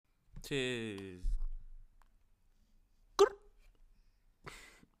Tis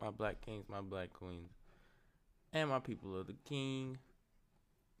my black kings, my black queens, and my people of the king.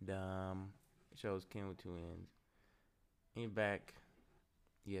 Shows King with two ends. And back.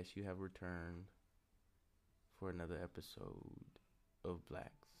 Yes, you have returned for another episode of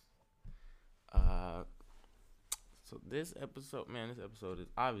Blacks. Uh, so this episode is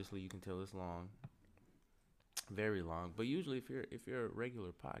obviously, you can tell it's long, very long. But usually, if you're a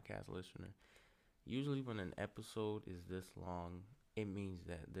regular podcast listener, usually when an episode is this long, it means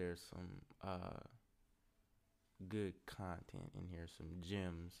that there's some good content in here, some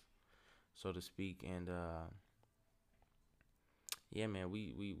gems, so to speak. And yeah, man,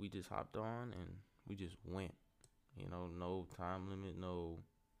 we just hopped on and we just went. No time limit, no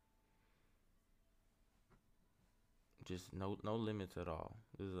limits at all.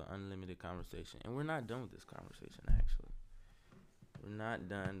 This is an unlimited conversation, and we're not done with this conversation. Actually, we're not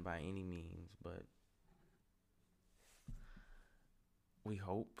done by any means, but we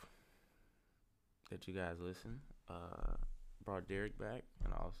hope that you guys listen. Brought Derek back,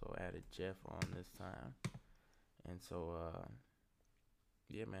 and also added Jeff on this time, and so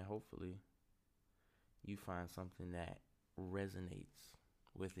yeah, man, hopefully you find something that resonates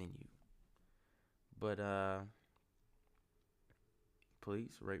within you. But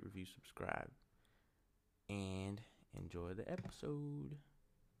please rate, review, subscribe, and enjoy the episode.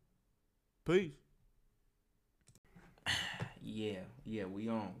 Peace. Yeah, we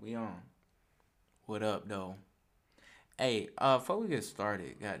on. What up, though? Hey, before we get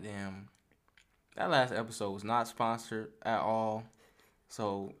started, goddamn, that last episode was not sponsored at all.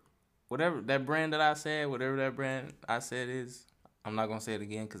 So, whatever that brand I said is, I'm not gonna say it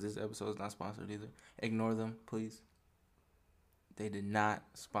again because this episode is not sponsored either. Ignore them, please. They did not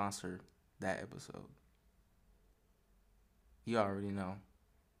sponsor that episode. You already know.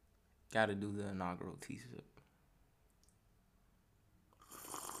 Gotta do the inaugural T-sip.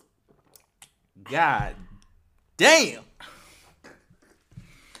 God damn!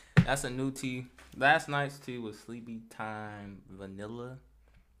 That's a new tea. Last night's tea was Sleepy Time Vanilla.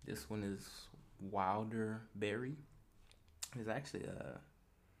 This one is Wilder Berry. It's actually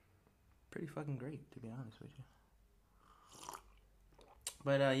pretty fucking great, to be honest with you.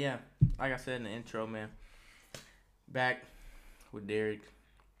 But yeah, like I said in the intro, man, back with Derek,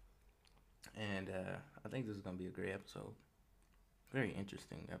 and I think this is gonna be a great episode. Very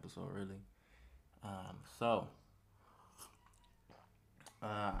interesting episode, really. I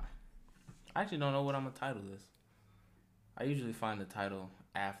actually don't know what I'm gonna title this. I usually find the title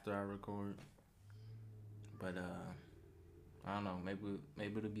after I record, but I don't know. Maybe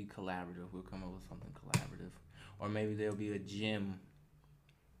it'll be collaborative. We'll come up with something collaborative, or maybe there'll be a gem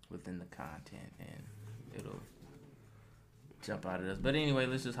within the content, and it'll jump out at us. But anyway,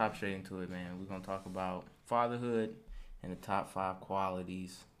 let's just hop straight into it, man. We're gonna talk about fatherhood and the top 5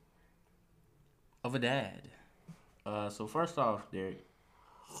 qualities of a dad. So first off, Derek,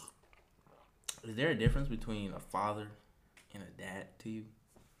 is there a difference between a father and a dad to you?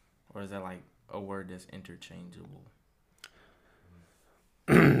 Or is that like a word that's interchangeable?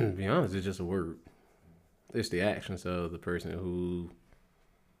 To be honest, it's just a word. It's the actions of the person who,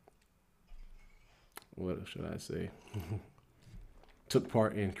 what should I say, took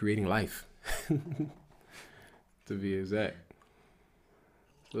part in creating life, to be exact.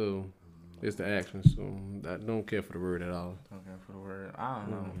 So it's the actions. So I don't care for the word at all. Don't care for the word. I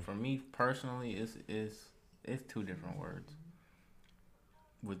don't know. For me personally, it's two different words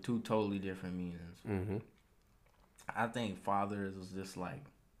with two totally different meanings. Mm-hmm. I think father is just like,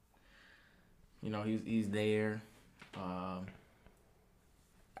 he's there.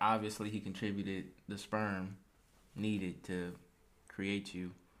 Obviously, he contributed the sperm needed to create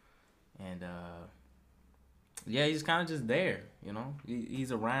you, and yeah, he's kind of just there.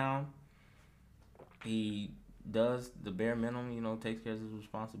 He's around. He does the bare minimum. Takes care of his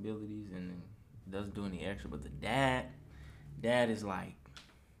responsibilities and doesn't do any extra. But the dad is like,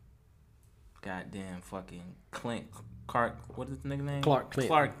 goddamn fucking Clark. What is the nigga name? Clark Kent.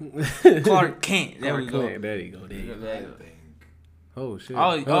 Clark Kent. There we go. There you go. Oh shit.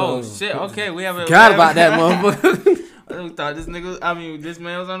 Oh shit. Okay, we have a forgot about that motherfucker. We thought this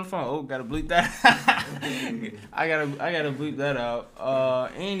man was on the phone. Oh, gotta bleep that. I gotta bleep that out.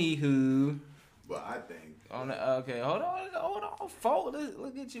 Anywho. But I think. Okay, hold on, folks.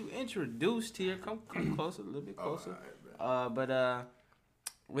 Let's get you introduced here. Come closer, a little bit closer. All right, but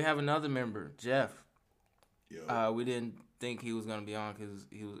we have another member, Jeff. Yo. We didn't think he was gonna be on because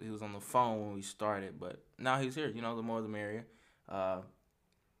he was on the phone when we started, but now he's here. The more the merrier. Like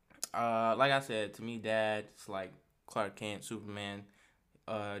I said, to me, Dad, it's like Clark Kent, Superman.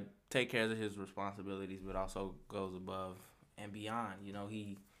 take care of his responsibilities, but also goes above and beyond. You know,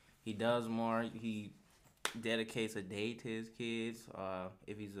 he does more. He dedicates a day to his kids.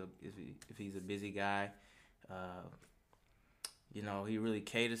 If he's a busy guy, uh, you know, he really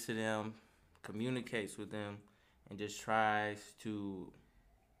caters to them, communicates with them, and just tries to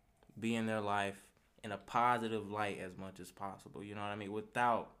be in their life in a positive light as much as possible. You know what I mean?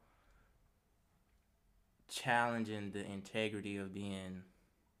 Without challenging the integrity of being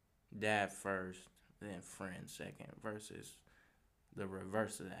dad first, then friend second, versus the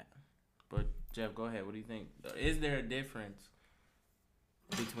reverse of that. But Jeff, go ahead. What do you think? Is there a difference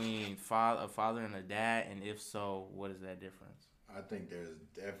between a father and a dad? And if so, what is that difference? I think there's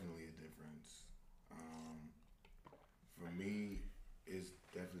definitely a difference. For me, it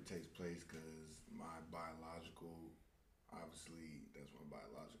definitely takes place because my biological, obviously, that's my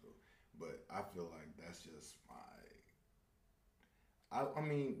biological. But I feel like that's just my. I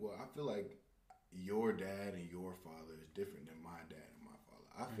mean, well, I feel like your dad and your father is different than my dad and my father.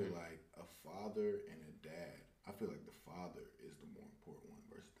 I feel like a father and a dad. I feel like the father is the more important one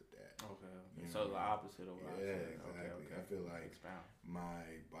versus the dad. Okay. So the opposite of what I said. Exactly. Okay. I feel like Expound.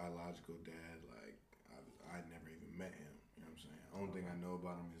 my biological dad, like I never even met him. You know what I'm saying? The only thing I know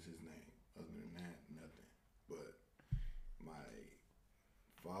about him is his name. Other than that, nothing. But my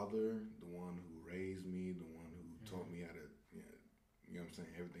father, the one who raised me, the one who taught me how to, you know what I'm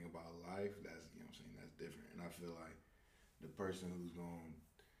saying, everything about life, that's, you know what I'm saying, that's different. And I feel like the person who's going to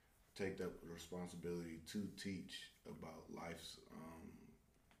take that responsibility to teach about life's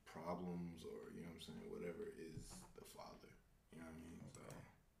problems or, you know what I'm saying, whatever, is the father. You know what I mean? So.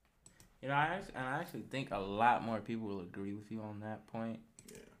 You know, I actually think a lot more people will agree with you on that point.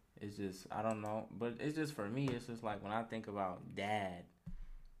 Yeah. It's just, I don't know. But it's just, for me, it's just like when I think about dad,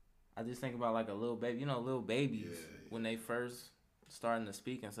 I just think about like a little baby. You know, little babies, when they first starting to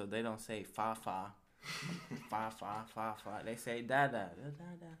speak, and so they don't say fa fa, fa fa fa fa. They say da da da da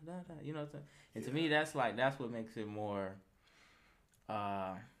da da. You know what I'm saying? And to me, that's what makes it more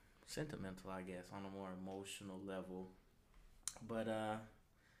sentimental, I guess, on a more emotional level. But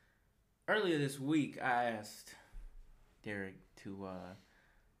earlier this week, I asked Derek to out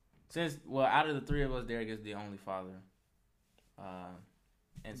of the three of us, Derek is the only father.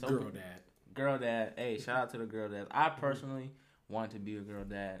 And so girl dad. Hey, shout out to the girl dad. I personally want to be a girl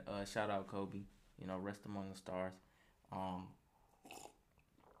dad. Shout out Kobe. You know, rest among the stars. God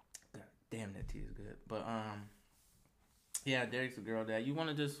damn, that tea is good. But yeah, Derek's a girl dad. You want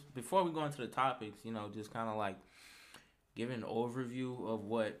to just, before we go into the topics, you know, just kind of like give an overview of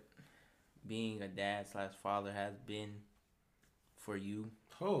what being a dad / father has been for you.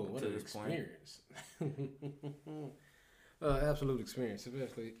 Oh, what an experience! Absolute experience,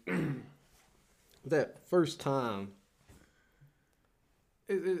 especially that first time.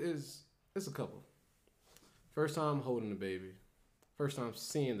 It's a couple. First time holding the baby, first time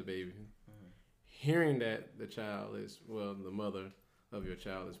seeing the baby, hearing that the child is, well, the mother of your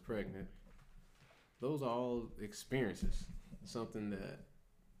child is pregnant. Those are all experiences. Something that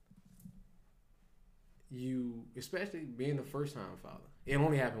you, especially being the first time father, it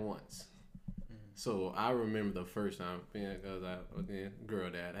only happened once. So I remember the first time, because girl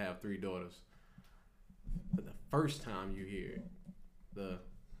dad, I have 3 daughters. But the first time you hear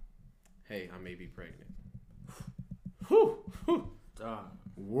hey, I may be pregnant.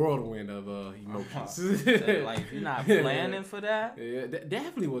 Whirlwind of emotions. Like, you're not planning for that? Yeah,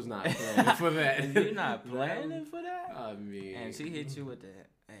 definitely was not planning for that. You're not planning for that? I mean, and she hit you with that.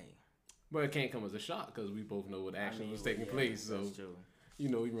 Hey. But it can't come as a shock because we both know what actually was taking place. So, that's true. You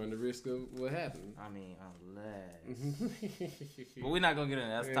know, we run the risk of what happened. I mean, unless. But we're not going to get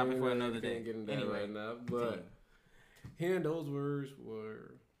into that. That's a topic for another day. Can't get into that right now. But hearing those words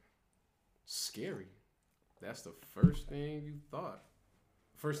were scary. That's the first thing you thought.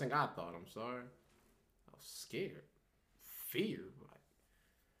 First thing I thought, I'm sorry. I was scared. Fear. Like,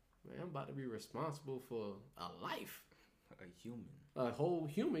 man, I'm about to be responsible for a life. A human. A whole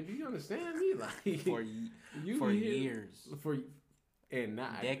human. Do you understand me? Like for years. And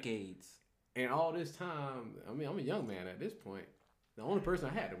not decades. And all this time, I mean, I'm a young man at this point. The only person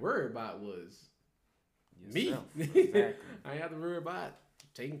I had to worry about was yourself. Me. Exactly. I didn't have to worry about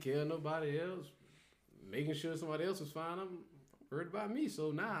taking care of nobody else, making sure somebody else was fine. I'm worried about me.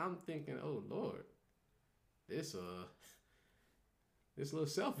 So now I'm thinking, oh Lord, this little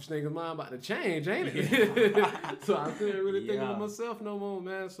selfish thing of mine about to change, ain't it? So I couldn't really think of myself no more,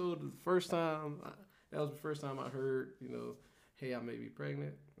 man. So that was the first time I heard, you know, hey, I may be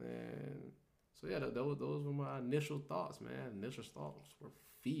pregnant. And so yeah, those were my initial thoughts, man. Initial thoughts were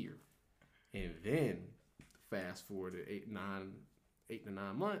fear. And then fast forward to 8 to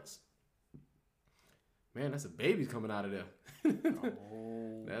 9 months, man, that's a baby's coming out of there.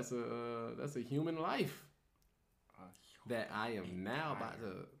 Oh. That's a human life that I am now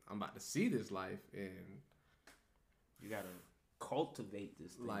I'm about to see this life, and you gotta cultivate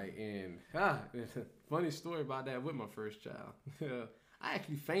this thing. like, and funny story about that with my first child. I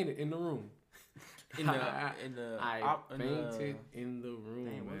actually fainted in the room. I fainted in the room,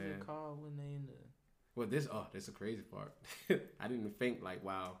 dang, man. what's it called when they in the? Well, this is the crazy part. I didn't faint like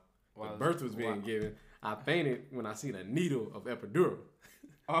while the While- birth was being given. I fainted when I seen a needle of epidural.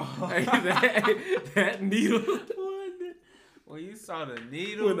 Oh, that needle. when you saw the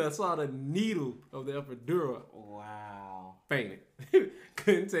needle. When I saw the needle of the epidural, Wow. fainted.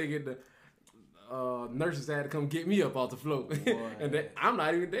 Couldn't take it. The nurses had to come get me up off the float. And they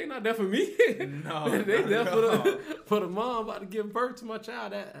not there for me. No, they there not at all. for the mom about to give birth to my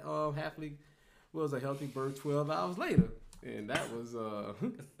child. That happily was a healthy birth 12 hours later. And that was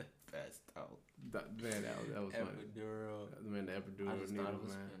Best out. that was funny. Epidural. Man, the epidural I just needle, thought it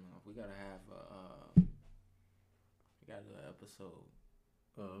was man. spin-off. We gotta have we gotta do an episode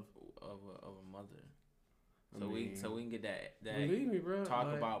Of a mother. I So mean, we can get that believe me, bro. talk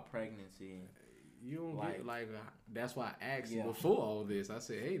like, about pregnancy. you don't get that's why I asked Yeah. before all this. I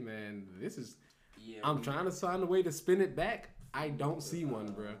said, hey man, this is Yeah, I'm trying to find a way to spin it back. I don't see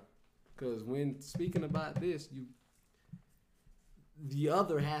one, bro. Because when speaking about this, the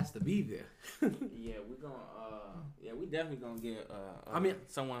other has to be there. Yeah, we're gonna. We definitely gonna get. I mean,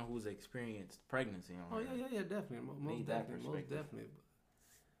 someone who's experienced pregnancy on. Oh here. yeah, definitely, most that definitely.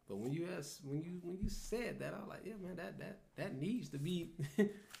 But when you said that, I was like, yeah, man, that needs to be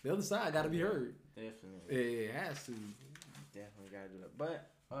the other side got to be heard. Definitely. It has to. Definitely gotta do that. But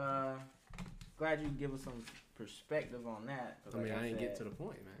glad you give us some perspective on that. I mean, I ain't get to the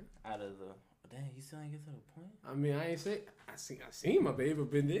point, man. Out of the dang, you still ain't get to the point. I mean, I ain't say I seen my baby,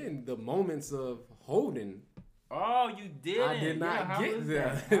 but then the moments of holding. Oh, you did. I did not get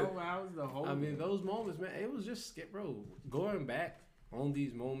there. How was the whole? I mean, those moments, man, it was just bro. Going back on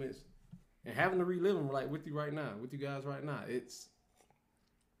these moments and having to relive them like with you right now, with you guys right now. It's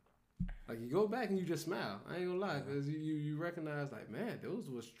like you go back and you just smile. I ain't gonna lie, because you recognize like, man, those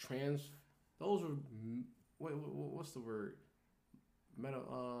were what's the word?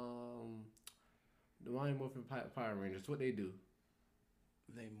 The Mighty Morphin Power Rangers. What they do?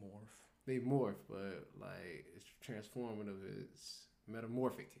 They morph, but like it's transformative. It's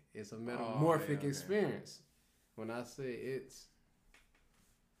metamorphic. It's a metamorphic experience. When I say it's,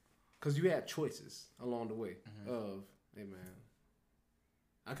 because you had choices along the way of, hey man,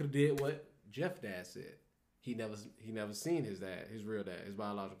 I could have did what Jeff dad said. He never seen his dad, his real dad, his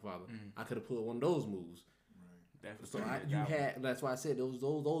biological father. I could have pulled one of those moves. Right. So that's why I said those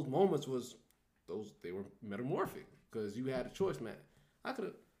moments they were metamorphic, because you had a choice, man.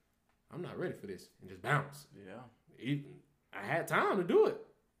 I'm not ready for this, and just bounce. Yeah. I had time to do it.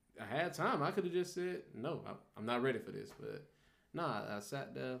 I had time. I could have just said, no, I'm not ready for this. But nah, I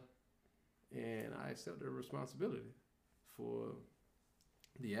sat there and I accepted the responsibility for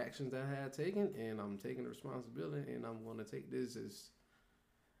the actions that I had taken, and I'm taking the responsibility, and I'm going to take this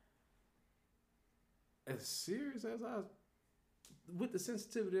as serious as with the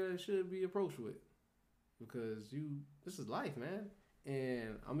sensitivity that it should be approached with. Because this is life, man.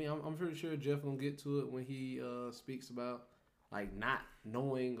 And I mean, I'm pretty sure Jeff gonna get to it when he speaks about like not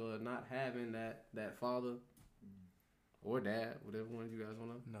knowing or not having that father or dad, whatever one of you guys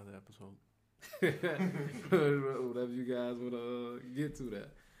wanna. Another episode. Whatever you guys wanna get to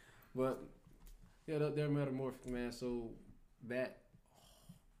that. But yeah, they're metamorphic, man. So that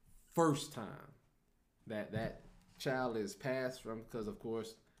first time that child is passed from, because of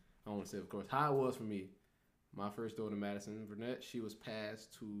course, I want to say of course how it was for me. My first daughter, Madison Burnett, she was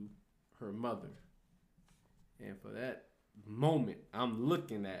passed to her mother. And for that moment, I'm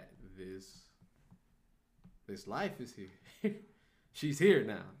looking at this life is here. She's here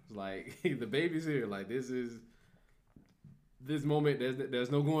now. It's like, the baby's here. Like, this moment, there's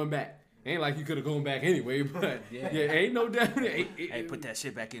no going back. Ain't like you could have gone back anyway, but yeah ain't no doubt. Hey, put that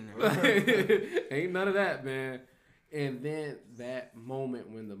shit back in there. Ain't none of that, man. And then that moment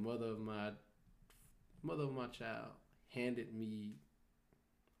when the mother of my child handed me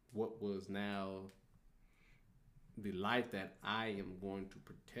what was now the life that I am going to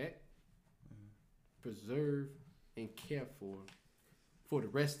protect, preserve, and care for the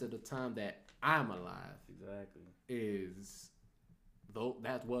rest of the time that I'm alive. Exactly.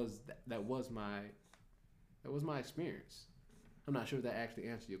 That was my experience. I'm not sure if that actually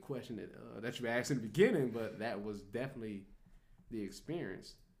answered your question that you asked in the beginning, but that was definitely the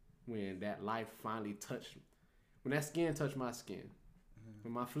experience when that life finally when that skin touched my skin,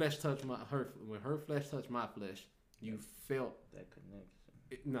 When my flesh touched when her flesh touched my flesh, you felt that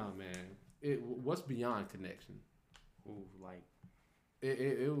connection. No, man. What's beyond connection? Ooh, like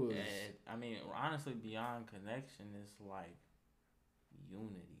it was. I mean, honestly, beyond connection is like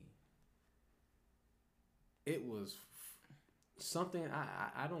unity. It was something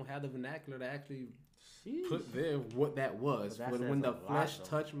I don't have the vernacular to actually Sheesh. put there what that was. But But when the flesh though.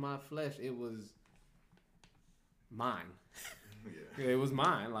 touched my flesh, it was mine. Yeah. It was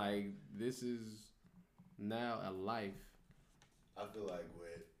mine. Like, this is now a life. I feel like with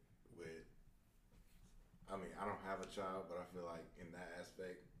I mean, I don't have a child, but I feel like in that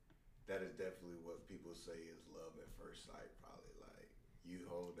aspect, that is definitely what people say is love at first sight. Probably like you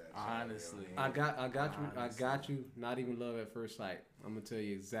hold that child. Honestly. I got you. I Honestly. got you. Not even love at first sight. I'm gonna tell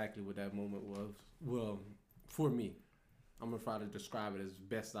you exactly what that moment was. Well, for me, I'm gonna try to describe it as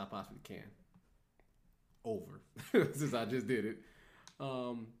best as I possibly can. Over, since I just did it.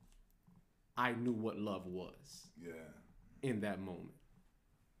 I knew what love was Yeah. in that moment,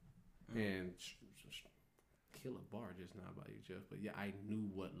 and kill a bar just now by you, Jeff. But yeah, I knew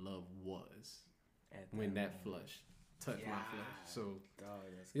what love was when that flesh touched my flesh. So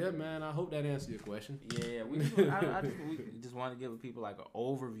yeah, man. I hope that answered your question. Yeah, we just want to give people like an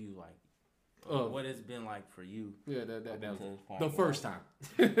overview, like what it's been like for you. Yeah, that up was until this point. the first time.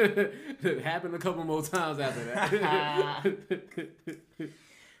 It happened a couple more times after that.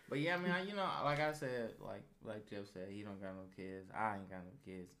 But yeah, I mean, like I said, like Jeff said, he don't got no kids. I ain't got no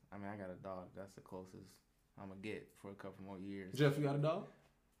kids. I mean, I got a dog. That's the closest I'm gonna get for a couple more years. Jeff, you got a dog?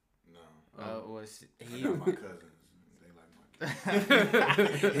 No. Was I he? got my cousins. They like my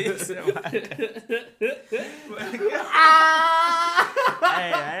kids.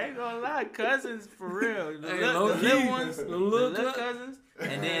 Hey, I ain't gonna lie, cousins for real. The little ones, the little cousins,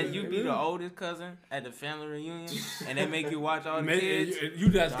 and then you be the oldest cousin at the family reunion, and they make you watch all the kids. You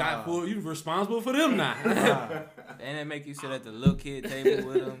just got full. You responsible for them now. And they make you sit at the little kid table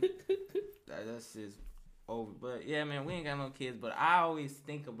with them. That's just over. But yeah, man, we ain't got no kids. But I always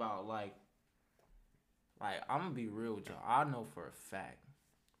think about like I'm gonna be real with y'all. I know for a fact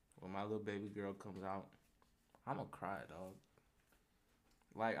when my little baby girl comes out, I'm gonna cry, dog.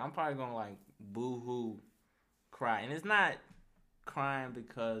 Like, I'm probably gonna like boo-hoo cry. And it's not crying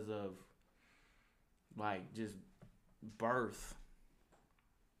because of like just birth.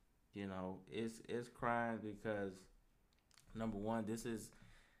 You know, it's crying because number one, this is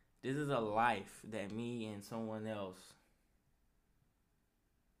a life that me and someone else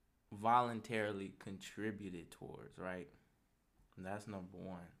voluntarily contributed towards, right? And that's number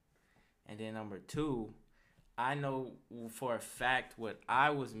one. And then number two, I know for a fact what I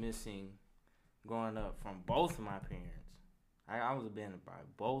was missing growing up from both of my parents. I was abandoned by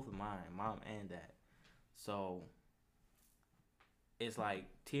both of mine, mom and dad. So it's like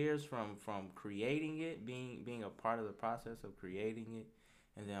tears from creating it, being a part of the process of creating it,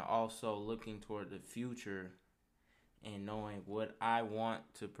 and then also looking toward the future and knowing what I want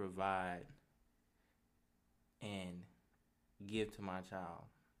to provide and give to my child.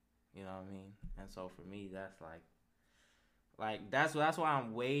 You know what I mean? And so for me, that's like that's why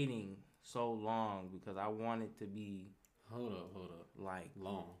I'm waiting so long, because I want it to be. Hold up. Like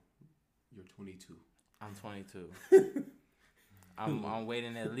Long. You're 22. I'm 22. I'm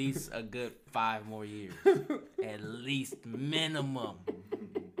waiting at least a good 5 more years. At least minimum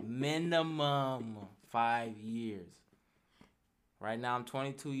 5 years. Right now I'm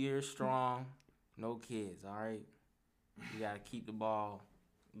 22 years strong, no kids. All right, you gotta keep the ball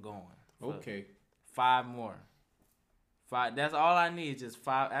going. Okay. 5 more. 5. That's all I need. Just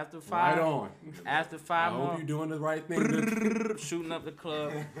 5. After 5. Right on. After 5 I more. hope you're doing the right thing. Shooting up the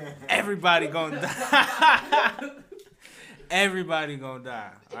club. Everybody gonna die. Everybody gonna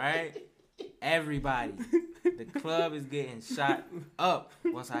die. All right. Everybody. The club is getting shot up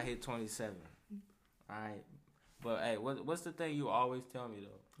once I hit 27. All right. But hey, what's the thing you always tell me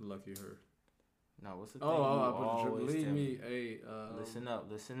though? Lucky her. No, what's the thing you always believe tell me. Hey, listen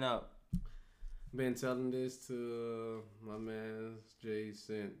up. Been telling this to my man Jay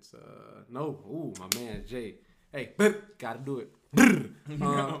since my man Jay. Hey, gotta do it.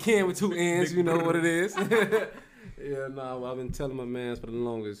 Ken with 2 N's, you know what it is. Yeah, no, I've been telling my mans for the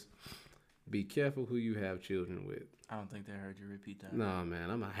longest. Be careful who you have children with. I don't think they heard you repeat that. Nah, man,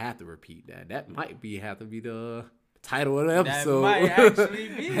 I'm gonna have to repeat that. That might have to be the title of the episode. That might actually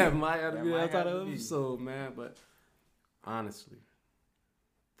be. That might have to be the title of the episode, man. But honestly,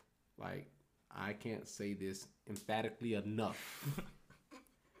 like, I can't say this emphatically enough.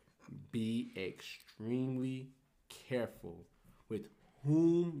 Be extremely careful with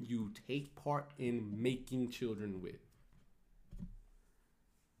whom you take part in making children with.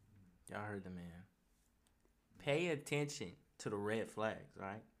 Y'all heard the man. Pay attention to the red flags,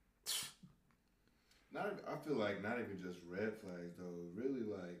 right? I feel like not even just red flags though. Really,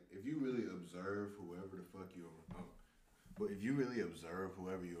 like if you really observe whoever the fuck you're around, but if you really observe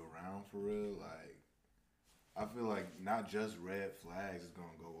whoever you're around for real, like I feel like not just red flags is gonna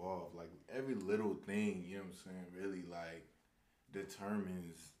go off. Like every little thing, you know what I'm saying, really like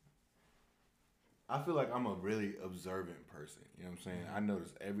determines. I feel like I'm a really observant person. You know what I'm saying? I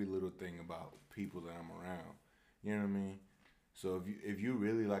notice every little thing about people that I'm around. You know what I mean? So if you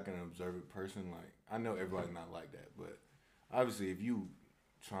really like an observant person, like I know everybody's not like that, but obviously if you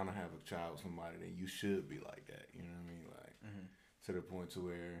trying to have a child with somebody, then you should be like that. You know what I mean? Like to the point to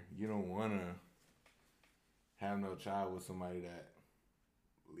where you don't want to have no child with somebody that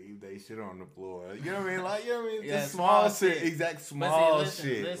leave they shit on the floor. You know what I mean? Like, you know what I mean? Yeah, Just small shit. shit. Exact small listen,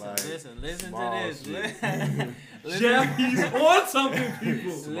 shit. Listen, like, listen small to this. shit. Jeff, he's on something,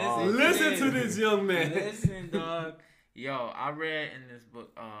 people. Listen to this young man. Listen, dog. Yo, I read in this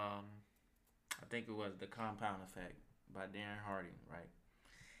book, I think it was The Compound Effect by Darren Hardy, right?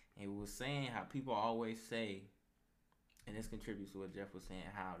 And it was saying how people always say, and this contributes to what Jeff was saying,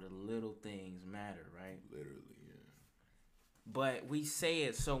 how the little things matter, right? Literally, yeah. But we say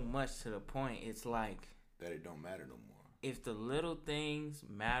it so much to the point, it's like... that it don't matter no more. If the little things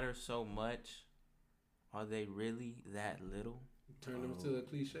matter so much, are they really that little? Turn them to a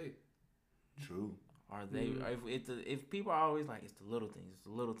cliche. True. Are they? If people are always like, it's the little things, it's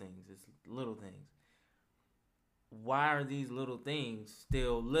the little things, it's the little things. Why are these little things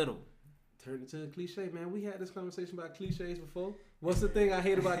still little? Turn it to a cliche, man. We had this conversation about cliches before. What's the thing I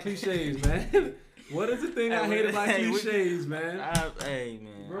hate about cliches, man? What is the thing I hate about cliches, man? Hey,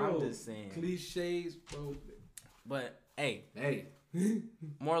 man, Bro, I'm just saying. Cliches, bro. But, hey. Hey.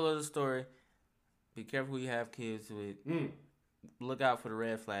 Moral of the story, be careful who you have kids with. Look out for the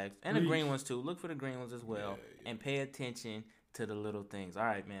red flags. And the green ones, too. Look for the green ones as well. Yeah. And pay attention to the little things. All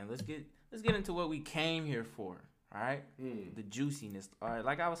right, man. Let's get into what we came here for. All right? The juiciness. All right,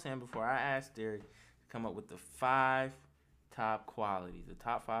 like I was saying before, I asked Derek to come up with the 5 top qualities. The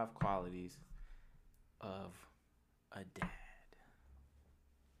top 5 qualities of a dad.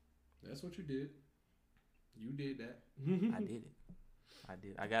 That's what you did. You did that. I did it. I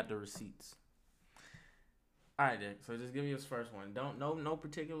did. I got the receipts. All right, Derek. So just give me your first one. No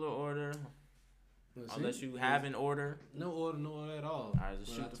particular order. Unless you have an order. No order at all. All right,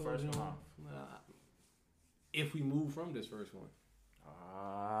 just shoot the first one off. If we move from this first one.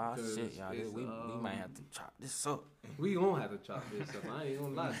 Shit, y'all. We might have to chop this up. We gonna have to chop this up. I ain't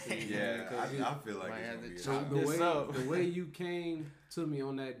gonna lie to you. Yeah, I feel like it's gonna be the way you came to me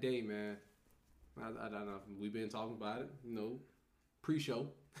on that day, man. I don't know. We've been talking about it, you know, pre-show.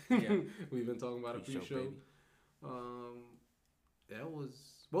 Yeah. We've been talking about it pre-show.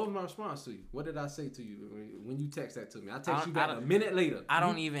 What was my response to you? What did I say to you when you text that to me? I text you back a minute later. I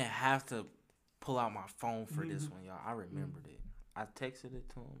don't even have to pull out my phone for this one, y'all. I remembered it. I texted it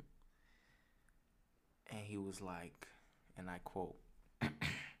to him, and he was like, and I quote,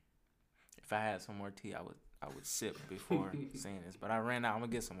 "If I had some more tea, I would sip before saying this, but I ran out. I'm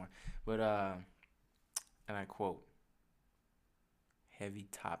gonna get some more." But and I quote, "Heavy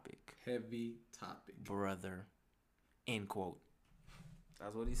topic, brother." End quote.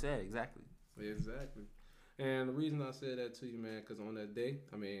 That's what he said exactly. And the reason I said that to you, man, because on that day,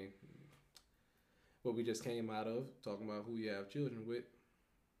 I mean, what we just came out of, talking about who you have children with,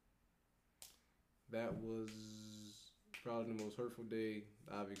 that was probably the most hurtful day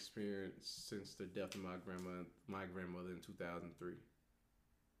I've experienced since the death of my grandmother in 2003.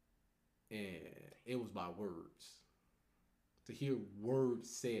 And it was by words. To hear words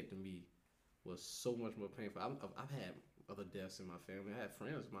said to me was so much more painful. I've had other deaths in my family. I had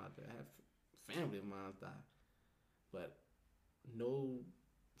friends of mine die. I had family of mine die. But no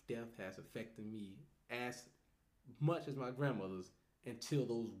death has affected me as much as my grandmother's until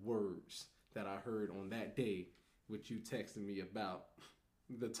those words that I heard on that day, which you texted me about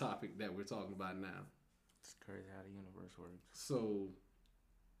the topic that we're talking about now. It's crazy how the universe works. So,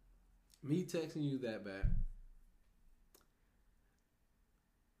 me texting you that back,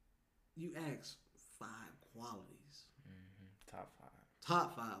 you asked 5 qualities.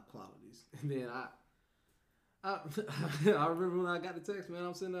 Top 5 qualities. And then I remember when I got the text, man,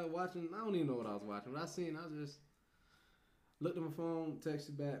 I'm sitting there watching. I don't even know what I was watching. But I just looked at my phone,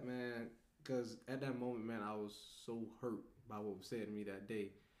 texted back, man, because at that moment, man, I was so hurt by what was said to me that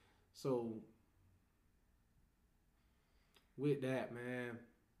day. So with that, man,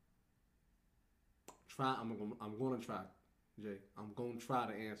 I'm gonna try, Jay. I'm gonna try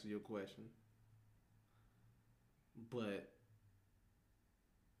to answer your question, but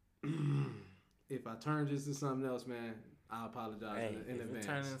if I turn this to something else, man, I apologize Hey, in if advance. it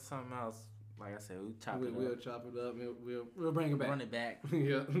turn into something else, like I said, We'll chop it up. We'll bring it back. Run it back.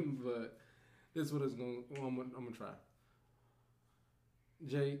 Yeah, but this is what it's going. I'm gonna try.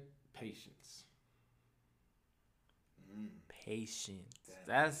 Jay, patience. Patience.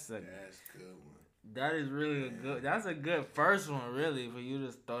 That's a good one. that is really a good. That's a good first one, really, for you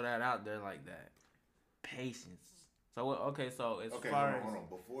to throw that out there like that. Patience. So okay, so as far as hold on.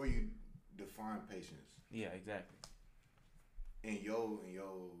 Before you define patience, yeah, exactly. in your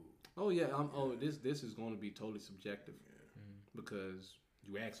Oh yeah. This is going to be totally subjective because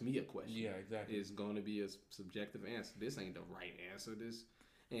you asked me a question. Yeah, exactly. It's going to be a subjective answer. This ain't the right answer.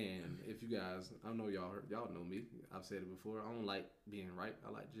 And if you guys, I know y'all know me. I've said it before. I don't like being right.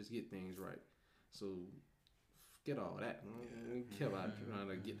 I like to just get things right. So forget all that. I don't care about trying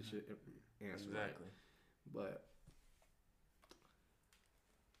to get the shit answer Exactly. right. But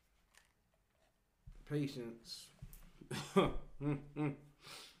patience.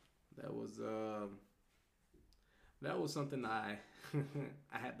 That was something I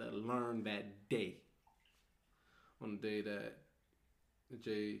I had to learn that day. On the day that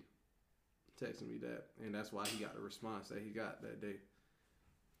Jay texted me that, and that's why he got the response that he got that day.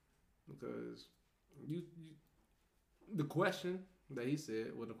 Because you the question that he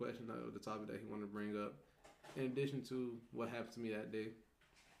said, the question of the topic that he wanted to bring up, in addition to what happened to me that day,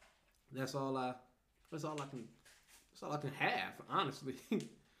 that's all I can have, honestly.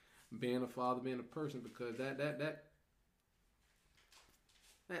 Being a father, being a person, because that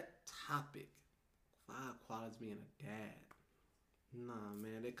topic, 5 qualities being a dad. Nah,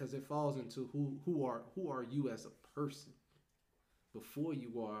 man, because it falls into who are you as a person before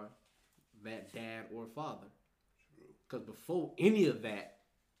you are that dad or father. Because before any of that,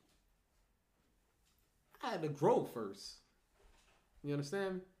 I had to grow first. You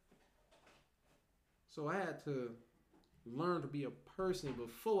understand me? So I had to learn to be a person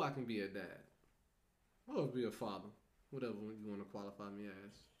before I can be a dad or be a father, whatever you want to qualify me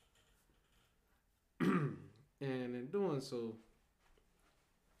as. And in doing so,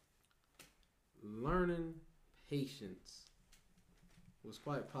 learning patience was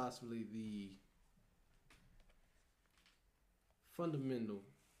quite possibly the fundamental,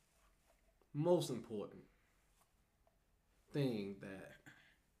 most important thing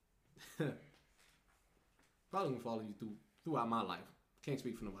that probably gonna follow you throughout my life. Can't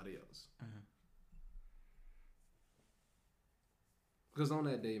speak for nobody else. Because on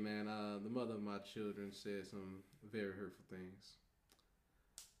that day, man, the mother of my children said some very hurtful things.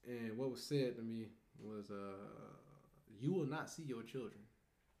 And what was said to me was, you will not see your children.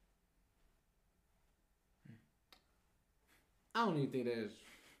 I don't even think there's...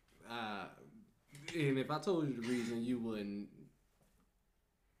 and if I told you the reason, you wouldn't...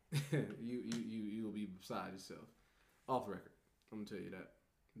 you will be beside yourself. Off the record. I'm going to tell you that.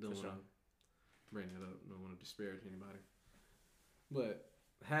 Don't want to bring that up. Don't want to disparage anybody. But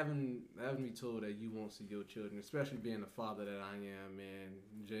having me told that you won't see your children, especially being the father that I am, man.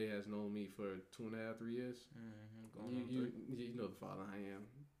 Jay has known me for 2.5, 3 years. You know the father I am.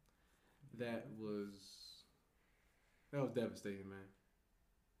 That was devastating, man.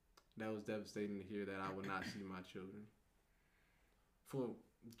 That was devastating to hear that I would not see my children. For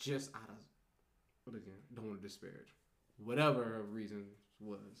just out of, but again, don't want to disparage. Whatever her reason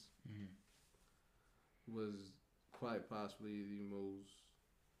was quite possibly the most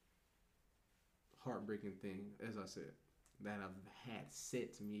heartbreaking thing, as I said, that I've had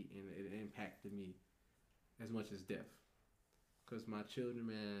said to me, and it impacted me as much as death. Because my children,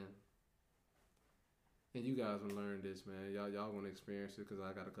 man, and you guys will learn this, man. Y'all gonna experience it, because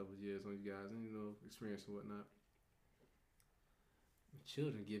I got a couple of years on you guys, and experience and whatnot.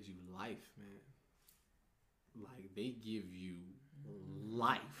 Children gives you life, man. Like, they give you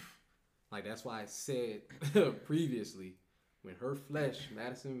life. Like, that's why I said previously, when her flesh,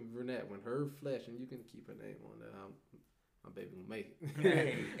 Madison Burnett, when her flesh, and you can keep her name on that, my baby will make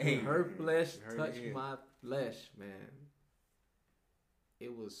it. When her flesh touched my flesh, man,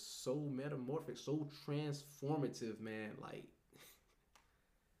 it was so metamorphic, so transformative, man. Like,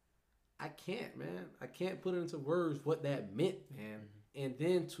 I can't put it into words what that meant, man. And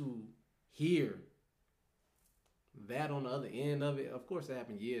then to hear that on the other end of it, of course it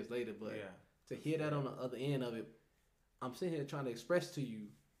happened years later, but to hear that on the other end of it, I'm sitting here trying to express to you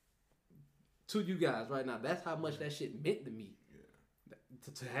guys right now, that's how much that shit meant to me.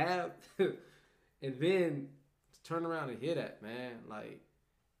 Yeah. To have, and then to turn around and hear that, man, like,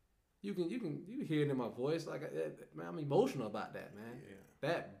 you hear it in my voice, like, man, I'm emotional about that, man. Yeah.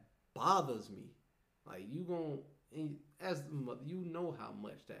 That bothers me. Like, as the mother, you know how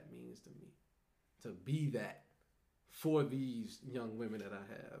much that means to me. to be that for these young women that I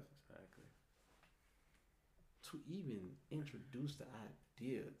have. Exactly. To even introduce the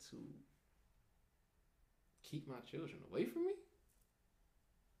idea to keep my children away from me?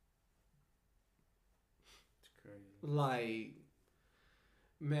 It's crazy. Like,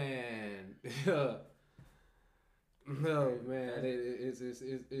 man, no, man,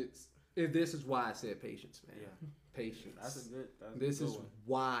 this is why I said patience, man. Yeah. Patience. That's a good. That's This a good is one.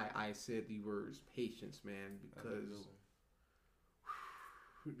 why I said the words patience, man, That's a good because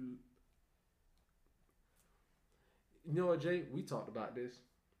one. you know what, Jay? We talked about this.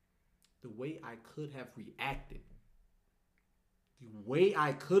 The way I could have reacted. The way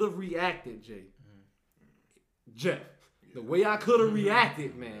I could have reacted, Jay. Jeff. The way I could have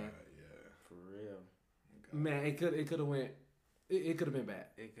reacted, man. Yeah. For real. Man, it could have went. It could have been bad.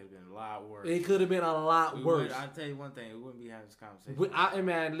 It could have been a lot worse. It could have been a lot worse. I'll tell you one thing. We wouldn't be having this conversation.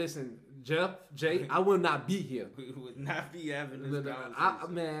 Man, listen, Jeff, Jay, I will not be here. We would not be having this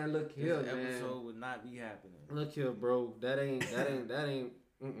conversation. Man, look here, this man. episode would not be happening. Look here, bro. That ain't. It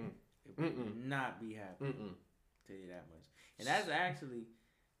would not be happening. Tell you that much. And that's actually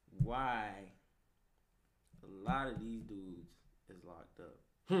why a lot of these dudes is locked up.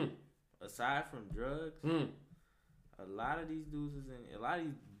 Aside from drugs, a lot of these dudes a lot of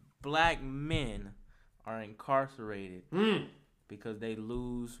these black men are incarcerated because they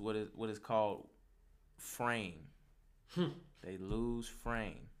lose what is called frame. They lose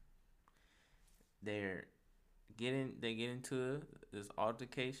frame. They get into this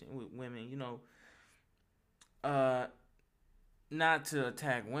altercation with women, you know. Not to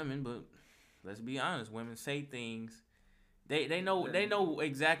attack women, but let's be honest, women say things. They know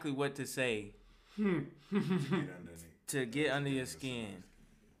exactly what to say to get under your skin.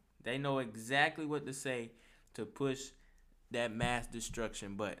 They know exactly what to say to push that mass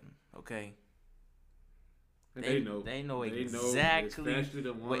destruction button. Okay. They know exactly especially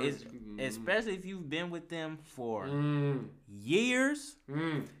the what ones, especially if you've been with them for years.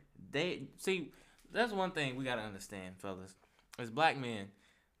 They see, that's one thing we gotta understand, fellas. As black men,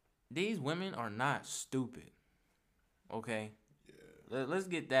 these women are not stupid. Okay? Yeah. Let's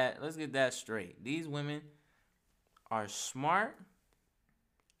get that straight. These women are smart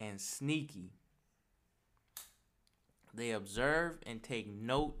and sneaky. They observe and take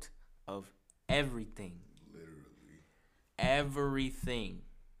note of everything. Literally. Everything.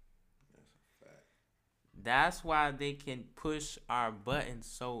 That's a fact. That's why they can push our buttons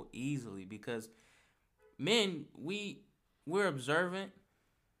so easily, because men, we're observant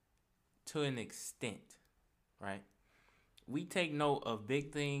to an extent, right? We take note of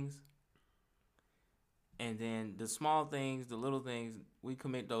big things, and then the small things, the little things, we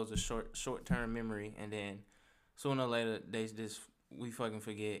commit those to short-term memory, and then sooner or later we fucking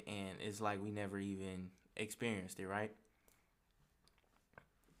forget, and it's like we never even experienced it, right?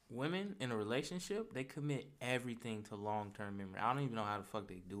 Women in a relationship, they commit everything to long-term memory. I don't even know how the fuck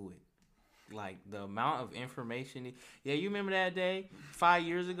they do it. Like, the amount of information. Yeah, you remember that day 5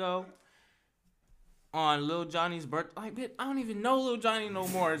 years ago on Lil Johnny's birthday? Like, bitch, I don't even know Lil Johnny no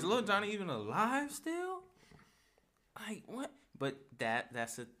more. Is Lil Johnny even alive still? Like, what? But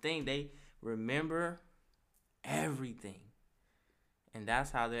that's the thing. They remember everything. And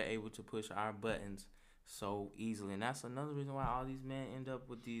that's how they're able to push our buttons so easily. And that's another reason why all these men end up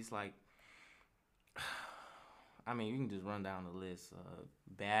with these, like, I mean, you can just run down the list.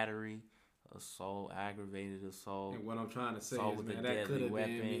 Battery, assault, aggravated assault. And what I'm trying to say assault is, with man, a that could deadly have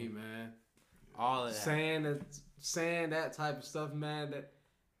been weapon. me, man. All of that. Saying that type of stuff, man.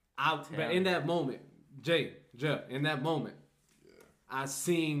 But in that moment, Jeff, in that moment, I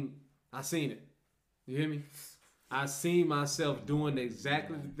seen it. You hear me? I seen myself doing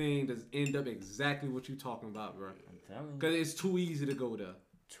exactly the thing that's end up exactly what you talking about, bro. I'm telling you. Because it's too easy to go there.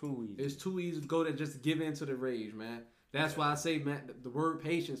 Too easy. It's too easy to go there just to give in to the rage, man. That's why I say, man, the word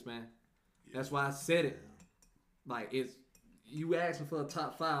patience, man. That's why I said it. Like, it's, you asking for a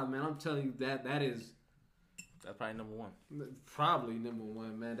top 5, man. I'm telling you that's probably number one. Probably number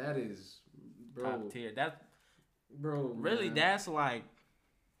 1, man. That is, bro. Top tier. That's, bro. really, man. that's like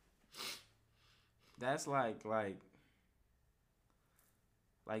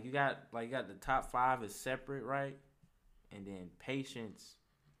you got the top 5 is separate, right? And then patience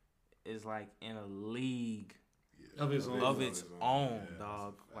is like in a league of its own,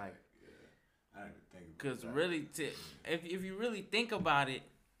 dog. Like, I didn't think about because that. really, if you really think about it,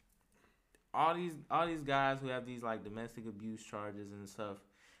 all these guys who have these like domestic abuse charges and stuff,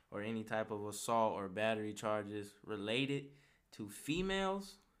 or any type of assault or battery charges related to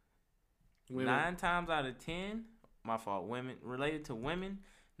females, women. 9 times out of 10, my fault, women related to women,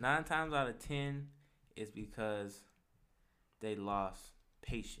 9 times out of 10, it's because they lost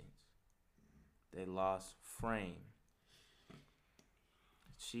patience. They lost frame.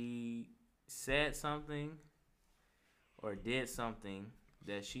 She said something or did something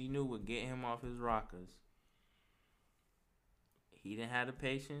that she knew would get him off his rockers. He didn't have the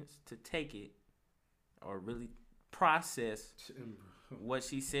patience to take it or really process what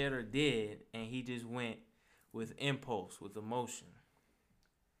she said or did, and he just went with impulse, with emotion.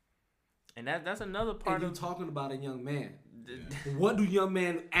 And that's another part and of you talking about a young man. Yeah. What do young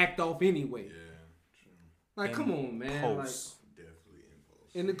men act off anyway? Yeah, true. Like, come on, man. Like, impulse. Definitely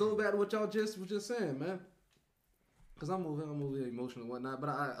impulse. and to go back to what y'all just was just saying, man. Cause I'm over here emotional and whatnot, but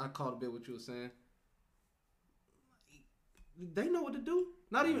I caught a bit what you were saying. They know what to do.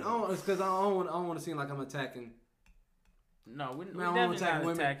 Not even because I don't want to seem like I'm attacking. No, we're Man, definitely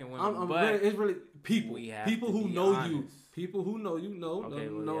not attacking women. I'm but really, it's really people. we have People to who be know honest. you. People who know you. No, Okay,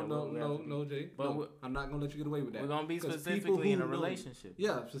 well, no, yeah, no, we have no, to be- no, Jay. but No, we- I'm not gonna let you get away with that. we're gonna be 'Cause specifically people in a who know- relationship.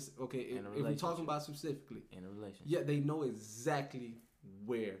 Yeah, okay. In a If we're talking relationship. about specifically, In a relationship. yeah, they know exactly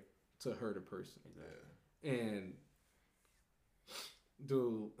where to hurt a person. Yeah. And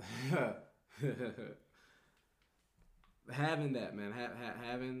dude, having that, man,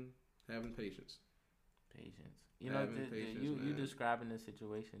 having patience. Patience. You know, Having patience, you man. describing the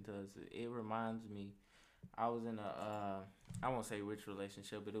situation to us. It reminds me. I was in a I won't say rich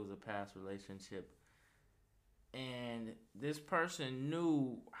relationship, but it was a past relationship, and this person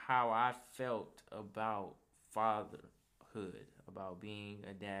knew how I felt about fatherhood, about being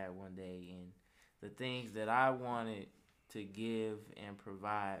a dad one day, and the things that I wanted to give and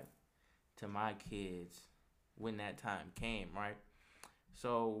provide to my kids when that time came, right?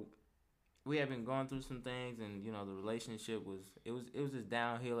 So we had been going through some things, and you know the relationship was just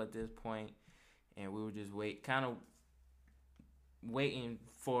downhill at this point, and we were just waiting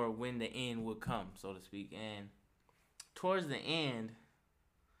for when the end would come, so to speak. And towards the end,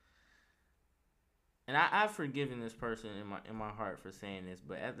 and I've forgiven this person in my heart for saying this,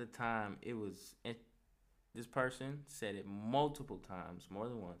 but at the time this person said it multiple times, more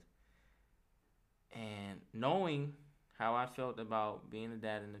than once, and knowing how I felt about being a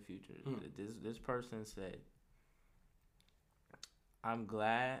dad in the future. This person said, "I'm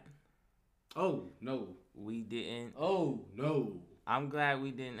glad Oh no! we didn't. Oh no! I'm glad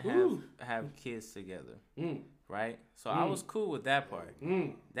we didn't Ooh. have kids together, Mm. right?" So I was cool with that part.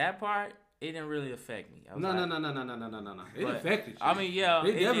 Mm. That part, it didn't really affect me. I was No. like, It But, affected you. I mean, yeah,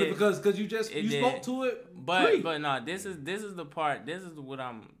 it definitely did. because you just It you did. spoke to it. But no, this is the part. This is what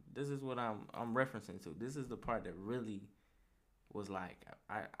I'm referencing to. This is the part that really was like,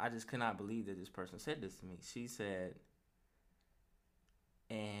 I just could not believe that this person said this to me. She said,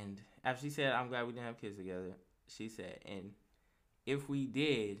 and after she said, "I'm glad we didn't have kids together," she said, "And if we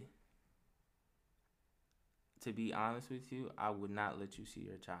did, to be honest with you, I would not let you see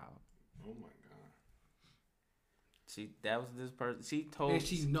your child." Oh my god. That was this person. She told. And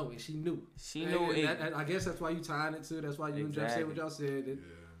she knew. She knew it. I guess that's why you tying it to. That's why you and Jeff said what y'all said. Yeah.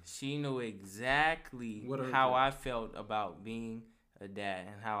 She knew exactly What her how job. I felt about being a dad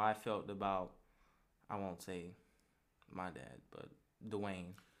and how I felt about, I won't say my dad, but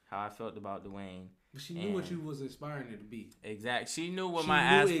Dwayne. How I felt about Dwayne. But she knew what you was inspiring her to be. She knew what She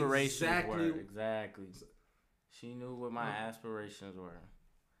my knew aspirations exactly- were. Exactly. She knew what my aspirations were.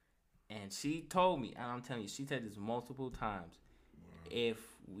 And she told me, and I'm telling you, she said this multiple times. If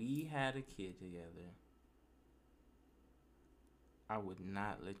we had a kid together, I would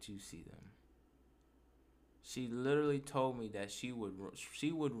not let you see them. She literally told me that she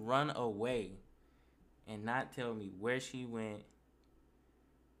would run away and not tell me where she went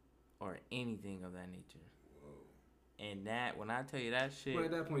or anything of that nature. And that, when I tell you that shit, Well,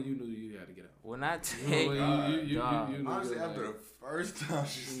 at that point, you knew you had to get out. when I tell You know, you, dog, you knew Honestly, you were after like- the first time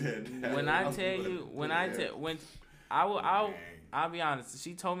she said that, when I was tell like, you, damn. I'll be honest.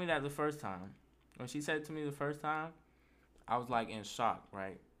 She told me that the first time. When she said it to me the first time, I was like in shock,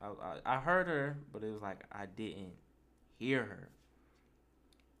 right? I heard her, but it was like I didn't hear her.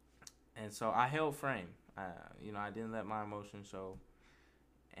 And so I held frame. I didn't let my emotions show.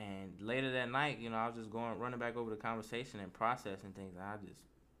 And later that night, I was just running back over the conversation and processing things. And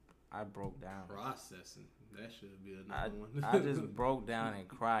I broke down. Processing. That should be another one. I just broke down and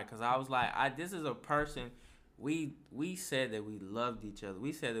cried because I was like, this is a person. We said that we loved each other.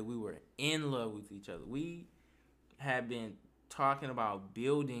 We said that we were in love with each other. We had been talking about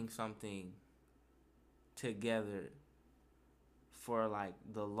building something together for like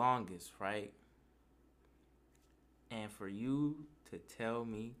the longest, right? And for you to tell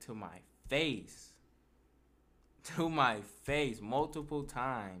me to my face to my face multiple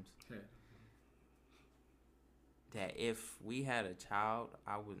times that if we had a child,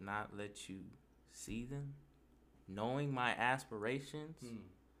 I would not let you see them, knowing my aspirations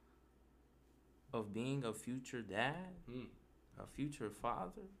of being a future dad, a future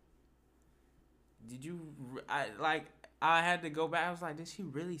father. Did you? I had to go back. I was like, did she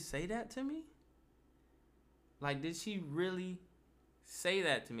really say that to me? Like, did she really say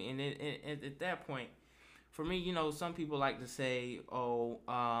that to me? And at that point, for me, you know, some people like to say, "Oh,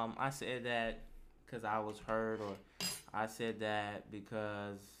 I said that because I was hurt," or "I said that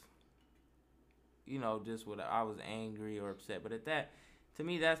because, you know, just what I was angry or upset." But at that, to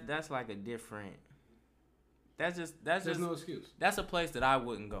me, that's like a different. There's no excuse. That's a place that I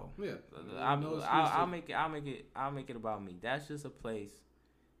wouldn't go. Yeah, I'll make it about me. That's just a place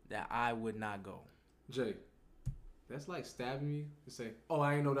that I would not go. Jay, that's like stabbing me and say, "Oh,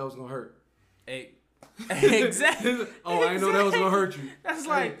 I didn't know that was gonna hurt." Hey, exactly. Oh, I didn't know that was gonna hurt you. That's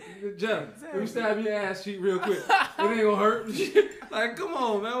like, Jeff, let me stab your ass cheek real quick. It ain't gonna hurt. Like, come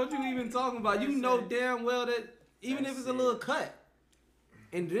on, man. What you even talking about? You know damn well that even if it's a little cut,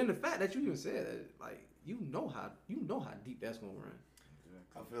 and then the fact that you even said that, like, you know how deep that's gonna run.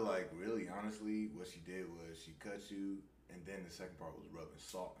 I feel like, really, honestly, what she did was she cut you, and then the second part was rubbing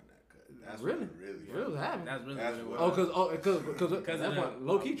salt in that cut. That's really, what really happened. That's really what because that's what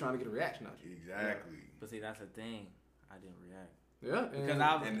low key trying to get a reaction out of you. Exactly. But see, that's the thing. I didn't react. Yeah,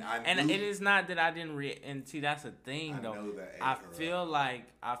 because it is not that I didn't react. And see, that's the thing though. I feel like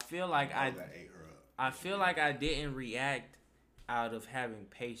I didn't react out of having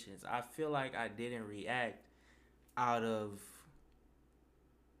patience. I feel like I didn't react out of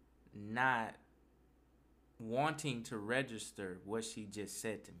not wanting to register what she just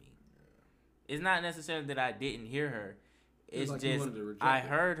said to me. Yeah. It's not necessarily that I didn't hear her. It's like just I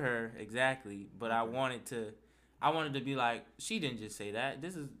heard her exactly, but I wanted to be like, she didn't just say that.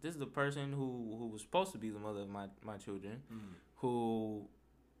 This is the person who was supposed to be the mother of my children, who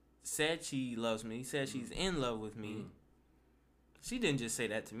said she loves me, said she's in love with me. She didn't just say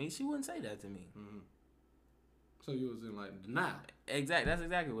that to me. She wouldn't say that to me. So you was in like denial. Exactly. That's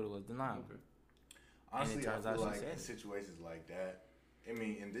exactly what it was. Denial. Okay. Honestly, I feel like in situations like that, I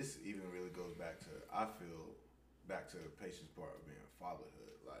mean, and this even really goes back to the patience part of being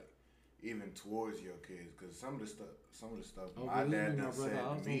fatherhood. Like, even towards your kids, because some of the stuff my dad done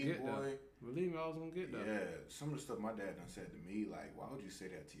said to me, boy. Believe me, I was gonna get that. Yeah, some of the stuff my dad done said to me, like, why would you say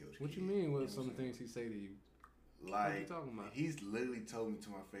that to your kids? What you mean with some things he say to you? Like, what you talking about? He's literally told me to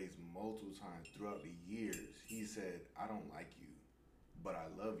my face multiple times throughout the years. He said, I don't like you, but I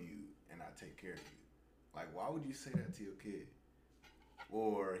love you and I take care of you. Like, why would you say that to your kid?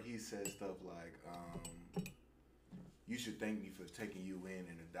 Or he said stuff like, you should thank me for taking you in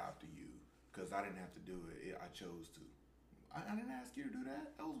and adopting you, because I didn't have to do it. I chose to. I didn't ask you to do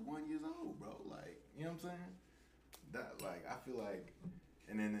that. I was 1 year old, bro. Like, you know what I'm saying? That, like, I feel like,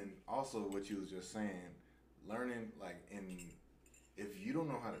 and then also what you was just saying, learning, like, if you don't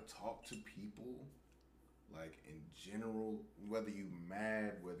know how to talk to people, like, in general, whether you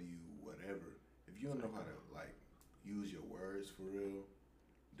mad, whether you whatever, if you don't know how to, like, use your words for real,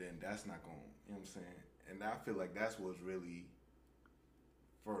 then that's not going, you know what I'm saying? And I feel like that's what's really,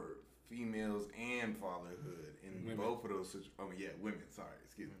 for females and fatherhood, in women. Both of those situations, women,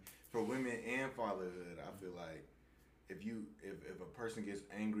 excuse me. For women and fatherhood, I feel like if a person gets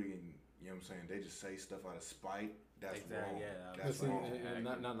angry and, you know what I'm saying, they just say stuff out of spite, that's wrong. Yeah, that's wrong. And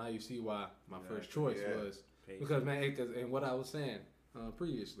now you see why my first choice was, because, man, and what I was saying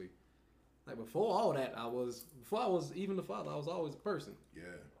previously, like, before all that, before I was even the father, I was always a person. Yeah.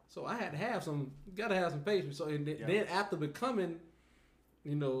 So I had to have some patience. So then after becoming,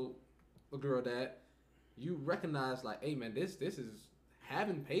 you know, a girl dad, you recognize, like, hey, man, this is,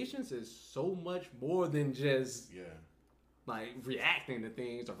 having patience is so much more than just like reacting to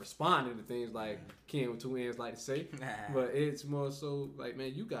things or responding to things, like Ken with two ends like to say. But it's more so like,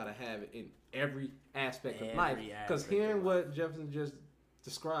 man, you gotta have it in every aspect of life. Because hearing what Jefferson just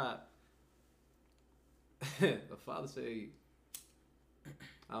described, the father say,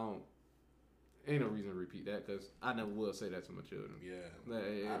 ain't no reason to repeat that, because I never will say that to my children. Yeah.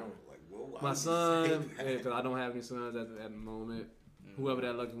 I don't, like, whoa, my son, because I don't have any sons at the moment. Whoever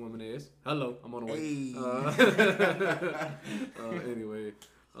that lucky woman is. Hello, I'm on the way. Anyway,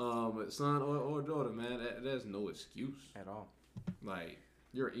 but son or daughter, man, there's no excuse at all. Like,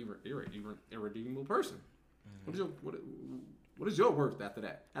 you're an irredeemable person. What is your worth after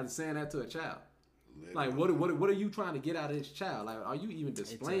that? After saying that to a child? Like, what are you trying to get out of this child? Like, are you even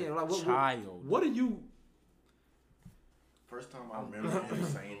displaying? It's a like, child. What are you? First time I remember him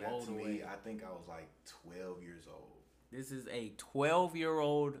saying that to me, I think I was like 12 years old. This is a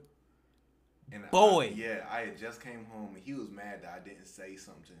 12-year-old and boy. I had just came home and he was mad that I didn't say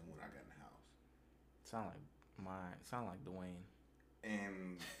something to him when I got in the house. Sound like Dwayne.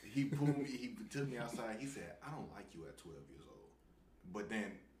 And he pulled me. He took me outside. He said, "I don't like you at 12 years old." But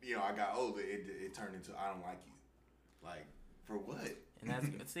then, I got older. It turned into, "I don't like you." Like, for what? And that's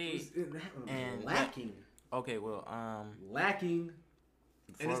and lacking. Okay, well, lacking.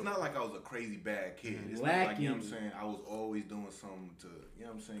 And it's not like I was a crazy bad kid. It's lacking. Not like, you know what I'm saying, I was always doing something to, you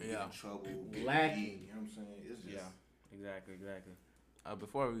know what I'm saying, get in trouble, lacking. You know what I'm saying? It's just exactly.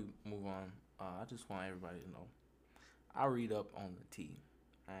 Before we move on, I just want everybody to know, I read up on the tea.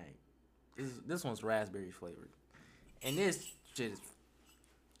 All right, this one's raspberry flavored, and this shit is,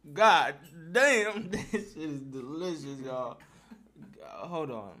 god damn, this shit is delicious, y'all.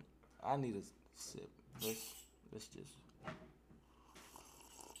 Hold on, I need a sip. Let's just.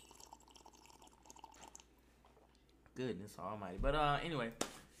 Goodness almighty. But anyway,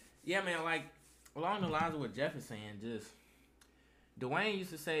 yeah, man, like along the lines of what Jeff is saying, just Dwayne used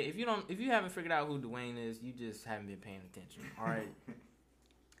to say, if you haven't figured out who Dwayne is, you just haven't been paying attention, all right?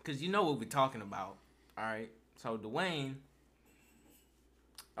 Because you know what we're talking about, all right? So Dwayne,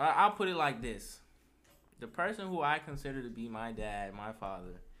 I'll put it like this: the person who I consider to be my dad, my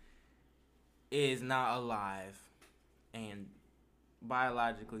father, is not alive, and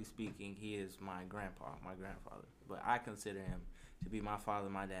biologically speaking, he is my grandfather. But I consider him to be my father,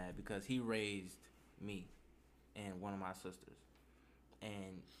 my dad, because he raised me and one of my sisters.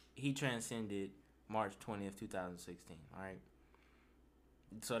 And he transcended March 20th, 2016, all right?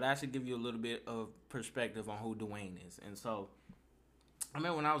 So that should give you a little bit of perspective on who Dwayne is. And so, I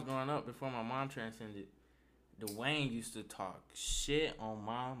remember when I was growing up, before my mom transcended, Dwayne used to talk shit on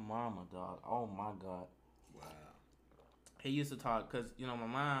my mama, dog. Oh, my God. Wow. He used to talk, because, my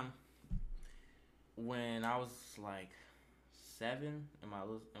mom, when I was like 7 and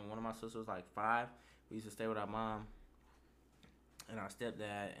one of my sisters was like 5, we used to stay with our mom and our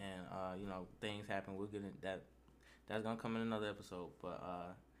stepdad, and things happened. We'll get into that. That's gonna come in another episode. But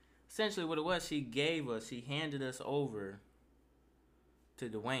essentially, what it was, she handed us over to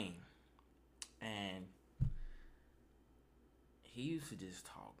Dwayne, and he used to just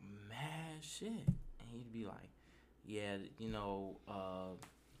talk mad shit, and he'd be like, "Yeah,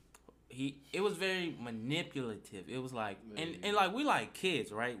 it was very manipulative. It was like, and like, we like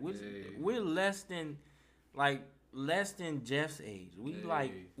kids, right? We're less than Jeff's age.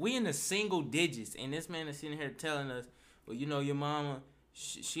 We in the single digits, and this man is sitting here telling us, well, your mama,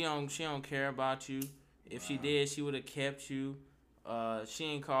 she don't care about you. If she did, she would have kept you. She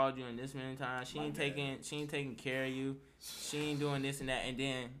ain't called you in this many times. She ain't taking care of you. She ain't doing this and that. And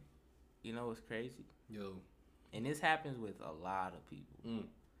then, what's crazy? Yo. And this happens with a lot of people.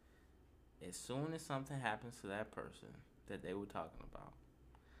 As soon as something happens to that person that they were talking about,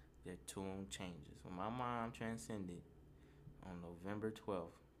 their tune changes. When my mom transcended on November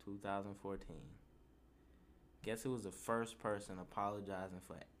 12th, 2014, guess who was the first person apologizing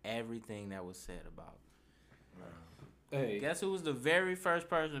for everything that was said about her? Hey. Guess who was the very first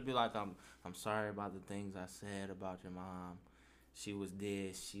person to be like, I'm sorry about the things I said about your mom. She was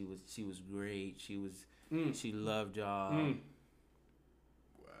this. She was great. She loved y'all.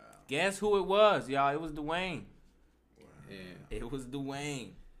 Guess who it was, y'all? It was Dwayne. Wow. Yeah. It was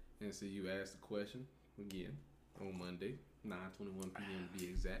Dwayne. And so you asked the question again on Monday, 9:21 p.m. to be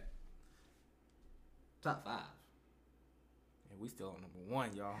exact. Top 5. And we still on number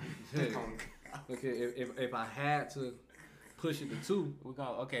 1, y'all. Okay, if I had to push it to 2, We're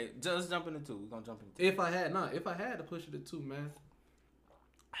gonna just jump into 2. We're gonna jump into 2. If I had to push it to 2, man,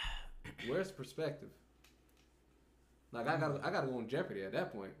 where's perspective? Like I gotta go on Jeopardy at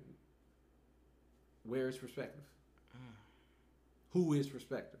that point. Where is perspective? Who is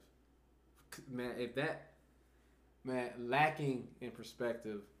perspective? Man, if that lacking in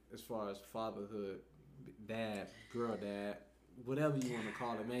perspective as far as fatherhood, dad, girl dad, whatever you want to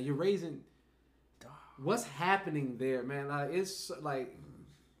call it, man, you're raising. What's happening there, man? Like, it's like,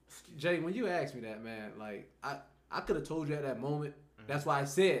 Jay, when you asked me that, man, like I could have told you at that moment. That's why I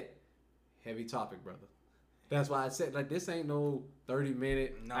said heavy topic, brother. That's why I said, like, this ain't no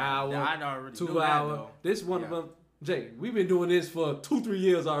 30-minute, hour, I already 2 hour. This one of them, Jay, we've been doing this for 2-3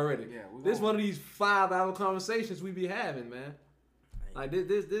 years already. Yeah, this one of these 5-hour conversations we be having, man. Like,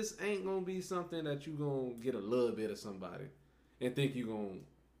 this ain't gonna be something that you gonna get a little bit of somebody and think you gonna,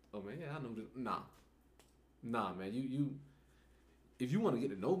 oh man, yeah, I know this. Nah, man. You if you want to get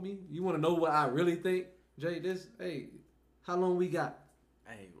to know me, you want to know what I really think, Jay. How long we got?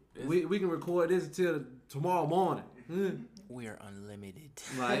 Hey, we can record this until tomorrow morning. We are unlimited.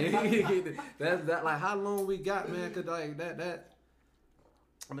 Like that like how long we got, man? Cause like that.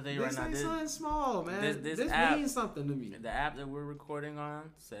 I'm gonna tell you right This now, ain't this something small, man. This app means something to me. The app that we're recording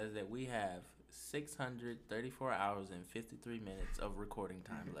on says that we have 634 hours and 53 minutes of recording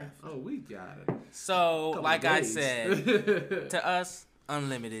time left. Oh, we got it. So, like I days. said, to us,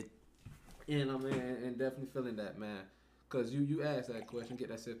 unlimited. And I'm and definitely feeling that, man. Cause you asked that question, get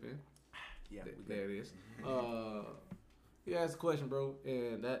that sip in. Yeah, There it is. You asked the question, bro,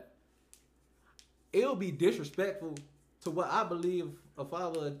 and that it'll be disrespectful to what I believe a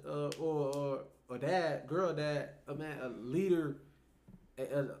father or dad, girl dad, a man, a leader,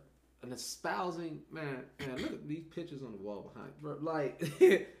 an espousing man. Look at these pictures on the wall behind, bro. Like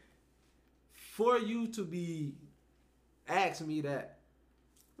for you to be asking me that,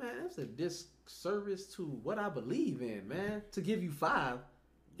 man, that's a disservice to what I believe in, man. To give you 5,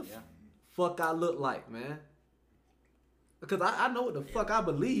 fuck I look like, man. Because I know what the fuck I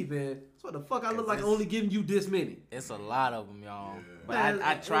believe in. So what the fuck I look like only giving you this many. It's a lot of them, y'all. Yeah. But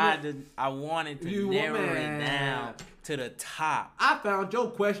Man, I wanted to narrow it down to the top. I found your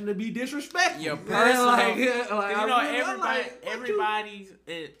question to be disrespectful. Your personal, like, everybody's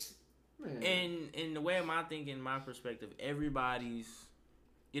in the way of my thinking, my perspective, everybody's,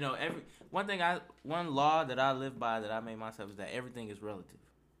 one law that I live by that I made myself is that everything is relative.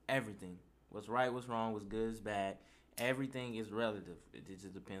 Everything, what's right, what's wrong, what's good, what's bad. Everything is relative. It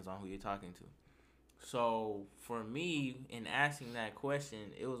just depends on who you're talking to. So for me, in asking that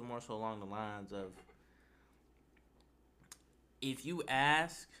question, it was more so along the lines of, if you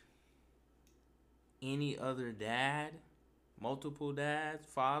ask any other dad, multiple dads,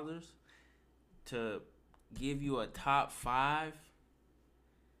 fathers, to give you a top 5.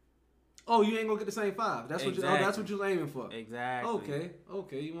 Oh, you ain't gonna get the same 5. That's Exactly. that's what you're aiming for. Exactly.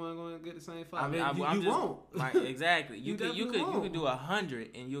 Okay. You want to go and get the same 5? I mean, you won't. Exactly. You could do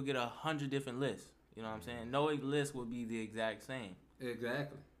 100 and you'll get 100 different lists. You know what I'm saying? No list will be the exact same.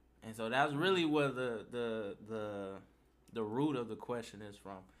 Exactly. And so that's really where the root of the question is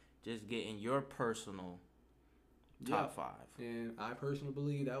from. Just getting your personal top 5. And I personally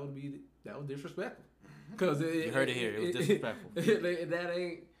believe that was disrespectful. Cause you heard it here. It was disrespectful. That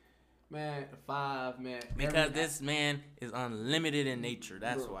ain't. Man, 5, man. Because this man is unlimited in nature.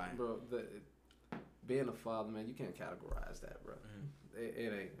 That's why. Bro, being a father, man, you can't categorize that, bro. Mm-hmm.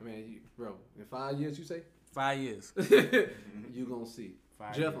 It ain't. Man, bro, in 5 years, you say? 5 years. You gonna see.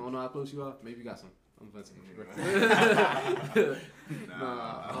 5 Jeff, years. I don't know how close you are. Maybe you got some. I'm fencing.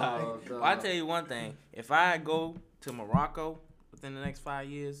 Well, I tell you one thing. If I go to Morocco within the next 5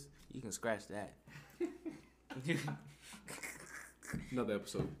 years, you can scratch that. Another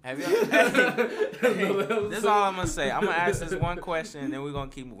episode. Have you? This is all I'm gonna say. I'm gonna ask this one question, and then we're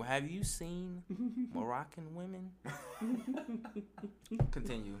gonna keep moving. Have you seen Moroccan women?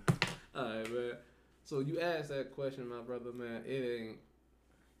 Continue. All right, man. So you asked that question, my brother, man. It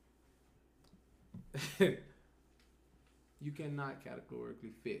ain't. You cannot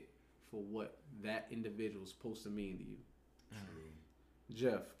categorically fit for what that individual is supposed to mean to you.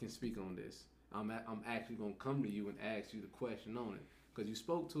 Jeff can speak on this. I'm actually gonna come to you and ask you the question on it because you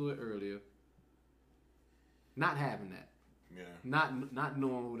spoke to it earlier. Not having that, not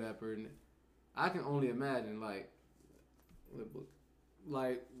knowing who that person is. I can only imagine like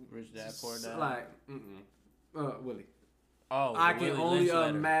Rich Dad Poor Dad. Willie. Oh, I can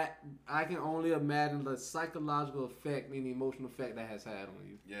only imagine the psychological effect and the emotional effect that has had on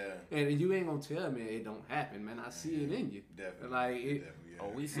you. Yeah. And you ain't gonna tell me it don't happen, man. I see it in you. Definitely. Like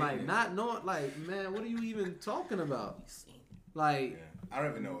we see like it. not knowing, like, man, what are you even talking about? Like, I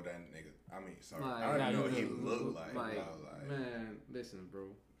don't even know what that nigga. I mean, sorry, like, I don't even know what he looked like. Like, bro. man, listen, bro.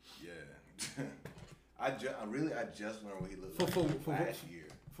 Yeah. I just learned what he looked like last year.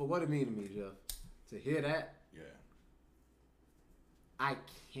 For what it mean to me, Jeff, to hear that, Yeah. I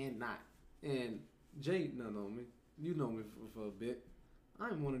cannot. And Jay, know me. You know me for a bit.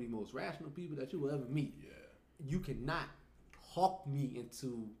 I'm one of the most rational people that you will ever meet. Yeah. You cannot talk me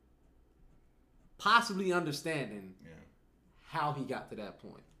into possibly understanding how he got to that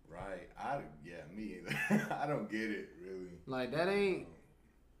point. Right. Me either. I don't get it, really. Like, that ain't...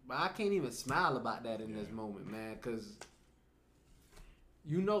 But I can't even smile about that in this moment, man, because...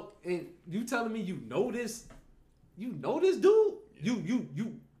 You know... And you telling me you know this dude? Yeah.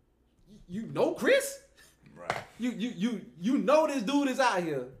 You know Chris? Right. You know this dude is out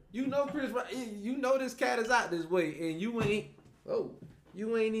here. You know Chris, you know this cat is out this way, and you ain't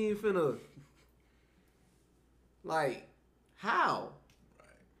even finna, like, how? Right.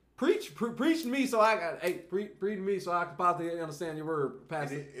 Preach to me so I got, preach to me so I can possibly understand your word,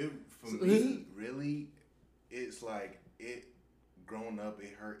 Pastor. For me, really, it's like, it growing up,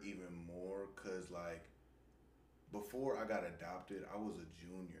 it hurt even more because like before I got adopted, I was a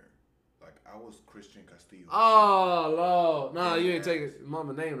junior. Like I was Christian Castillo. Oh Lord, no, you ain't Yes. taking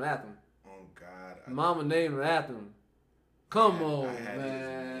Mama name after him. Oh God. Mama named him after him. Come I on, had his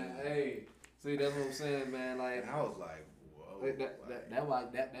man. name. Hey, see that's what I'm saying, man. Like And I was like, whoa.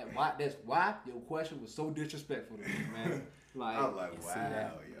 that's why your question was so disrespectful to me, man. Like I was like, You wow, see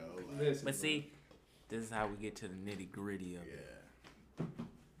that? yo. Like, listen, But bro. see, this is how we get to the nitty gritty of it. yeah.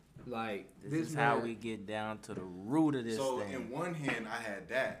 Like This is how we get down to the root of this So thing. in one hand, I had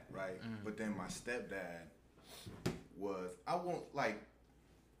that right, Mm. but then my stepdad was. I won't like.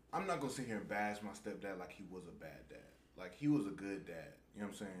 I'm not gonna sit here and bash my stepdad like he was a bad dad. Like he was a good dad. You know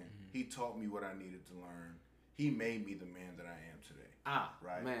what I'm saying? Mm-hmm. He taught me what I needed to learn. He made me the man that I am today.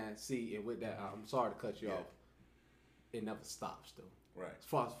 Right. man. See, and with that, I'm sorry to cut you Yeah. off. It never stops though. Right. As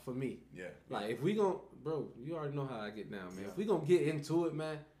far as for me, Yeah. like if we gon' bro, you already know how I get down, man. Yeah. If we gonna get into it,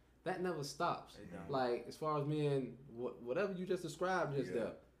 man, that never stops. It don't. Like as far as me and whatever you just described just Yeah. there,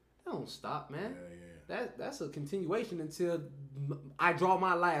 that don't stop, man. Yeah. That's a continuation until I draw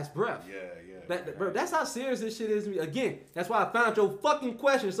my last breath. Yeah. Bro, that's how serious this shit is to me. Again, that's why I found your fucking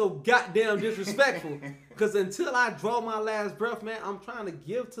question so goddamn disrespectful. Because until I draw my last breath, man, I'm trying to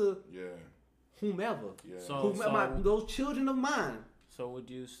give to Yeah. whomever. Yeah. So- Those children of mine. So would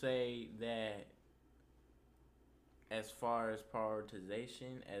you say that as far as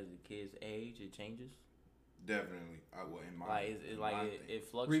prioritization as the kid's age, it changes? Definitely. I will in my Like in like my it, thing. it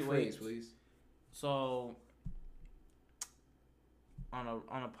fluctuates. Rephrase, please. So on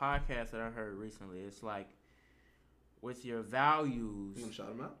a podcast that I heard recently, it's like with your values, You gonna shout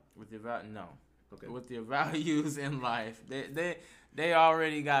them out? with your no, Okay. with your values in life, they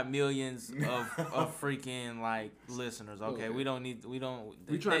already got millions of freaking like listeners. Okay, Okay. we don't.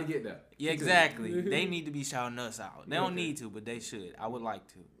 We trying to get that. Yeah, exactly. They need to be shouting us out. They don't Okay. need to, but they should. I would like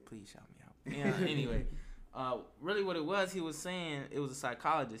to. Please shout me out. Yeah. Anyway, really, what it was, he was saying, it was a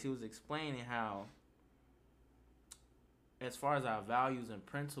psychologist. He was explaining how, as far as our values and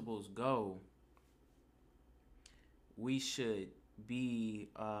principles go, we should be.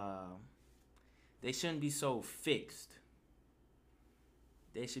 They shouldn't be so fixed.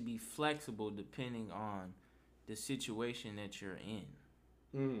 They should be flexible depending on the situation that you're in.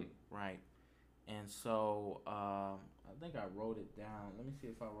 Mm. Right. And so I think I wrote it down. Let me see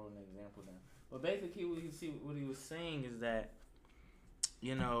if I wrote an example down. But basically what he was saying is that,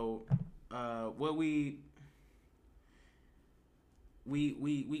 you know, what we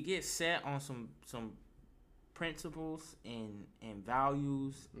get set on some principles and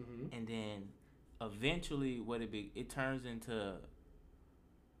values, Mm-hmm. and then eventually what it turns into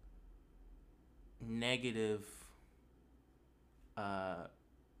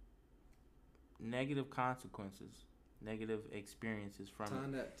negative consequences, negative experiences from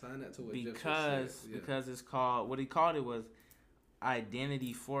it, Tying that to what Jeff just said. because it's called, what he called it was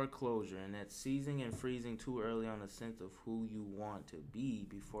identity foreclosure, and that's seizing and freezing too early on a sense of who you want to be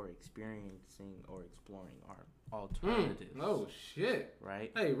before experiencing or exploring our alternatives. Oh shit!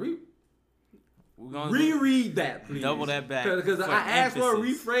 Right? Hey, We're gonna reread that, please. double that back Because for I asked for a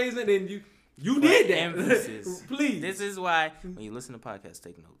emphasis. rephrasing and you For did that. emphasis. Please. This is why when you listen to podcasts,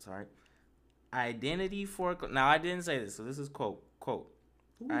 take notes. All right. Identity foreclosure. Now I didn't say this, so this is quote. Who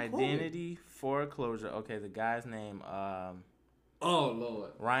Identity foreclosure. Okay, the guy's name, Oh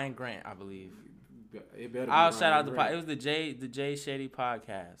Lord. Ryan Grant, I believe. It better. I'll be shout out Ryan the Grant. It was the Jay Shetty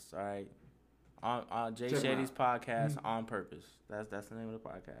podcast. All right, on Jay Check 'em Shetty's out. podcast, On Purpose. That's the name of the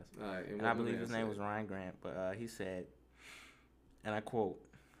podcast. All right, And I what believe man his name said? was Ryan Grant, but he said, and I quote,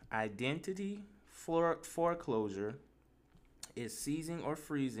 "Identity foreclosure is seizing or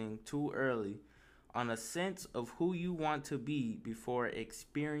freezing too early on a sense of who you want to be before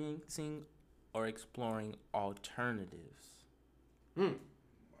experiencing or exploring alternatives." Hmm.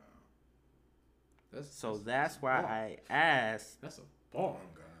 That's why I asked. That's a Oh bar.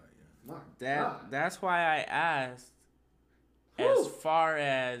 God, My God. That's why I asked, Whew. as far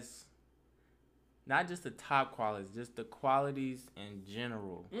as not just the top qualities, just the qualities in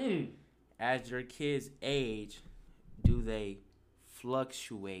general. Mm. As your kids age, do they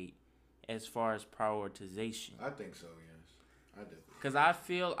fluctuate as far as prioritization? yeah. I think so. Yes, I do. Because I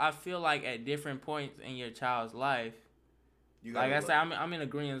feel like at different points in your child's life, You like I gotta said, I'm in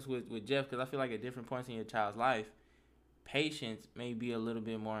agreement with Jeff, because I feel like at different points in your child's life, patience may be a little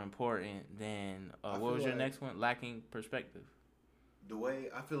bit more important than I what feel was your like- next one? Lacking perspective. the way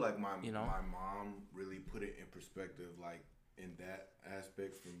I feel like my You know? my mom really put it in perspective, like in that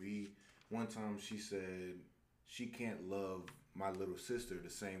aspect for me. One time she said she can't love my little sister the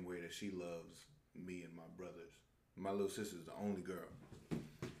same way that she loves me and my brothers. My little sister's the only girl.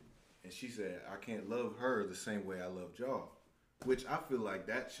 And she said, I can't love her the same way I loved y'all. Which I feel like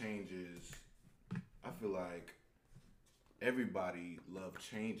that changes. I feel like everybody love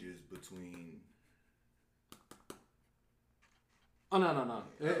changes between. Oh, no.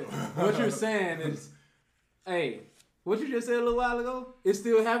 What you're saying is, hey, what you just said a little while ago, it's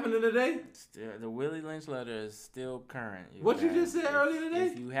still happening today? Still, the Willie Lynch letter is still current. What you just said earlier today?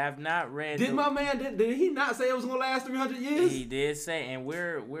 If you have not read, my man did he not say it was gonna last 300 years? He did say, and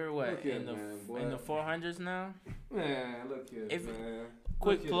we're what Look in here, in the 400s now. Man, look here, man.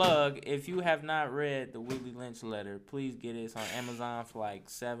 Quick plug: if you have not read the Willie Lynch letter, please get it. It's on Amazon for like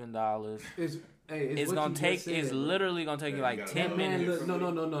 $7. It's gonna take. It's literally gonna take you like 10 minutes.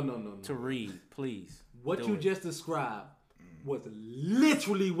 No. To read, please. What you just described was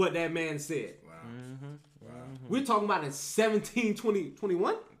literally what that man said. Wow. We're talking about in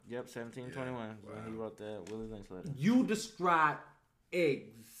 1721. Yep, 1721 when he wrote that Willie Lynch letter. You described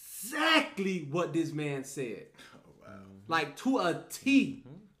exactly what this man said. Like to a T.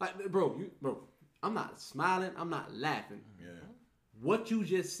 Like, bro, I'm not smiling. I'm not laughing. Yeah. What you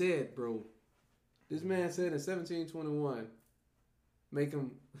just said, bro. This man said in 1721, make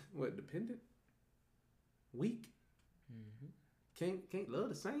him what, dependent, weak. Can't love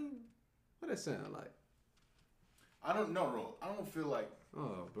the same. What that sound like? I don't know, bro. I don't feel like.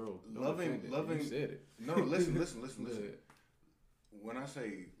 Oh, bro. Loving. You said it. No, listen. When I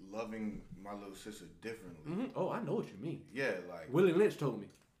say loving my little sister differently. Oh, I know what you mean. Yeah, like Willie Lynch told me.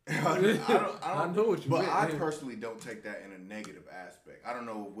 I don't I know what you mean. meant. But I personally don't take that in a negative aspect. I don't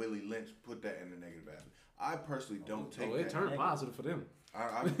know if Willie Lynch put that in a negative aspect. I personally don't take that. It turned positive for them.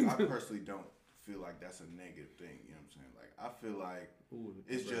 I personally don't feel like that's a negative thing. You know what I'm saying? Like, I feel like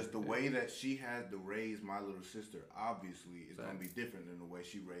it's just the way that she had to raise my little sister, obviously, is going to be different than the way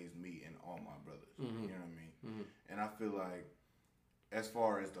she raised me and all my brothers. You know what I mean? And I feel like, as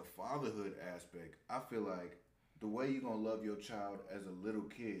far as the fatherhood aspect, I feel like the way you're going to love your child as a little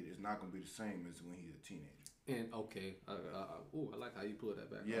kid is not going to be the same as when he's a teenager. And, okay, I like how you pulled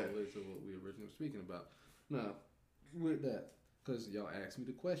that back all the way to what we were originally speaking about. Now, with that, because y'all asked me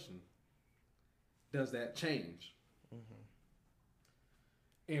the question, does that change?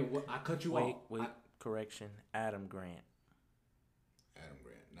 And what I cut you off. Wait, correction. Adam Grant. Adam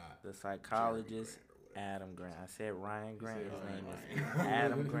Grant, not the psychologist. Adam Grant. I said Ryan Grant. His name is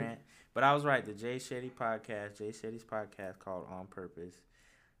Adam Grant. But I was right. The Jay Shetty podcast called On Purpose.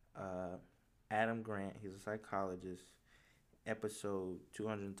 Adam Grant, he's a psychologist. Episode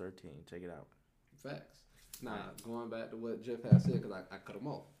 213. Check it out. Facts. Now, going back to what Jeff had said, because I cut him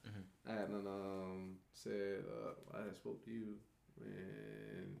off. I had said, I had spoke to you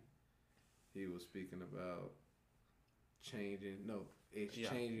when he was speaking about changing. No, it's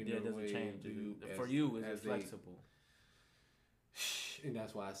changing the way change. you, for you, it's flexible. And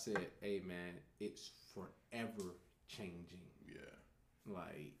that's why I said, hey, man, it's forever changing. Yeah.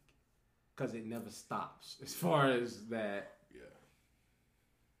 Like, because it never stops as far as that. Yeah.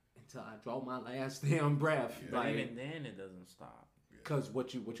 Until I draw my last damn breath. Yeah. Like, even then, it doesn't stop. Because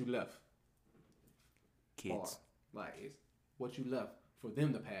what you left. Kids. Like, it's what you left for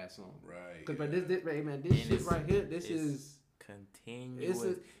them to pass on. Right. Because this shit right here, this is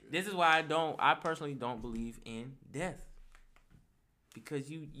continuous. This is why I personally don't believe in death.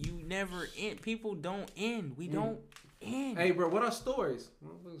 Because you never end. People don't end. We don't end. Hey, bro, what are stories?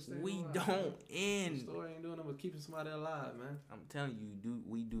 We don't end. Story ain't doing nothing but keeping somebody alive, man. I'm telling you,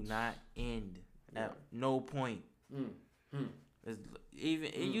 we do not end at no point.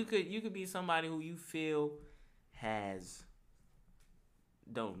 You could be somebody who you feel has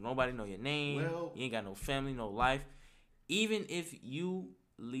nobody know your name. Well, you ain't got no family, no life. Even if you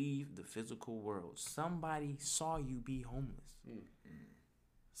leave the physical world, somebody saw you be homeless.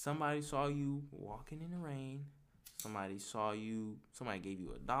 Somebody saw you walking in the rain. Somebody gave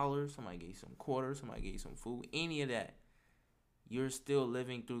you $1, somebody gave you some quarters, somebody gave you some food, any of that. You're still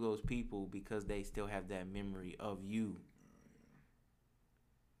living through those people because they still have that memory of you.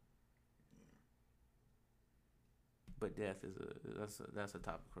 But death that's a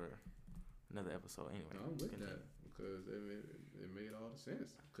topic for another episode anyway. No, I'm with that because it made all the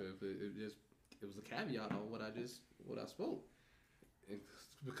sense because it was a caveat on what I spoke. It's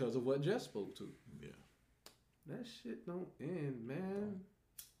because of what Jeff spoke to. Yeah. That shit don't end, man.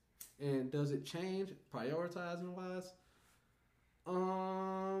 And does it change prioritizing wise?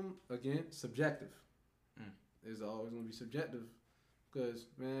 Again, subjective. It's always gonna be subjective because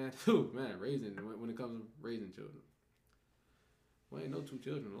man, raising when it comes to raising children, well, ain't no two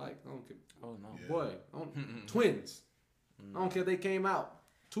children alike. I don't care. Oh no, yeah. Boy, twins. I don't care if they came out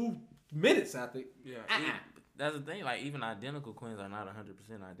 2 minutes after. Yeah. that's the thing. Like even identical twins are not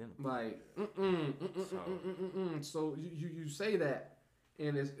 100% identical. Like, So you say that,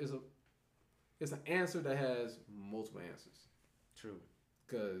 and it's an answer that has multiple answers. True.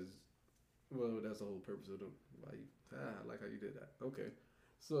 Cause, well, that's the whole purpose of them. Like, I like how you did that. Okay,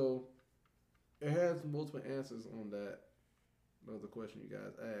 so it has multiple answers on that. That was the question you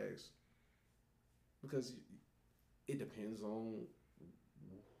guys asked. Because it depends on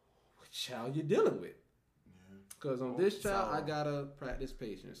what child you're dealing with. Because on this child, I gotta practice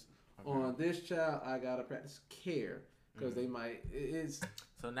patience. Okay. On this child, I gotta practice care. Because they might. It's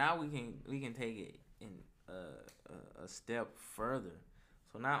so now we can take it in a step further.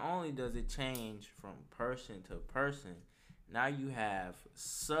 So not only does it change from person to person, now you have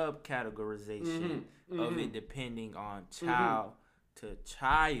subcategorization of it depending on child to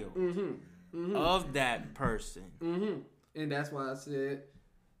child of that person. And that's why I said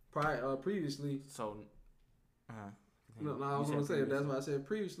previously. So, no, I was gonna say that's why I said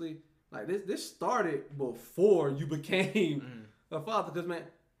previously. Like this started before you became a father. Because man,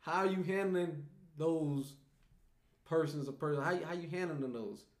 how are you handling those persons or person? How you handling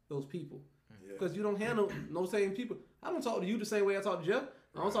those people? Because you don't handle no same people. I don't talk to you the same way I talk to Jeff.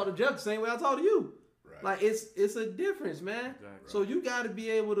 I don't talk to Jeff the same way I talk to you. Right. Like it's a difference, man. Exactly. So you got to be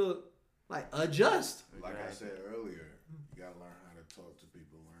able to like adjust. Like I said earlier, you got to learn how to talk to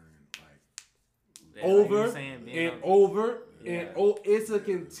people. Over and over and it's a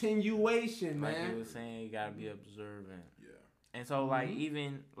continuation, man. Like you were saying, you gotta be observant. Yeah. And so, like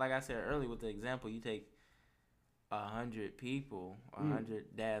even like I said earlier with the example, you take 100 people,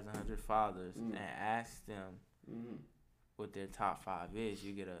 100 dads, 100 fathers, and ask them what their top 5 is.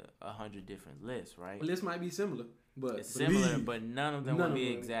 You get 100 different lists, right? Well, this might be similar, but it's similar, but none of them will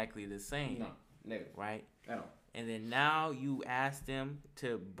be exactly the same. No, never. Right? At all. And then now you ask them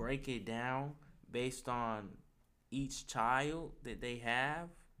to break it down based on each child that they have,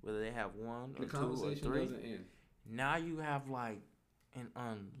 whether they have 1 or 2 or 3. Now you have like an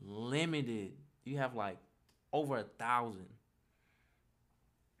unlimited. You have like over 1,000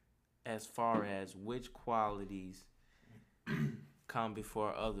 as far as which qualities come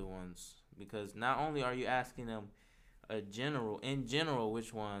before other ones. Because not only are you asking them in general,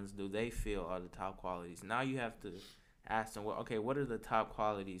 which ones do they feel are the top qualities? Now you have to ask them, well, okay, what are the top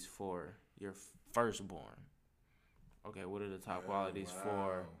qualities for your firstborn? Okay, what are the top qualities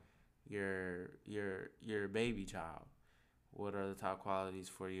for your baby child? What are the top qualities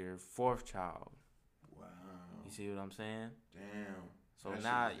for your 4th child? Wow. You see what I'm saying? Damn. So that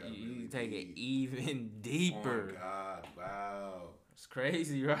now you really take it even deeper. Oh my God! Wow. It's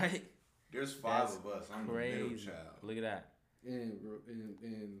crazy, right? There's 5 of us. I'm the middle child. Look at that. And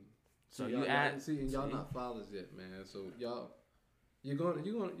so you and y'all not fathers yet, man. So y'all, you're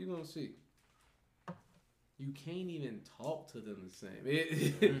gonna see. You can't even talk to them the same.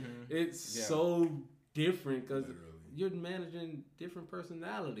 It's so different because you're managing different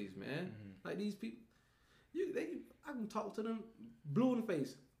personalities, man. Like these people, I can talk to them blue in the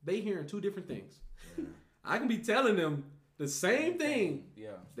face. They hearing 2 different things. Yeah. I can be telling them the same thing.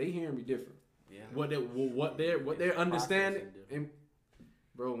 Yeah, they hearing me different. Yeah, what they're understanding. And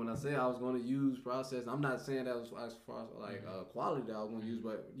bro, when I say I was going to use process, I'm not saying that was as far as like quality that I was going to use,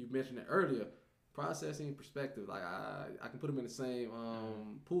 but you mentioned it earlier. Processing perspective, like I can put them in the same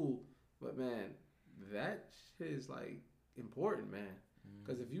pool, but man, that shit is like important, man.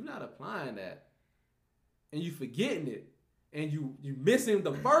 Because if you're not applying that, and you forgetting it, and you missing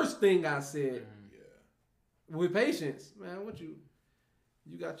the first thing I said, with patience, man, what you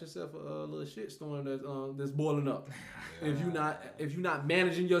got yourself a little shit storm that's boiling up. If you're not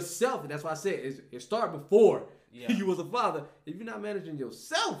managing yourself, that's why I said it started before you was a father. If you're not managing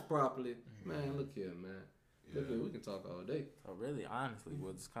yourself properly. Man, look here, man. Look here, we can talk all day. So really, honestly,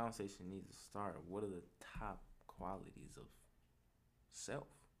 what this conversation needs to start, what are the top qualities of self?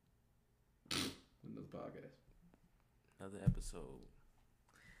 Another podcast. Another episode.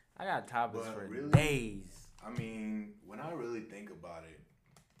 I got topics for days. I mean, when I really think about it,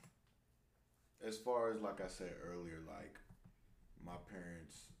 as far as like I said earlier, like my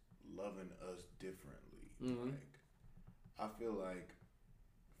parents loving us differently. Like I feel like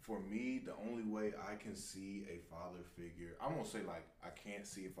for me, the only way I can see a father figure, I won't say like I can't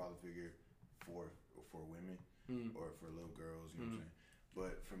see a father figure for women or for little girls, you know what I'm saying?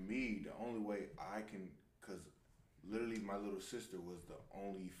 But for me, the only way I can, because literally my little sister was the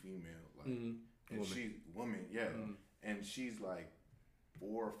only female, like, and she's woman, and she's like 4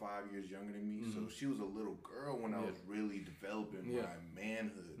 or 5 years younger than me, so she was a little girl when I was really developing my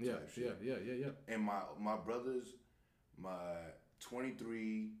manhood type shit. Yeah. And my brothers, my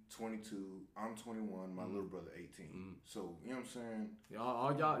 23, 22. I'm 21. My little brother 18. So you know what I'm saying?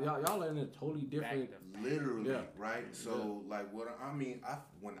 Y'all are in a totally different. Literally, right? So like what I mean,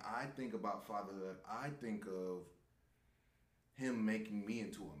 when I think about fatherhood, I think of him making me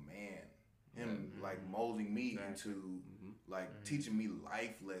into a man. Him like molding me into like teaching me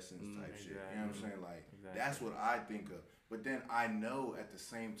life lessons type shit. You know what I'm saying? Like that's what I think of. But then I know at the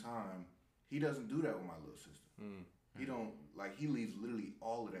same time he doesn't do that with my little sister. He don't like he leaves literally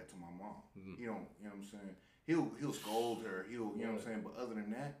all of that to my mom. He don't, you know what I'm saying? He'll scold her. He'll, you know what I'm saying? But other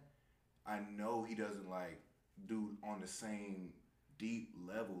than that, I know he doesn't like do on the same deep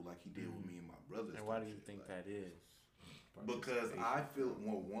level like he did with me and my brothers. And why do you think that is? Because I feel,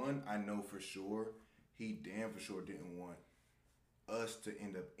 well, one, I know for sure he damn for sure didn't want us to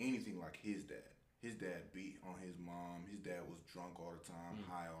end up anything like his dad. His dad beat on his mom. His dad was drunk all the time,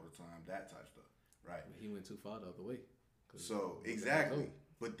 high all the time, that type of stuff. Right. He went too far the other way. So exactly.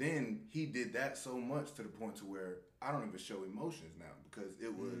 But then he did that so much to the point to where I don't even show emotions now because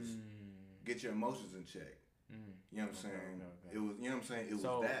it was get your emotions in check. You know what I'm saying? Okay. It was, you know what I'm saying? It was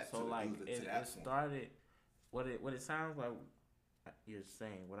that. So like it started. What it sounds like you're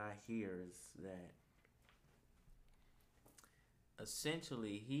saying. What I hear is that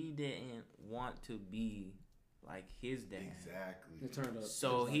essentially he didn't want to be like his dad. Exactly. It turned up.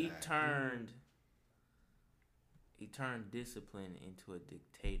 So he turned discipline into a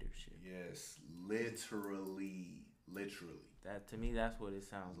dictatorship. Yes, literally. That to me, that's what it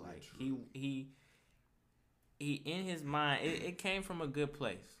sounds like. He in his mind, it came from a good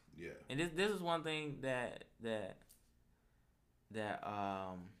place. Yeah. And this is one thing that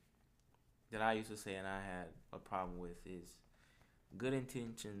I used to say and I had a problem with is good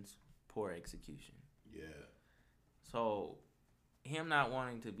intentions, poor execution. Yeah. So him not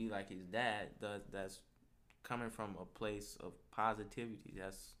wanting to be like his dad, that's coming from a place of positivity.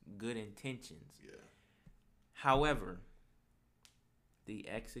 That's good intentions. Yeah. However, the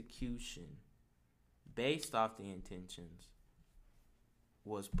execution based off the intentions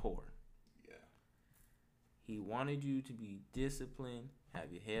was poor. Yeah. He wanted you to be disciplined,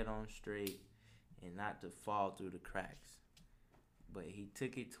 have your head on straight, and not to fall through the cracks. But he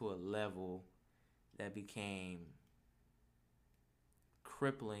took it to a level that became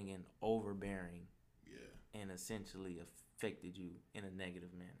crippling and overbearing. Yeah. And essentially affected you in a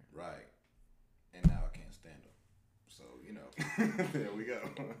negative manner. Right. And now I can't stand him. So, you know, there we go.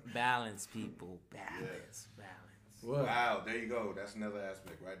 Balance, people. Balance. What? Wow, there you go. That's another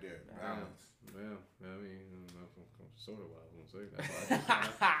aspect right there. Balance. Well, I mean, sort of what I was going to say. That's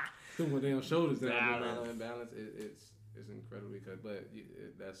why I threw my damn shoulders down. Balance. It's incredibly good. But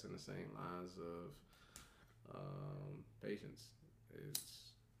that's in the same lines of patience.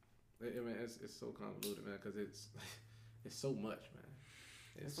 It's so convoluted, man, because it's so much, man.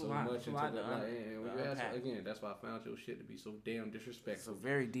 It's so much. And when you ask, again, that's why I found your shit to be so damn disrespectful. It's a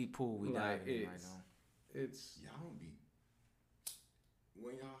very deep pool we dive in right now. Y'all don't be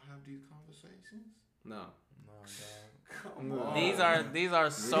when y'all have these conversations. No, Come on. These are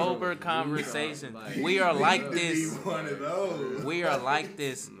sober conversations. We are like this. One of those. We are like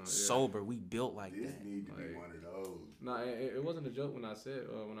this sober. We built like this that. Need to be one of those. No, it wasn't a joke when I said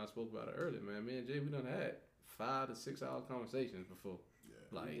when I spoke about it earlier, man. Me and Jay, we done had 5 to 6 hour conversations before.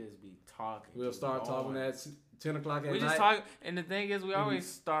 Yeah. Like, we just be talking. We'll start talking at 10 o'clock at night. We just talk, and the thing is, we always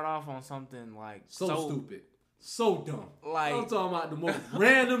start off on something like so stupid, so dumb. Like I'm talking about the most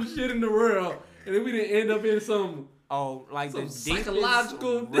random shit in the world, and then we didn't end up in some the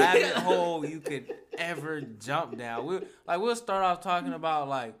psychological rabbit hole you could ever jump down. We'll start off talking about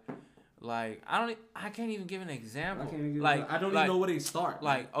like I can't even give an example. I don't even know where they start.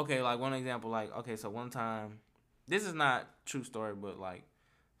 Like okay, like one example, like okay, so one time, this is not true story, but like,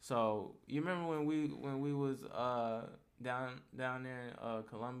 so you remember when we was down there in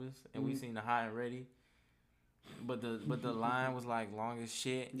Columbus and we seen the Hot and Ready, but the line was like long as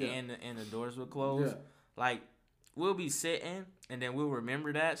shit and the doors were closed. Yeah. Like we'll be sitting and then we'll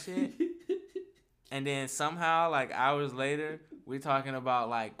remember that shit, and then somehow like hours later we're talking about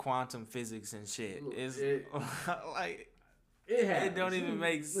like quantum physics and shit. It's like. It don't even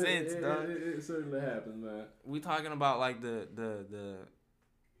make sense, dog. It certainly happens, man. We talking about like the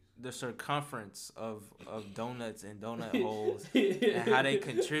circumference of donuts and donut holes and how they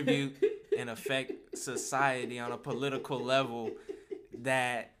contribute and affect society on a political level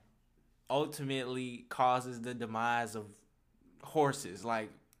that ultimately causes the demise of horses. Like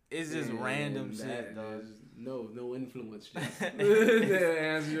it's just random shit, dog. No influence. That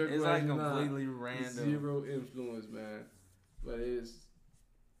answer your question. It's like completely random. 0 influence, man. But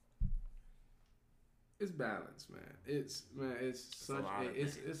it's balance, man. It's such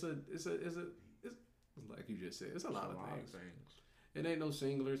it's like you just said, it's a lot of things. It ain't no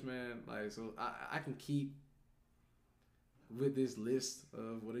singulars, man. Like, so I can keep with this list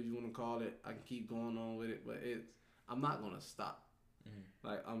of whatever you want to call it. I can keep going on with it, but I'm not gonna stop.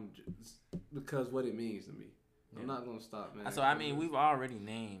 Like, I'm just because what it means to me. I'm not gonna stop, man. So I mean, we've already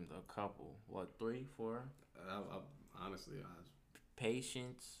named a couple. What, 3, 4? Honestly,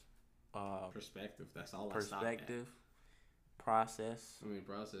 Patience. Perspective. That's all. Perspective. Process. I mean,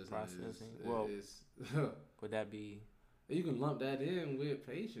 processing. Well, would that be? You can lump that in with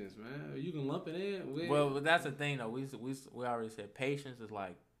patience, man. You can lump it in with. Well, but that's the thing, though. We already said patience is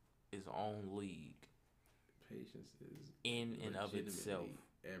like its own league. Patience is in and of itself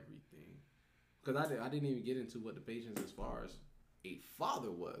everything. Because I didn't even get into what the patience as far as a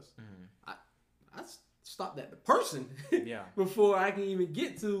father was. I stopped at the person. Yeah. Before I can even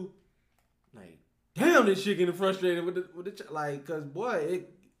get to, like, damn, this shit getting frustrated with the like, cause boy,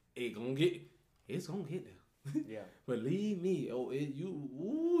 it's gonna get there. Yeah. Believe me,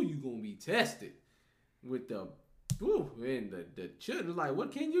 you gonna be tested with the and the children. Like,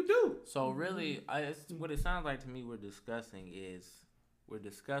 what can you do? So really, what it sounds like to me we're discussing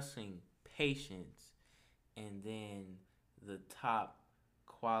patience, and then the top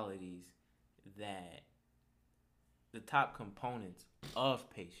qualities the top components of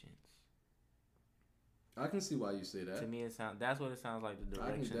patience. I can see why you say that. To me, that's what it sounds like. The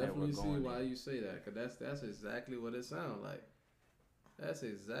direction that we're going. I can definitely see why in. you say that, because that's exactly what it sounds like. That's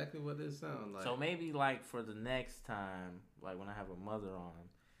exactly what it sounds like. So maybe, like, for the next time, like when I have a mother on,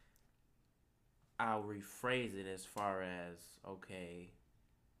 I'll rephrase it as far as, okay,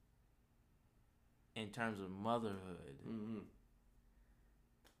 in terms of motherhood,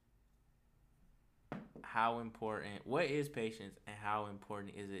 how important, what is patience and how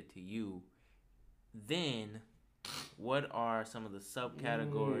important is it to you? Then, what are some of the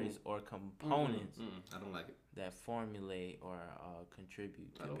subcategories or components I don't like it. that formulate or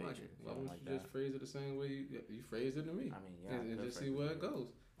contribute to I don't patience? like it. Why don't you just phrase it the same way you phrased it to me? I mean, yeah, and just see where it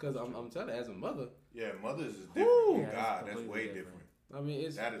goes. Because I'm telling you, as a mother. Yeah, mothers is different. Yeah, God, that's way different. I mean,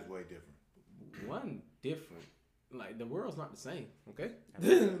 that is way different. One different. Like, the world's not the same, okay?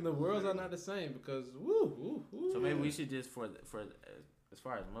 The worlds are not the same because woo. So maybe we should just for as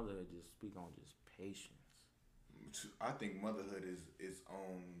far as motherhood, just speak on just patience. I think motherhood is its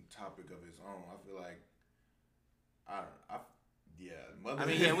own topic of its own. I feel like motherhood.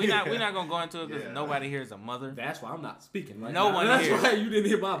 I mean, yeah, we're not gonna go into it because nobody here is a mother. That's why I'm not speaking right no now. one That's here. why you didn't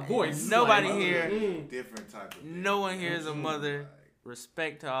hear my voice. Nobody like, here. Different type of. No one here is a mother.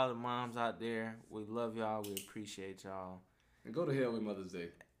 Respect to all the moms out there. We love y'all. We appreciate y'all. And go to hell with Mother's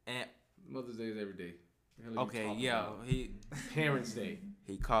Day. And Mother's Day is every day. Okay, yeah, Parents' Day.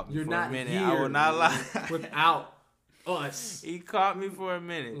 He caught me You're for not a minute. here I will not lie. Without us. He caught me for a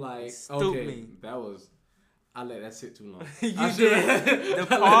minute. Like, Stooped me. I let that sit too long. You did.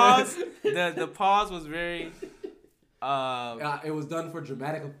 The pause was very. It was done for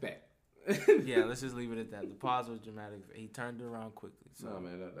dramatic effect. Yeah, let's just leave it at that. The pause was dramatic. He turned it around quickly. So. No,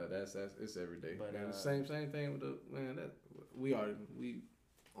 man, that's it's every day. But man, same thing with we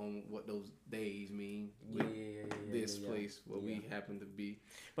on what those days mean. This place where we happen to be.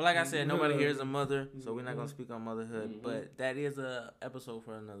 But like I said, nobody here is a mother, so we're not gonna speak on motherhood. But that is a episode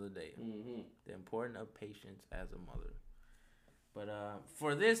for another day. The importance of patience as a mother. But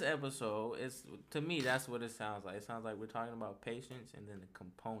for this episode, to me that's what it sounds like. It sounds like we're talking about patience and then the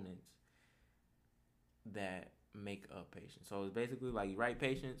components that make up patience. So it's basically like you write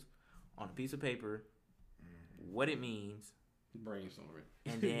patience on a piece of paper, what it means, brainstorm it,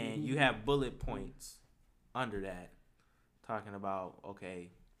 and then you have bullet points under that talking about, okay,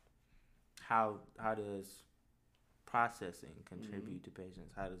 how does processing contribute to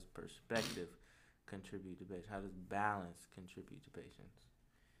patience? How does perspective contribute to patience? How does balance contribute to patience?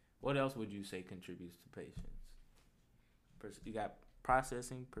 What else would you say contributes to patience? You got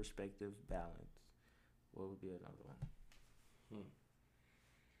processing, perspective, balance. What would be another one? I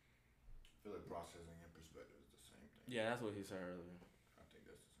feel like processing and perspective is the same thing. Yeah, that's what he said earlier. I think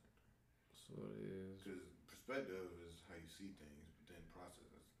that's the same thing. So it is. Because perspective is how you see things, but then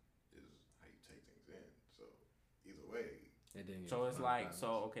process is how you take things in. So either way. And then so it's like,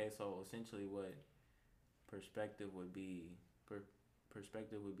 so essentially what perspective would be,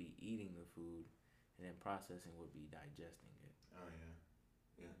 perspective would be eating the food, and then processing would be digesting it. Oh,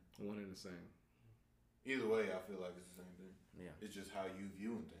 yeah. One and the same. Either way, I feel like it's the same thing. Yeah. It's just how you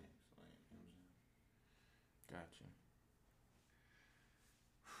viewing things. Like, you know what I'm saying? Gotcha.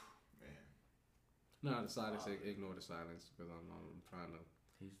 Man. No, the silence. Ignore the silence because I'm trying to.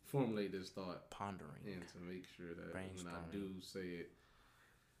 He's formulate this thought pondering and to make sure that when I brainstorming. do say it,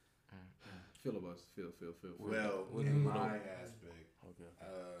 filibuster, feel. Well, We'll in do- my aspect, Okay.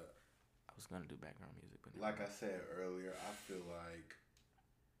 uh, I was gonna do background music, but like I said earlier, I feel like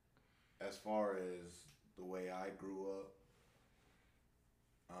as far as the way I grew up,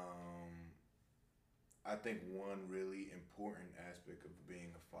 I think one really important aspect of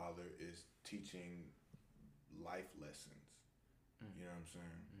being a father is teaching life lessons. You know what I'm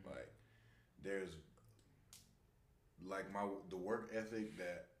saying? Like there's like the work ethic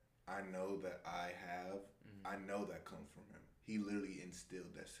that I know that I have, I know that comes from him. He literally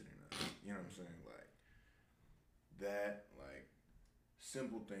instilled that shit in us. You know what I'm saying? Like that, like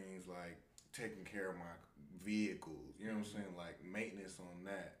simple things like taking care of my vehicles. You know what I'm saying? Like maintenance on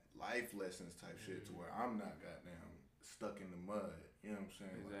that, life lessons type shit to where I'm not goddamn stuck in the mud. You know what I'm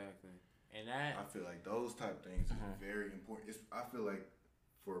saying? exactly. And Like, that I feel like those type of things is very important. I feel like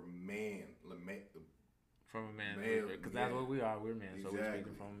for man, from a man's male, perspective, because that's yeah. what we are. We're men, so we're Exactly.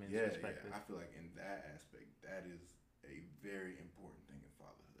 speaking from a man's Yeah. perspective. I feel like in that aspect, that is a very important thing in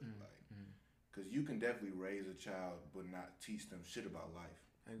fatherhood. Like, because you can definitely raise a child, but not teach them shit about life.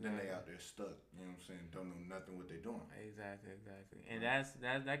 Then they out there stuck. You know what I'm saying? Don't know nothing what they're doing. Exactly. And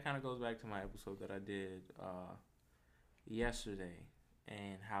that kind of goes back to my episode that I did yesterday,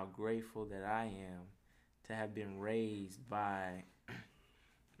 and how grateful that I am to have been raised by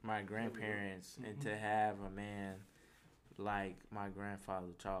my grandparents and to have a man like my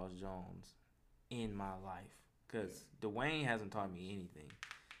grandfather Charles Jones in my life. Because Dwayne hasn't taught me anything.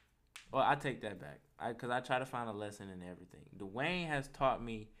 Well, I take that back. Because I try to find a lesson in everything. Dwayne has taught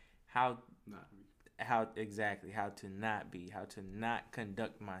me how to not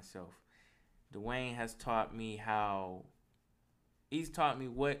conduct myself. Dwayne has taught me he's taught me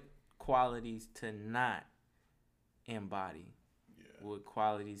what qualities to not embody, what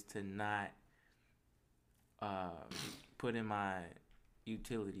qualities to not put in my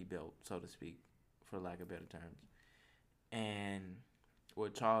utility belt, so to speak, for lack of better terms. And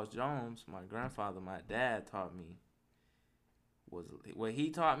what Charles Jones, my grandfather, my dad, taught me was what he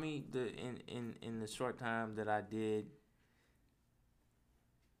taught me in the short time that I did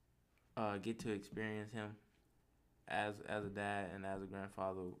get to experience him as a dad and as a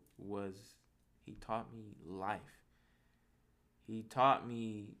grandfather was he taught me life. He taught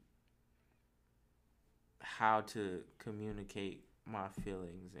me how to communicate my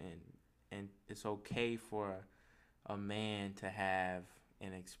feelings, and it's okay for a man to have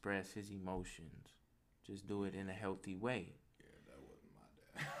and express his emotions. Just do it in a healthy way. Yeah, that wasn't my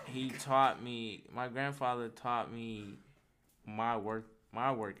dad. My grandfather taught me my work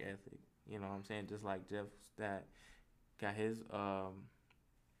ethic. You know what I'm saying? Just like Jeff's dad got his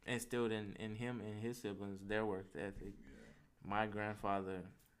instilled in him and his siblings their work ethic. Yeah. My grandfather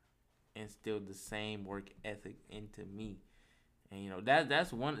instilled the same work ethic into me. And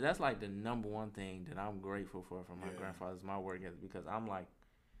that's like the number one thing that I'm grateful for from my grandfather is my work ethic, because I'm like,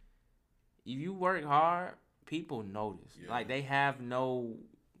 if you work hard, people notice. Yeah. Like they have no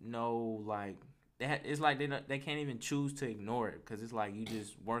like it's like they can't even choose to ignore it, because it's like you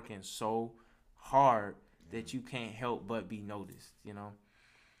just working so hard that you can't help but be noticed,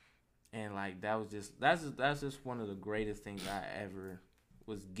 And like that's just one of the greatest things I ever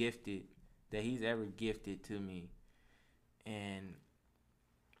was gifted, that he's ever gifted to me. And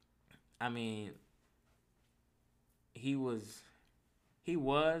I mean, he was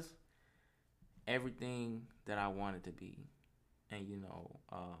everything that I wanted to be. And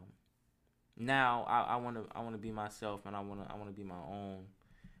now I want to be myself, and I want to be my own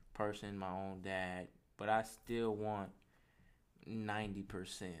person, my own dad, but I still want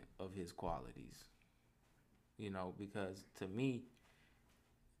 90% of his qualities. Because to me,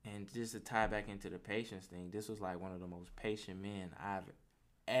 and just to tie back into the patience thing, this was like one of the most patient men I've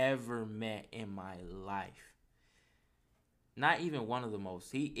ever met in my life. Not even one of the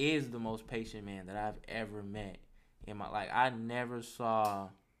most. He is the most patient man that I've ever met in my life. I never saw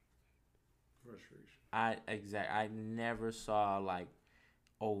frustration. I never saw like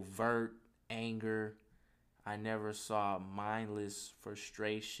overt anger. I never saw mindless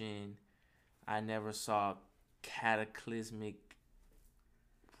frustration. I never saw cataclysmic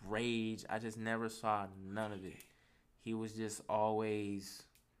rage. I just never saw none of it. He was just always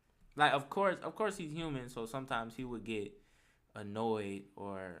like, of course he's human, so sometimes he would get annoyed,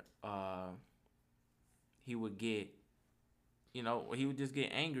 or he would get he would just get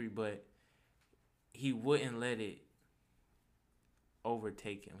angry, but he wouldn't let it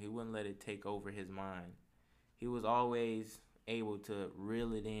overtake him. He wouldn't let it take over his mind. He was always able to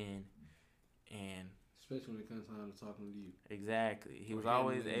reel it in and Especially when it comes time to talking to you. Exactly. He Or was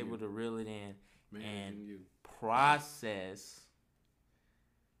always handling able you. to reel it in Managing and you. process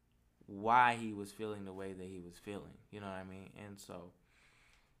why he was feeling the way that he was feeling. You know what I mean? And so,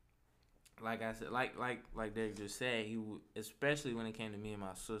 like I said, like Derek just said, especially when it came to me and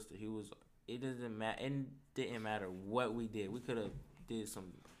my sister, he was. It doesn't matter. It didn't matter what we did. We could have did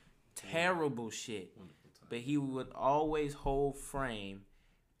some terrible shit, but he would always hold frame,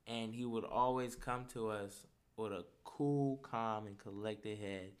 and he would always come to us with a cool, calm, and collected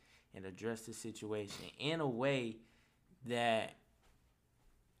head and address the situation in a way that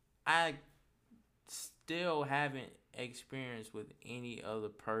I still haven't experienced with any other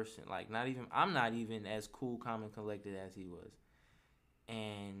person. Like, I'm not even as cool, calm, and collected as he was.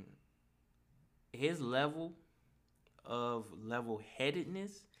 And his level of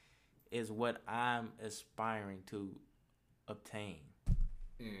level-headedness is what I'm aspiring to obtain.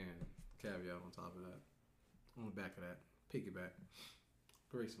 And caveat on top of that, on the back of that, piggyback,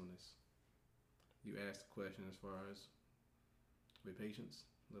 gracefulness. You asked the question as far as with patience,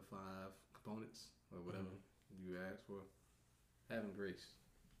 the 5 components or whatever you asked for, having grace,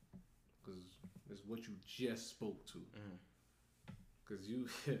 because it's what you just spoke to. Because you're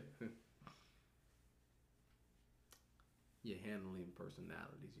handling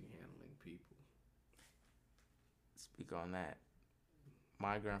personalities, you're handling people. Speak on that.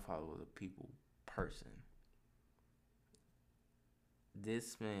 My grandfather was a people person.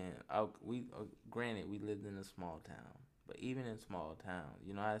 This man, granted, we lived in a small town, but even in small towns,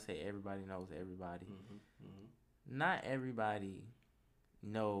 you know how to say everybody knows everybody. Not everybody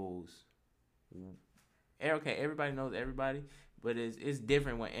knows. Okay, everybody knows everybody, but it's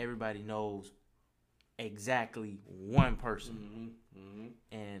different when everybody knows exactly one person.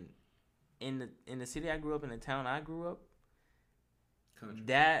 And in the city I grew up, in the town I grew up, country,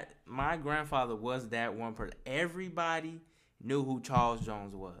 that my grandfather was that one person. Everybody knew who Charles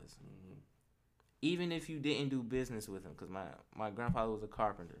Jones was. Even if you didn't do business with him, because my grandfather was a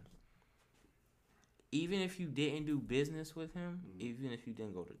carpenter. Even if you didn't do business with him, even if you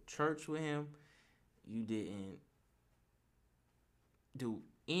didn't go to church with him, you didn't do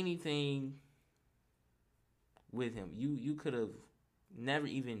anything with him. You could have never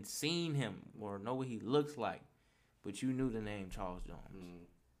even seen him or know what he looks like, but you knew the name Charles Jones.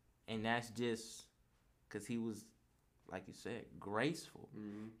 And that's just because he was, like you said, graceful.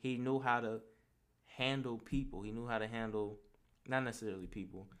 He knew how to handle people. He knew how to handle, not necessarily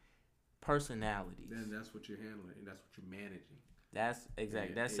people, personalities. Then that's what you're handling, and that's what you're managing. That's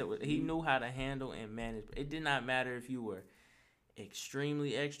exactly. That's it. He knew how to handle and manage. It did not matter if you were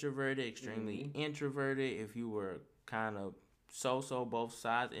extremely extroverted, extremely introverted, if you were kind of so both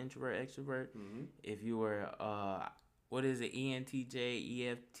sides, introvert, extrovert, if you were what is it,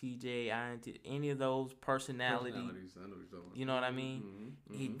 ENTJ, EFTJ, INT, any of those personalities. I know what you're talking about. You know what I mean?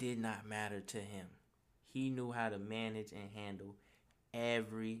 It did not matter to him. He knew how to manage and handle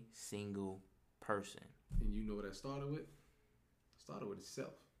every single person. And you know what that started with? It started with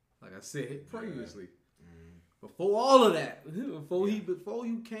himself. Like I said previously. Before all of that, before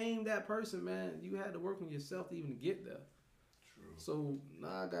you came that person, man, you had to work on yourself to even get there. True. So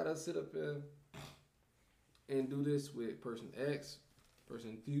now I gotta sit up and do this with person X,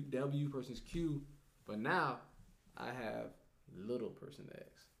 person W, person Q. But now I have little person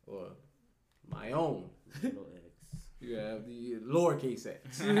X, or my own. Little X. You have the lowercase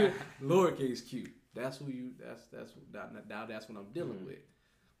x, lowercase q. That's who you. That's what I'm dealing with.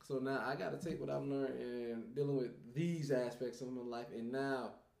 So now I got to take what I've learned and dealing with these aspects of my life, and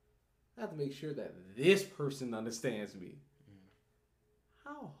now I have to make sure that this person understands me.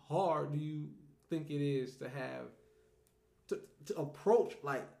 How hard do you think it is to have to approach,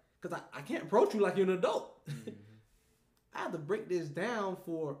 like, because I can't approach you like you're an adult. I have to break this down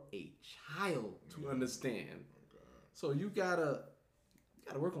for a child to understand. So you gotta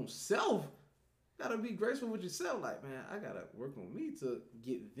work on self. Gotta be graceful with yourself. Like, man, I gotta work on me to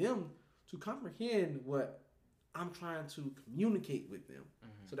get them to comprehend what I'm trying to communicate with them.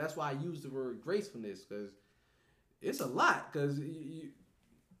 So that's why I use the word gracefulness, because it's a lot. Because you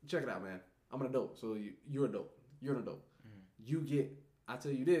check it out, man. I'm an adult, so you're an adult. You're an adult. I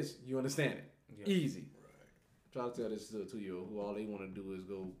tell you this, you understand it. Yeah. Easy. Right. Try to tell this to a 2-year-old who all they want to do is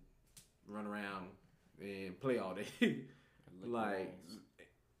go run around and play all day. Like,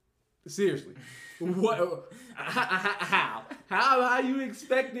 seriously, what? How you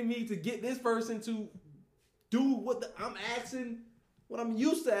expecting me to get this person to do what I'm asking, what I'm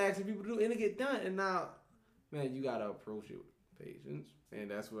used to asking people to do, and to get done? And now, man, you gotta approach it with patience,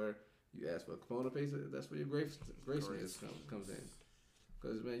 and that's where you ask for a component of patience. That's where your gracefulness comes in.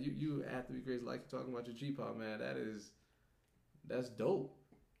 Because, man, you have to be crazy like you're talking about your G-pop, man. That's dope.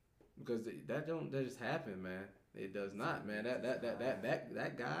 Because that just happen, man. It does not, man.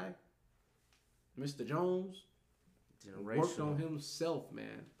 That guy, Mr. Jones, worked on himself,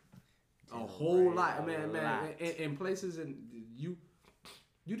 man. A whole lot, man. In places, and you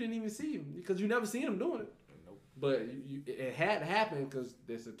didn't even see him because you never seen him doing it. Nope. But it had to happen because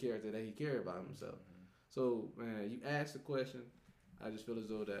there's a character that he cared about himself. Mm-hmm. So, man, you asked the question. I just feel as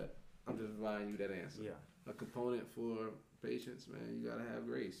though that I'm just providing you that answer. Yeah. A component for patience, man. You gotta have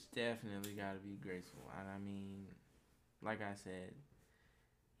grace. Definitely gotta be graceful. And I mean, like I said,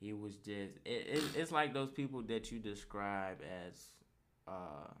 he was just. It's like those people that you describe as,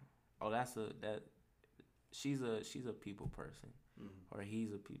 she's a people person, or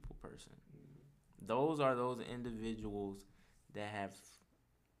he's a people person. Those are those individuals that have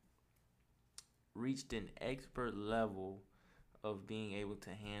reached an expert level of being able to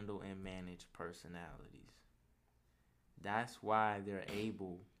handle and manage personalities. That's why they're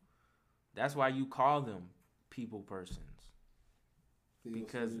able. That's why you call them people persons.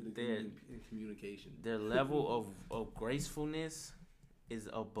 Because in communication, their level of gracefulness is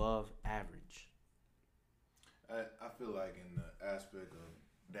above average. I feel like in the aspect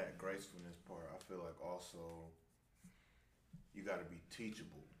of that gracefulness part, I feel like also you got to be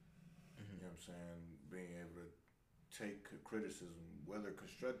teachable. You know what I'm saying? Being able to take criticism, whether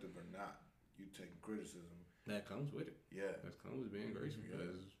constructive or not, you take criticism. That comes with it. Yeah. That comes with being graceful. Yeah.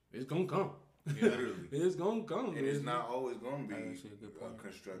 It's going to come. Yeah, literally. It's going to come. And it's not always going to be a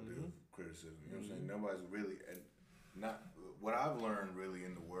constructive criticism. You know what I'm saying? Nobody's really, and not what I've learned really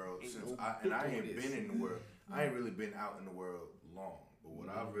in the world since I ain't been in the world. I ain't really been out in the world long. But what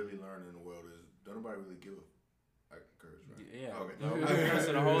I've really learned in the world is don't nobody really give a. I can curse, right? Yeah. Okay. I curse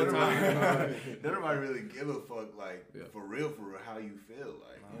the whole time. Don't nobody really give a fuck, like, for real, how you feel.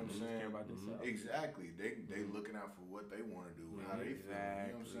 Like, you know what I'm saying? Care about themselves. Exactly. They looking out for what they want to do, how they feel. You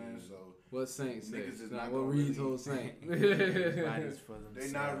know what I'm saying? So what Saint says. Niggas is not not what Reed's whole Saint.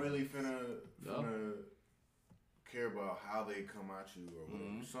 They not really finna care about how they come at you or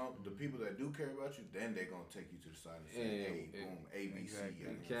whatever. The people that do care about you, then they gonna take you to the side and say, "Hey, boom, ABC." Exactly.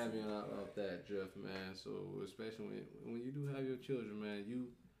 And caveat off that, Jeff, man. So especially when you do have your children, man,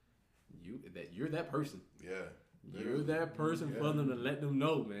 you're that person. Yeah, you're that person for them to let them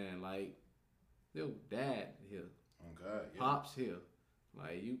know, man. Like, yo, dad here, okay, pops here,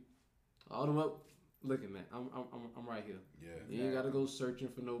 like you, all them up looking, man. I'm right here. Yeah, you ain't gotta go searching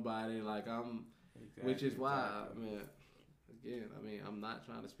for nobody. Like which is why, man. Again, I mean, I'm not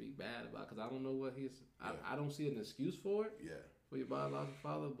trying to speak bad about because I don't know what he's. I don't see an excuse for it. Yeah. For your biological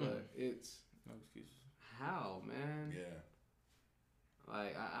father, but it's no excuses. How, man? Yeah.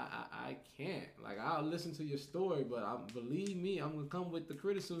 Like I can't. Like I'll listen to your story, but believe me, I'm gonna come with the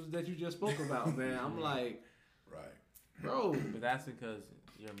criticisms that you just spoke about, man. I'm like, right, bro. But that's because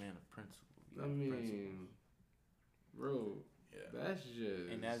you're a man of principle. I mean, bro. Yeah. That's just.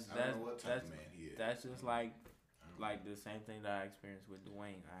 And that's I don't know what type of man he is. That's just like the same thing that I experienced with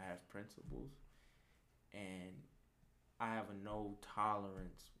Dwayne. I have principles, and I have a zero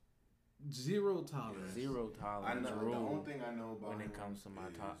tolerance. I know. The only thing I know about when him it comes to my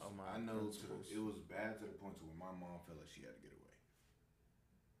I know it was bad to the point to where my mom felt like she had to get away.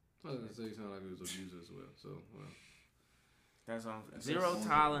 I was gonna say you sound like he was abusive as well. So that's zero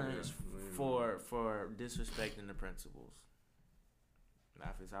tolerance for disrespecting the principles. Now,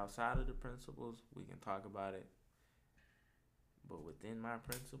 if it's outside of the principles, we can talk about it. But within my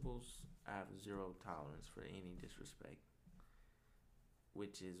principles, I have zero tolerance for any disrespect.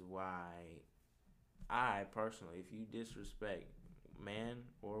 Which is why I personally, if you disrespect man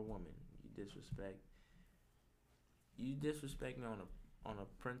or woman, you disrespect me on a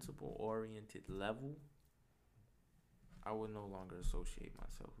principle oriented level, I will no longer associate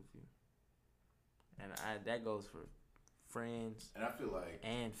myself with you. And that goes for friends, and I feel like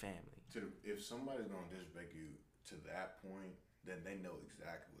and family. If somebody's gonna disrespect you to that point, then they know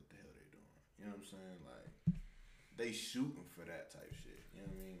exactly what the hell they're doing. You know what I'm saying? Like they shooting for that type shit. You know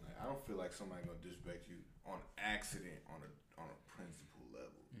what I mean? Like I don't feel like somebody gonna disrespect you on accident on a principle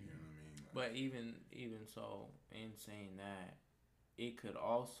level. You know what I mean? Like, but even so, in saying that, it could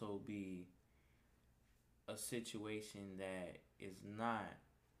also be a situation that is not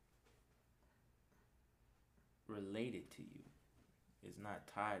related to you, is not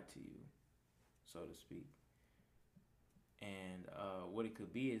tied to you, so to speak. And what it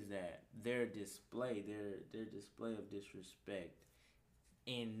could be is that their display of disrespect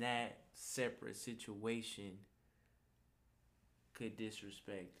in that separate situation could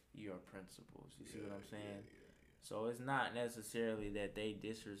disrespect your principles. You see what I'm saying? So it's not necessarily that they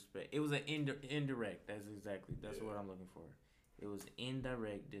disrespect. It was an indirect. That's what I'm looking for. It was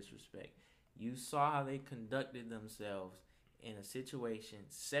indirect disrespect. You saw how they conducted themselves in a situation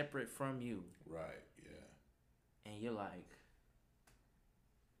separate from you. Right. Yeah. And you're like,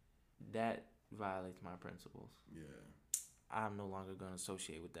 that violates my principles. Yeah. I'm no longer going to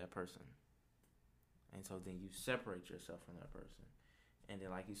associate with that person. And so then you separate yourself from that person. And then,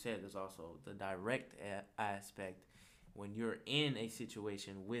 like you said, there's also the direct aspect when you're in a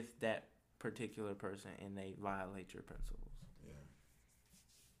situation with that particular person and they violate your principles. Yeah.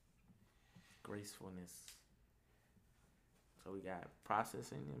 Gracefulness. So we got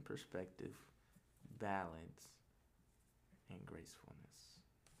processing and perspective, balance, and gracefulness.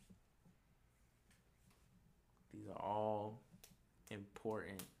 These are all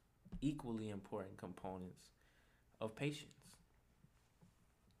important, equally important components of patience.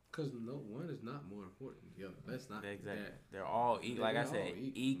 Because no one is not more important than the other. That's not Exactly. that. They're all, like I said,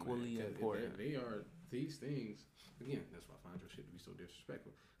 all equally man. important. They are these things. Again, that's why I find your shit to be so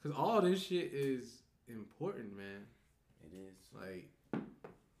disrespectful. Because all this shit is important, man. It is. Like,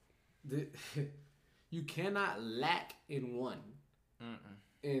 you cannot lack in one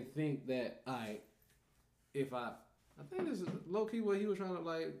and think that, if I think this is low key what he was trying to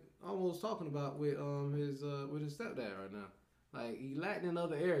like almost talking about with his stepdad right now. Like he lacked in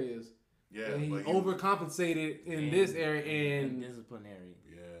other areas. Yeah. And he overcompensated in this area and disciplinary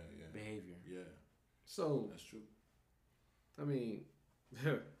behavior. Yeah. So That's true. I mean,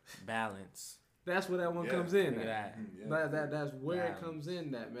 balance. that's where that one comes in. That's where balance. it comes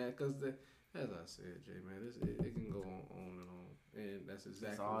in, that man. Because as I said, Jay, man, it can go on and on, and that's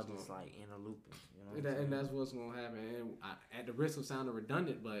exactly. It's all just like interlooping, you know. And that's what's gonna happen. And at the risk of sounding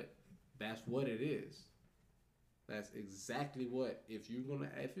redundant, but that's what it is. That's exactly what. If you're gonna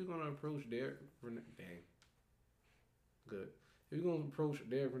approach Derek, good. If you're gonna approach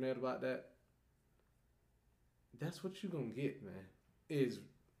Derek Burnett about that, that's what you're gonna get, man.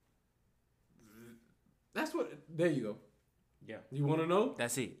 That's what. There you go. Yeah. You want to know?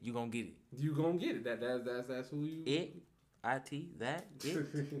 That's it. You gonna get it. You gonna get it. That's who you. It.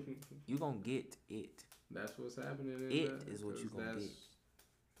 You gonna get it. That's what's happening. It is what you gonna get.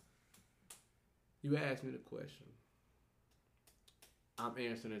 You asked me the question. I'm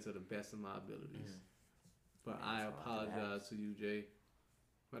answering it to the best of my abilities. But I apologize to you, Jay.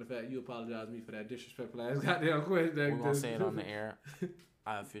 Matter of fact, you apologize to me for that disrespectful ass goddamn question. We're gonna say it on the air.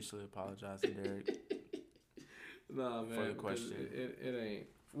 I officially apologize to Derek. Nah, man. For the question. It ain't.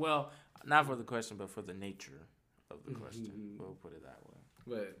 Well, not for the question, but for the nature of the question. We'll put it that way.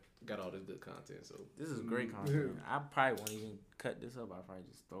 But got all this good content, so this is great content. I probably won't even cut this up. I'll probably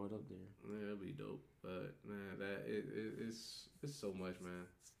just throw it up there. Yeah, it'll be dope. But man, it's so much, man.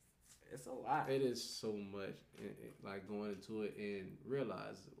 It's a lot. It is so much. Like going into it and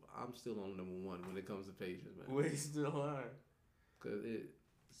realize I'm still on number one when it comes to patience, man. We still are. Cause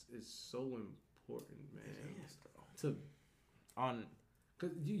it's so important, man. It is, though. Cause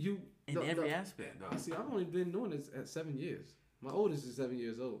you in every aspect, though. See, I've only been doing this at 7 years. My oldest is 7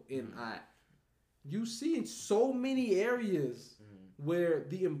 years old, and you see in so many areas where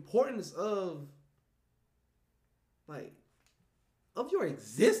the importance of your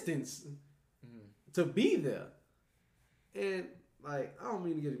existence to be there, and like I don't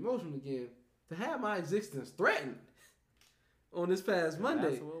mean to get emotional again, to have my existence threatened on this past Monday,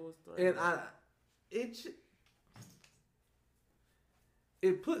 that's what was threatened. And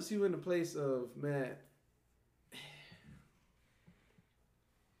it puts you in the place of, man,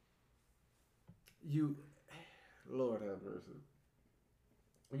 Lord have mercy.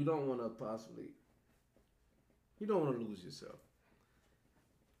 You don't want to lose yourself.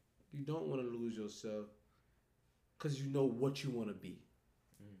 You don't want to lose yourself because you know what you want to be.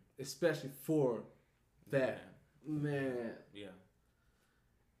 Especially for that. Man. Yeah.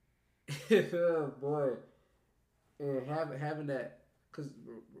 Oh, boy. And having that, because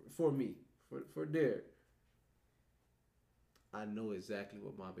for me, for Derek, I know exactly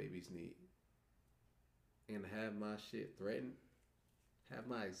what my babies need. And have my shit threatened, have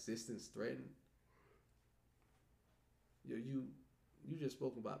my existence threatened. You just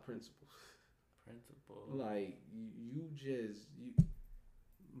spoke about principles. Like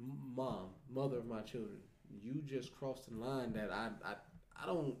mother of my children, you just crossed the line that I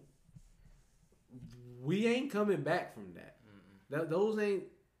don't. We ain't coming back from that. Those ain't.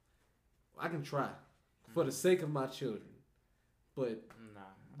 I can try for the sake of my children, but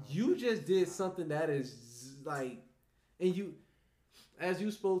you just did something that is like, and you, as you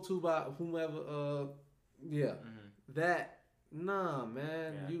spoke to about whomever, that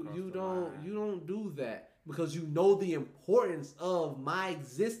man, you don't do that. because you know the importance of my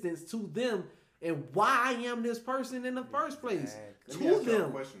existence to them and why I am this person in the first place. Let To me ask y'all a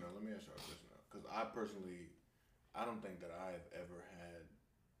them. question though. Because I personally, I don't think that I've ever had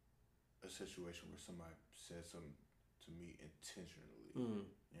a situation where somebody said something to me intentionally. You know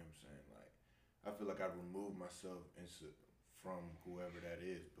what I'm saying? Like, I feel like I removed myself from whoever that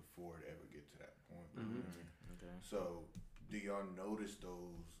is before it ever get to that point. You know what I mean? Okay. So, do y'all notice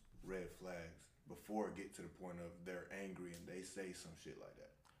those red flags before it get to the point of they're angry and they say some shit like that?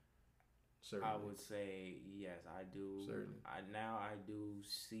 I would say yes, I do. Certainly. I do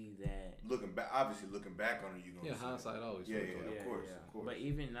see that. Looking back on it, you gonna see hindsight always. Yeah, of course. But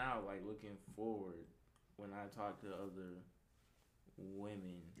even now, like looking forward, when I talk to other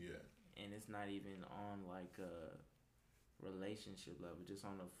women, and it's not even on like a relationship level, just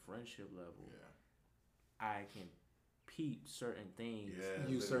on a friendship level, I can peep certain things. Yeah,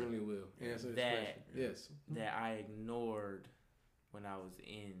 You certainly will. Answer this question. Yes. That I ignored when I was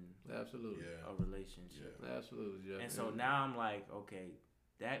in Absolutely. a relationship. Absolutely, Jeff. And so now I'm like, okay,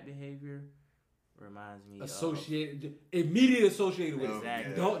 that behavior reminds me immediately associated with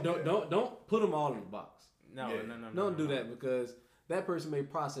Exactly. it. Don't put them all in the box. No. Don't do that, because that person may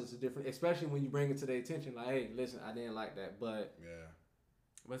process it different, especially when you bring it to their attention. Like, hey, listen, I didn't like that, but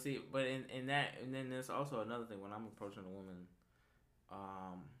But see, but in that, and then there's also another thing when I'm approaching a woman,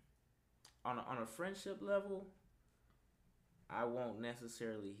 on a friendship level, I won't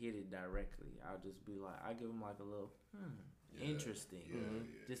necessarily hit it directly. I'll just be like, I give them like a little, interesting,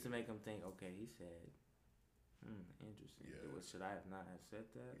 just to make them think, okay, he said, interesting. Should I have not have said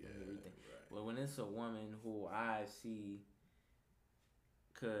that? Right. Well, when it's a woman who I see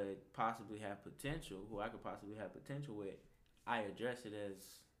could possibly have potential, who I could possibly have potential with, I address it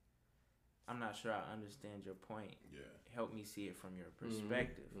as, I'm not sure I understand your point. Help me see it from your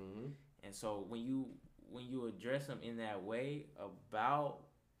perspective. And so when you address them in that way about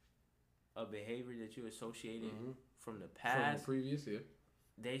a behavior that you associated from the past, from the previous,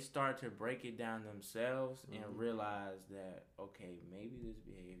 they start to break it down themselves and realize that, okay, maybe this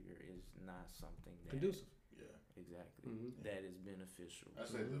behavior is not something that conducive. Exactly. That is beneficial. I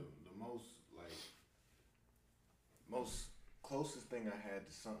say the most closest thing I had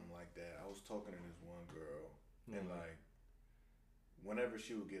to something like that, I was talking to this one girl, and like, whenever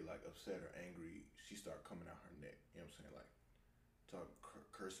she would get like upset or angry, she started coming out her neck. You know what I'm saying? Like,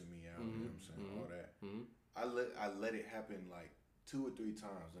 cursing me out. You know what I'm saying? All that. I let it happen like 2 or 3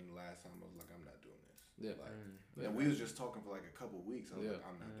 times, and the last time I was like, I'm not doing this. And we was just talking for like a couple weeks. I was like,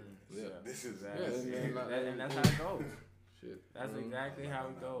 I'm not doing this. This is and that's how it goes. Shit. That's exactly how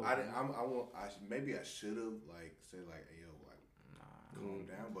it goes. Maybe I should have like said like, hey, yo, like, calm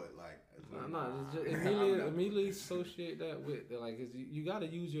down, but like, immediately associate that with like, you got to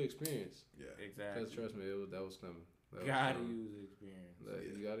use your experience. Exactly. Because trust me, that was coming. Gotta use the experience.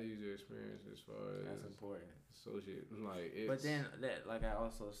 You gotta use your experience as far as that's important. Associate like, but then that, like I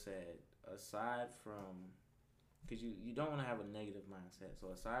also said, aside from, because you don't want to have a negative mindset. So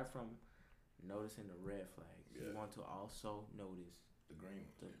aside from noticing the red flags, you want to also notice the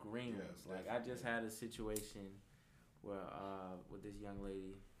green ones. Like I just had a situation where with this young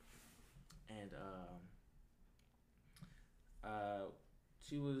lady, and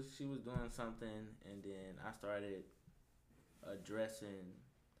she was doing something, and then I started addressing.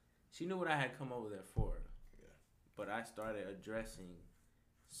 She knew what I had come over there for, but I started addressing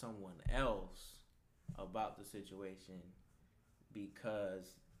someone else about the situation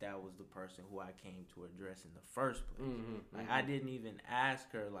because that was the person who I came to address in the first place. I didn't even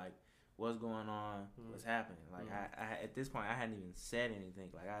ask her like, what's going on, what's happening. Like I at this point I hadn't even said anything.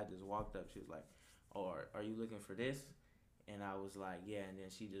 Like I just walked up. She was like, "Oh, are you looking for this?" And I was like, "Yeah." And then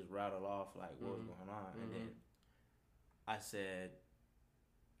she just rattled off like, "What's going on?" And then I said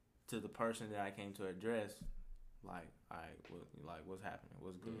to the person that I came to address, like, "All right, what's happening?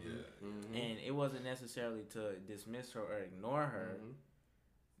 What's good?" And it wasn't necessarily to dismiss her or ignore her,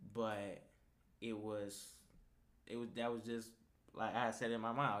 but that was just like I had said in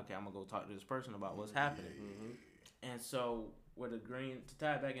my mind, okay, I'm gonna go talk to this person about what's happening. And so with to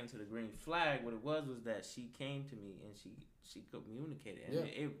tie it back into the green flag, what it was that she came to me and she communicated, and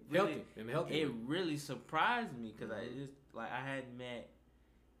it really surprised me because I hadn't met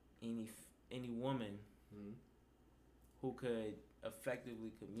any woman who could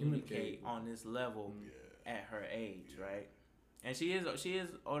effectively communicate on this level at her age, right? And she is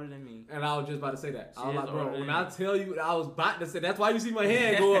older than me. And I was just about to say that. I was like, bro, when I tell you, I was about to say, that's why you see my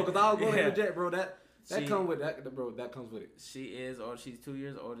hand go up, because I was going to interject, bro. That comes with that, bro. That comes with it. She is, or she's 2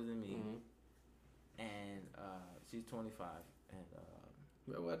 years older than me, and she's 25. And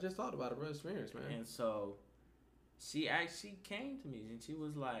Well, I just thought about a real experience, man. And so she actually came to me and she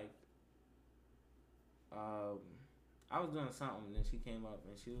was like, I was doing something and then she came up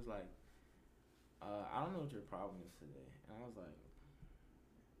and she was like, I don't know what your problem is today. And I was like,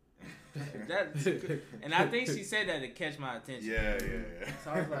 that. And I think she said that to catch my attention. Yeah.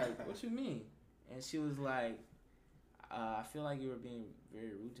 So I was like, what you mean? And she was like, I feel like you were being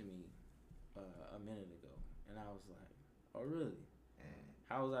very rude to me a minute ago. And I was like, oh, really?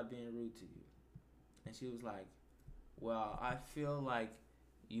 How was I being rude to you? And she was like, well, I feel like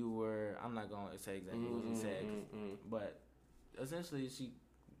you were, I'm not going to say exactly what she said, but essentially she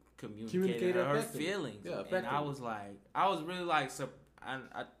communicated her effectively. feelings. Yeah, and effectively. I was like, I was really like,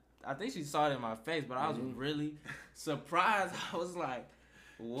 I think she saw it in my face, but I was really surprised. I was like,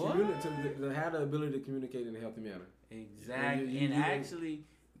 what? To have the ability to communicate in a healthy manner. Exactly. You Actually,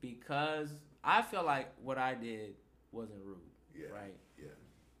 because I feel like what I did wasn't rude. Yeah. Right? Yeah.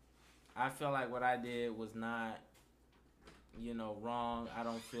 I feel like what I did was not, wrong. I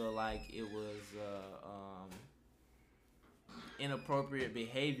don't feel like it was inappropriate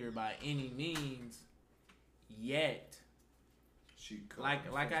behavior by any means. Yet, She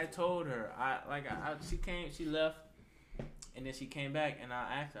like I told her, she left, and then she came back, and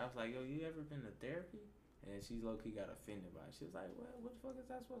I asked her, I was like, yo, you ever been to therapy? And she low key got offended by it. She was like, what the fuck is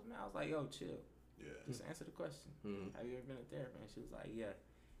that supposed to mean? I was like, yo, chill. Yeah. Just answer the question. Mm-hmm. Have you ever been to therapy? And she was like, yeah.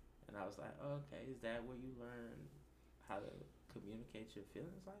 And I was like, oh, okay, is that where you learn how to communicate your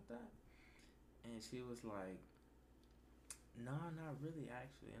feelings like that? And she was like, no, not really,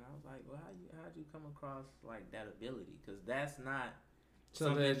 actually. And I was like, well, how'd you come across like that ability? Because that's not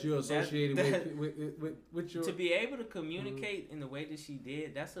Something that you associated with your... To be able to communicate in the way that she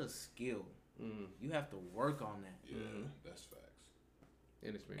did, that's a skill. Mm-hmm. You have to work on that. Yeah, that's facts.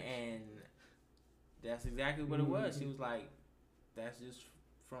 Inexperience. And that's exactly what it was. She was like, that's just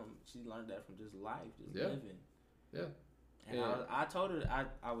she learned that from just life, just living. Yeah. And I told her,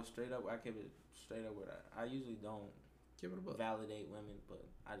 I was straight up, I kept it straight up with her. I usually don't Give it a buck. validate women, but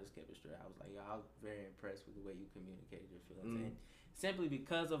I just kept it straight. I was like, yo, I was very impressed with the way you communicated your feelings. And simply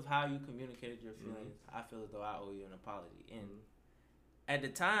because of how you communicated your feelings, I feel as though I owe you an apology. And at the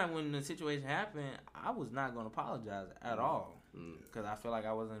time when the situation happened, I was not going to apologize at all because I feel like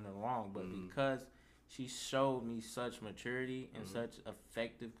I wasn't in the wrong. But because she showed me such maturity and such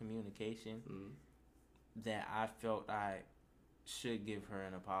effective communication that I felt I should give her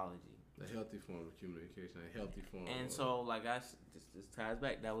an apology. A healthy form of communication, a healthy form. And so, like this ties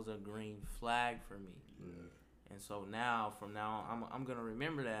back. That was a green flag for me. And so from now on, I'm gonna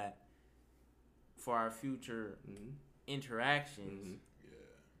remember that for our future interactions.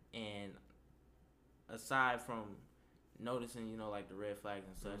 And aside from noticing, like the red flags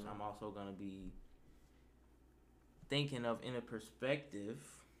and such, I'm also gonna be thinking of in a perspective.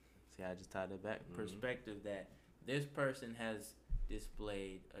 See, I just tied it back. Perspective that this person has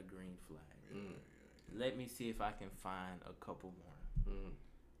displayed a green flag. Let me see if I can find a couple more.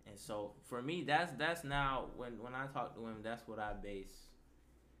 And so for me, that's now when I talk to women, that's what I base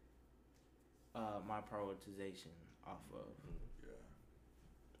my prioritization off of.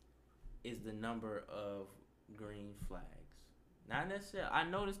 Is the number of green flags. Not necessarily. I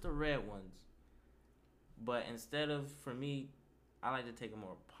noticed the red ones, but instead of, for me, I like to take a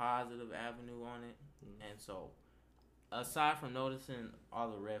more positive avenue on it. And so, aside from noticing all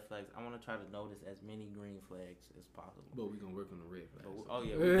the red flags, I want to try to notice as many green flags as possible. But we're going to work on the red flags. Oh,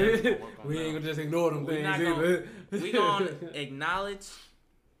 yeah. We definitely gonna work on we that. ain't going to just ignore them We're things not either. We're going to acknowledge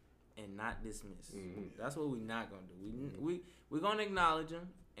and not dismiss. That's what we're not going to do. We're going to acknowledge them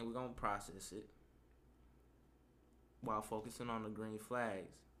and we're going to process it while focusing on the green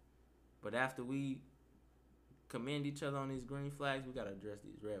flags. But after we commend each other on these green flags, we got to address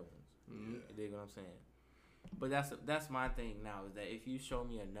these red ones. You dig what I'm saying? But that's my thing now, is that if you show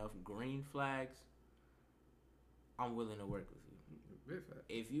me enough green flags, I'm willing to work with you.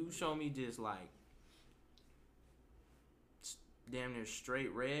 If you show me just like damn near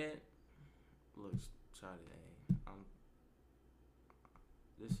straight red, look, shawty,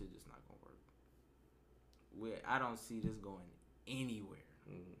 this shit just not gonna work. I don't see this going anywhere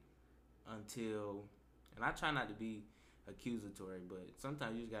until, and I try not to be accusatory, but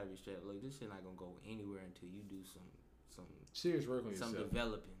sometimes you just gotta be straight. Look, this shit not gonna go anywhere until you do some serious work on some yourself.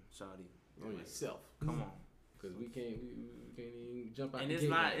 developing, shawty. On yourself. Come on. Because we can't even jump out And the it's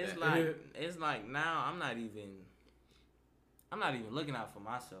gate not. like It's like now I'm not even looking out for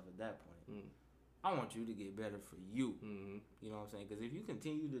myself at that point. I want you to get better for you. You know what I'm saying? Because if you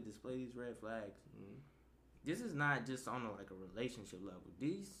continue to display these red flags, this is not just on a relationship level.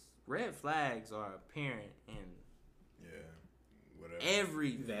 These red flags are apparent in Whatever.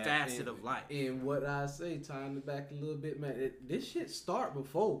 every That facet and- of life. And what I say, tying it back a little bit, man, this shit start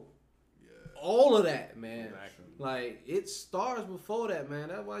before Yeah. all of that, man. Exactly. Like, it starts before that, man.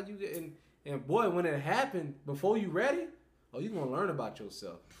 That's why you get and boy, when it happened, before you ready, oh, you gonna learn about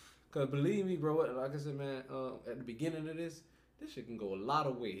yourself. Cause believe me, bro, like I said, man, at the beginning of this shit can go a lot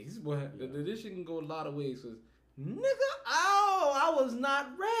of ways. Boy, this shit can go a lot of ways. Cause nigga, I was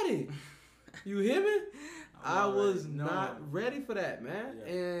not ready. You hear me? I was not ready for that, man.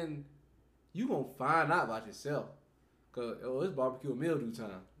 Yeah. And you gonna find out about yourself. Cause it's barbecue and mildew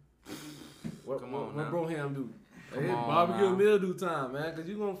time. What Come on what now. Broham do? Come It's on barbecue now. and mildew time, man. Cause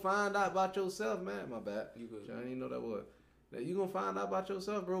you gonna find out about yourself, man. My bad. You good. I didn't even know that was. That you gonna find out about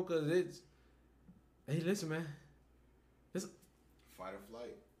yourself, bro. Cause it's. Hey, listen, man. Fight or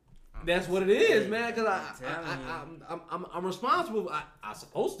flight. That's what it is, man. Cause I'm telling I'm responsible. I'm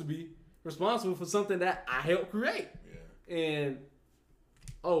supposed to be responsible for something that I helped create. Yeah. And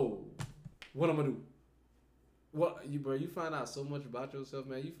oh, what I'm gonna do? What you find out so much about yourself,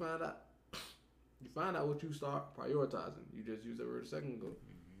 man. You find out what you start prioritizing. You just used that word a second ago.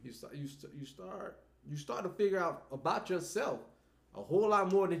 You start to figure out about yourself a whole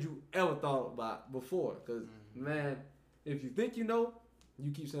lot more than you ever thought about before. Cause man, if you think you know,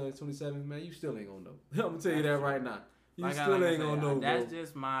 you keep saying 27, man, you still ain't gonna know. I'm gonna tell you that right now. You Like I still like I ain't say, gonna know, That's bro.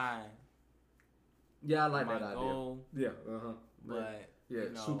 just my Yeah, I like my that idea. goal, Yeah, but yeah, you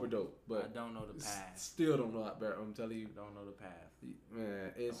know, super dope. I But don't know the path. still don't know out there. I'm telling you, I don't know the path.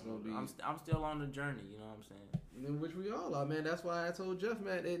 man, it's gonna be. I'm still on the journey. You know what I'm saying? In which we all are, man. That's why I told Jeff,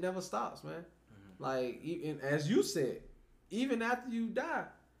 man, it never stops, man. Mm-hmm. Like, even as you said, even after you die,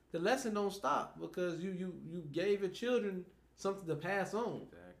 the lesson don't stop because you gave your children something to pass on.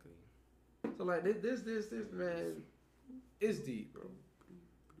 Exactly. So like this man, it's deep, bro.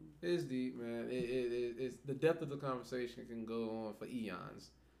 It's deep, man. It's the depth of the conversation can go on for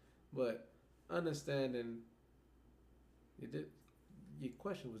eons, but understanding your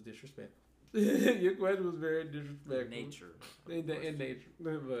question was disrespectful. Your question was very disrespectful. Nature. In nature,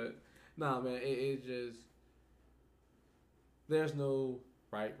 but nah, man. It just there's no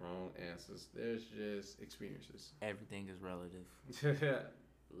right, wrong answers. There's just experiences. Everything is relative.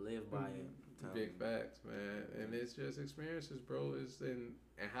 Live by it. I'm telling Big you. facts, man. And it's just experiences, bro.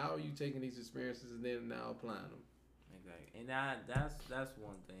 And how are you taking these experiences and then now applying them? Exactly. And that's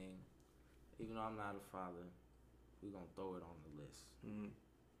one thing. Even though I'm not a father, we're gonna throw it on the list. Mm-hmm.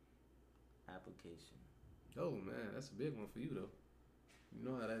 Application. Oh man, that's a big one for you though. You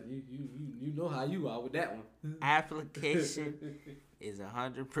know how that you know how you are with that one. Application is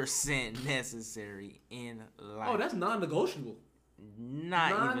 100% necessary in life. Oh, that's non-negotiable.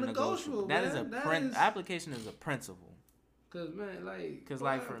 not even non-negotiable, negotiable. That is man. a That is- application is a principle. Cause man, like, Cause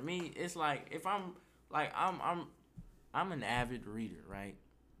like for me, it's like if I'm an avid reader, right?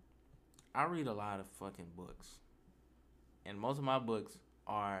 I read a lot of fucking books, and most of my books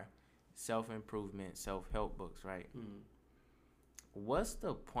are self-improvement, self-help books, right? Mhm. What's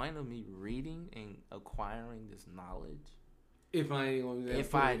the point of me reading and acquiring this knowledge if I ain't gonna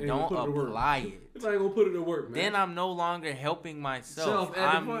if I don't apply it? If I ain't gonna put it to work, man. Then I'm no longer helping myself. Self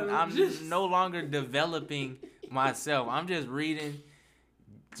at the point of I'm just- no longer developing myself. I'm just reading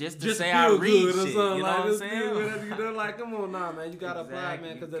just to just say feel I read good or shit. something. You know like, what I'm just feel good. saying? They're like, come on, nah, man, you gotta apply,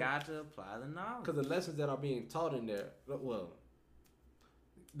 man, You got to apply the knowledge. because the lessons that are being taught in there, well,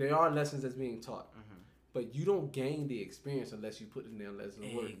 there are lessons that's being taught, but you don't gain the experience unless you put in there lessons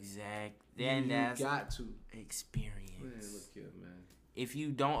of work. Exactly. You Then that's got to. experience. Man, look here, man. If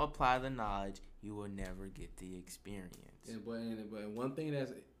you don't apply the knowledge, you will never get the experience. But one thing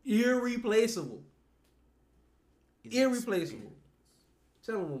that's irreplaceable. Is Irreplaceable.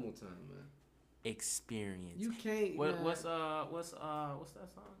 Tell them one more time, man. experience. You can't. What, man. what's that song?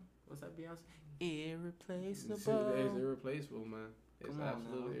 What's that Beyonce? Irreplaceable. It's irreplaceable, man. It's Come on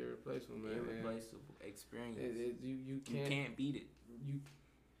absolutely now. irreplaceable, man. Irreplaceable experience. You You can't. can't beat it.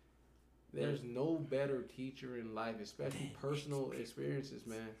 There's no better teacher in life, especially personal experiences,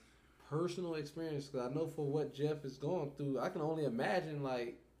 man. Personal experience, because I know for what Jeff is going through, I can only imagine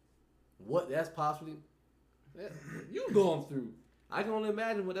like what that's possibly you going through. I can only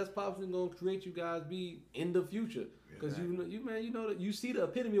imagine what that's possibly going to create you guys be in the future, because you know that you see the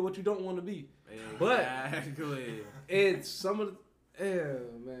epitome of what you don't want to be. Exactly. It's some of the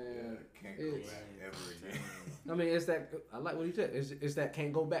man. Can't go It's- back ever again. I mean, it's that I like what he said. It's that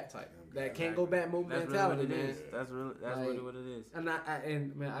can't go back type. That can't go back That's mentality, really what it man. is. That's Like- really what it is. And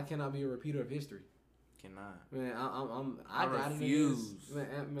man, I cannot be a repeater of history. Cannot. Man, I got it in refuse. this.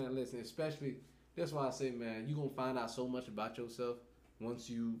 Man, listen, especially that's why I say, man, you gonna find out so much about yourself once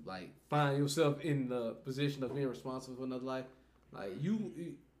you like find yourself in the position of being responsible for another life. Like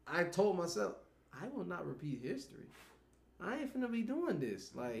I told myself, I will not repeat history. I ain't finna be doing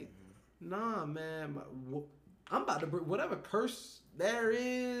this. Like, nah, man. I'm about to bring whatever curse there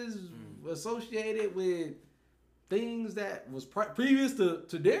is associated with things that was previous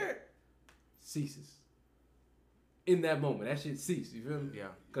to Derek ceases in that moment. That shit ceased. You feel me? Yeah.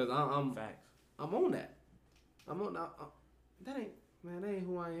 Cause I'm Facts. I'm on that. I'm on that ain't man. That ain't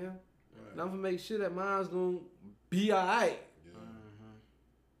who I am. Right. And I'm gonna make sure that mine's gonna be alright Yeah.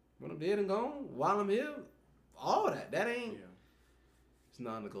 when I'm dead and gone. While I'm here, all that. That ain't. Yeah. It's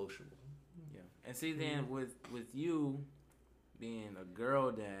non-negotiable. Yeah. And see, then with you being a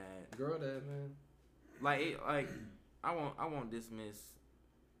girl dad, Girl, that man. like I won't dismiss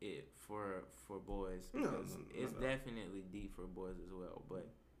it for boys No, because it's definitely deep for boys as well. But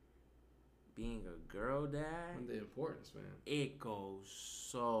being a girl dad, And the importance, man. it goes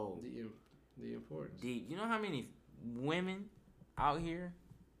so The importance. deep. You know how many women out here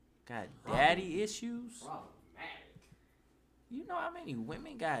got daddy issues? Problematic. You know how many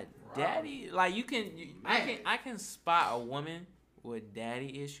women got daddy? Like I can spot a woman with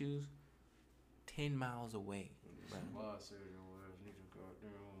daddy issues 10 miles away. Bro.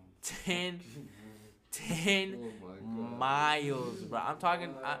 10 Oh my God. miles, bro. I'm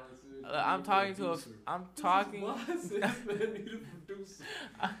talking to I'm talking Why is this man need a producer?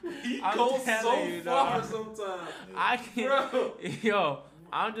 He I'm goes so telling you, far dog. sometimes. I can Bro. yo,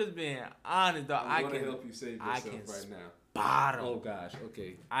 I'm just being honest, though. I'm I gonna can help you save I yourself can right now. bottom. Oh gosh.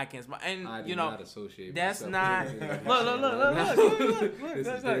 Okay. I can spot, and I do you know not associate. that's myself not. with Look, anything look. This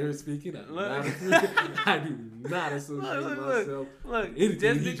is Look. Derek speaking. Look. I do not associate myself. Look, Anything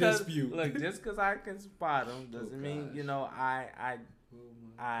just he because just spewed. look, just because I can spot them doesn't mean gosh. you know I Oh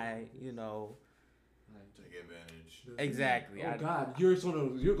my I you know Take advantage. exactly. Oh God,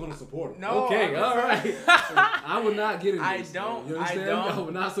 you're gonna support him. No, Okay, I'm all right. I would not get into I this. don't- You I understand? don't- I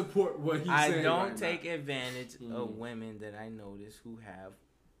would not support what he's I saying. don't right take now. advantage Mhm. of women that I notice who have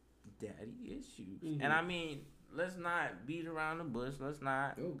daddy issues, Mhm. and I mean let's not beat around the bush. Let's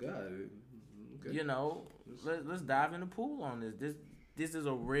not Oh God. Okay. you know let's dive in the pool on this. This is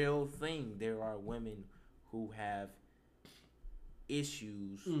a real thing. There are women who have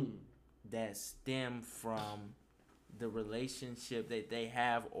issues that stem from the relationship that they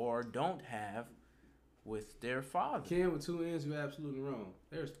have or don't have with their father. Ken with two ends, you're absolutely wrong.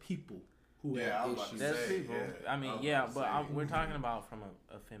 There's people who Yeah, I have was about to issues. There's say, people. yeah. I mean, I was yeah, about to but say. we're talking about from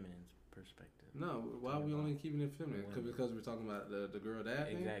a feminine perspective. No, why are we only keeping it feminine? Because we're talking about the girl dad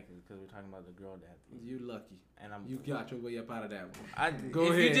thing? Exactly, because we're talking about the girl dad thing. You lucky. And I'm You got your way up out of that one. Go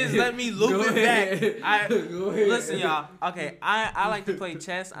Go if ahead. you just let me loop Go it ahead. back. Go ahead. Listen, y'all. Okay, I like to play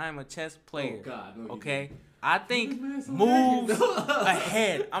chess. I'm a chess player. Oh God, no, you Okay, I think This man's so moves arrogant.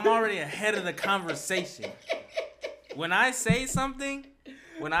 ahead. I'm already ahead of the conversation. When I say something,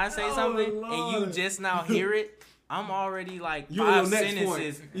 and you Lord. just now hear it, I'm already like You on your 5 next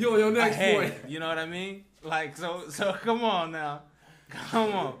sentences point. You on your next ahead. point. You know what I mean? Like so come on now.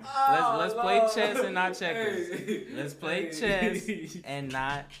 Come on. Oh, Let's play Lord. chess and not checkers. Hey. Let's play Hey. chess and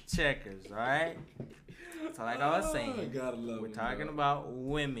not checkers, all right? So like I was Oh, saying, gotta love we're him, talking dog. about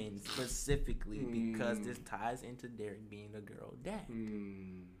women specifically because Mm. this ties into Derek being a girl dad.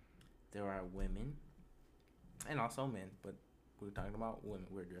 There are women and also men, but we're talking about women.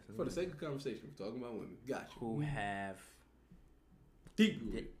 We're addressing For the women sake of conversation, we're talking about women. Gotcha. who have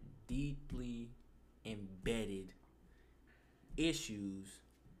Deep. deeply embedded issues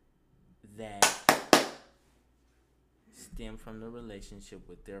that stem from the relationship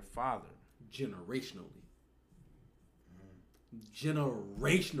with their father. Generationally.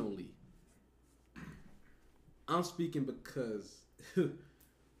 Generationally. I'm speaking because of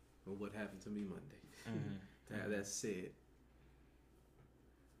what happened to me Monday. That said,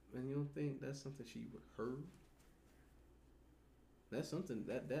 man, you don't think that's something she heard? That's something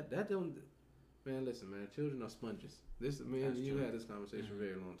that don't. Man, listen, man. Children are sponges. This man, That's you true. had this conversation a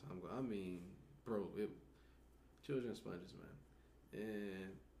very long time ago. I mean, bro, children are sponges, man.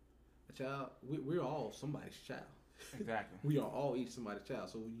 And a child, we're all somebody's child. Exactly. We are all each somebody's child.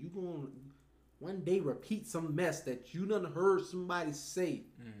 So you gonna one day repeat some mess that you done heard somebody say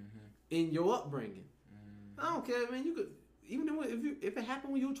in your upbringing. I don't care, man. You could even if it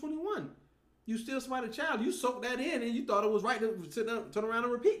happened when you were 21, you still somebody's child. You soaked that in and you thought it was right to sit down, turn around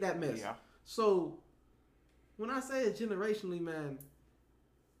and repeat that mess. Yeah. So when I say it generationally, man,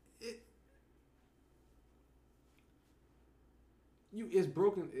 it's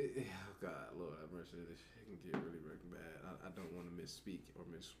broken. Oh God, Lord have mercy. This shit can get really bad. I don't want to misspeak or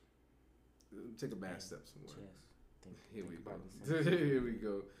take a bad step somewhere. Here we go. Here we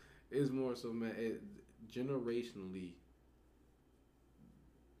go. It's more so, man. Generationally,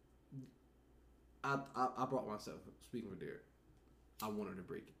 I brought myself. Speaking for Derek, I wanted to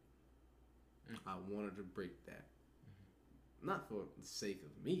break it. I wanted to break that, not for the sake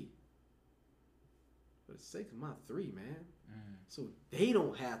of me, for the sake of my 3, man. So they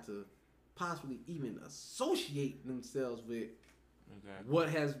don't have to possibly even associate themselves with what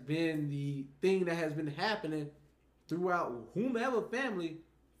has been the thing that has been happening throughout whomever family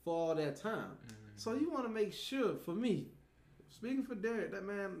for all that time. So you want to make sure, for me, speaking for Derek, that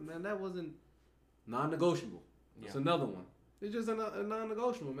man, that wasn't non-negotiable. It's another one. It's just a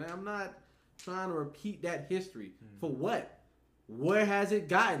non-negotiable, man. I'm not trying to repeat that history. For what? Where has it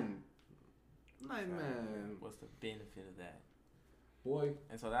gotten? Like, man, what's the benefit of that? Boy.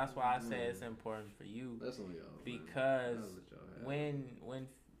 And so that's why I say it's important for you. That's on y'all. Because when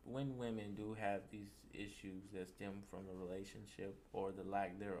women do have these issues that stem from a relationship or the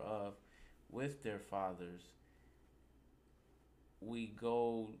lack thereof with their fathers, we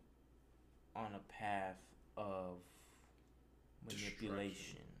go on a path of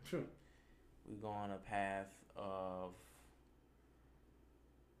manipulation. Sure. We go on a path of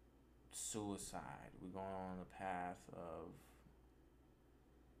suicide. We go on a path of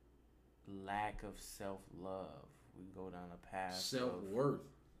lack of self-love. We go down a path self-worth.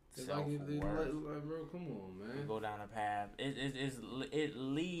 Self-worth. Like, bro, come on, man. We go down a path. It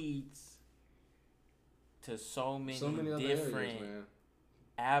leads to so many different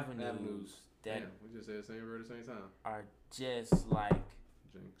avenues that we just said the same word at the same time. Are just like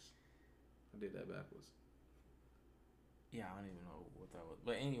Jinx. I did that backwards. Yeah, I don't even know what that was.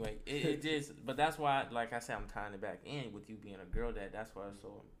 But anyway, it just. But that's why, like I said, I'm tying it back in with you being a girl dad. That's why it's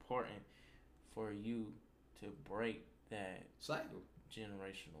so important for you to break that cycle,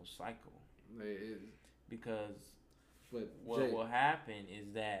 generational cycle. It is. Because what will happen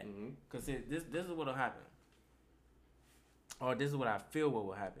is that because this is what will happen, or this is what I feel what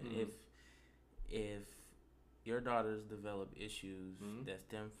will happen if your daughters develop issues that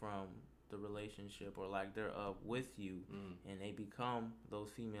stem from the relationship or lack thereof with you, and they become those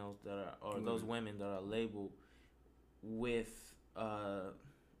females that are or those women that are labeled with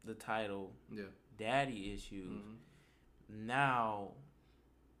the title daddy issues. Now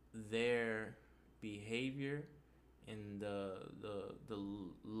their behavior and the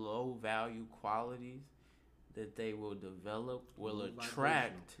low value qualities that they will develop will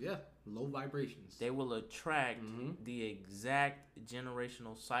attract low vibrations. They will attract the exact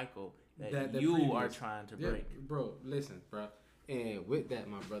generational cycle that you are trying to break. Bro, listen, bro. And with that,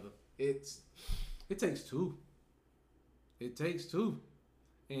 my brother, it takes two. It takes two.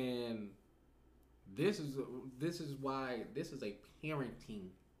 And this is why this is a parenting.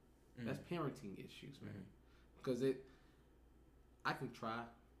 That's parenting issues, man. Because I can try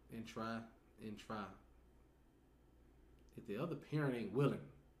and try and try. If the other parent ain't willing,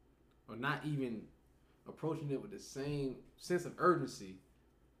 or not even approaching it with the same sense of urgency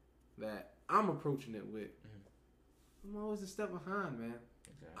that I'm approaching it with, I'm always a step behind, man.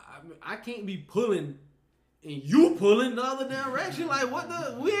 Exactly. I can't be pulling and you pulling the other direction. Like, what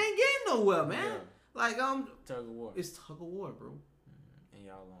the? We ain't getting nowhere, man. Yeah. Like, tug of war. It's tug of war, bro. And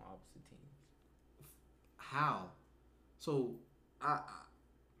y'all on opposite teams. How? So,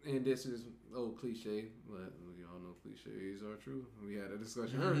 and this is old cliche, but we all know cliches are true. We had a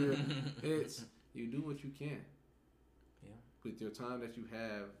discussion earlier. It's you do what you can. Yeah. With your time that you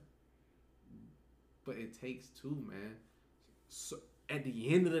have. But it takes two, man. So at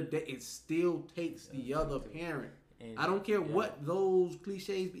the end of the day, it still takes the other parent. And I don't care what those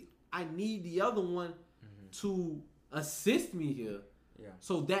cliches be. I need the other one to assist me here. Yeah.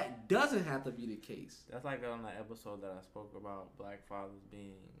 So that doesn't have to be the case. That's like on the episode that I spoke about black fathers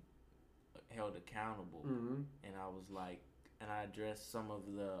being held accountable. And I was like, and I addressed some of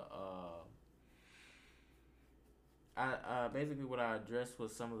the basically what I addressed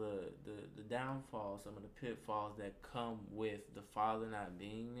was some of the downfalls, some of the pitfalls that come with the father not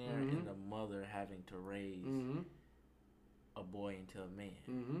being there and the mother having to raise a boy into a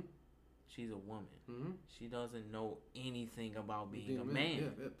man. She's a woman. She doesn't know anything about being a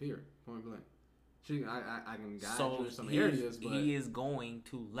man. Yeah, period. Point blank. I can guide you in some areas, but he is going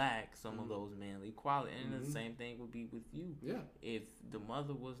to lack some of those manly qualities. And the same thing would be with you. Yeah. If the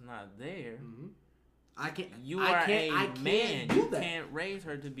mother was not there, you are a man. You can't raise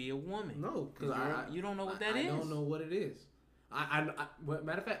her to be a woman. No, because you don't know what that is. I don't know what it is.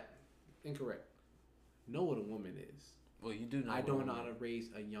 Matter of fact, incorrect. Know what a woman is. Well, you do know. I what don't a know how woman- to raise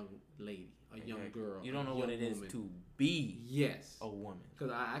a young lady, a young girl. You don't know a what young it is woman. to be Yes, a woman. because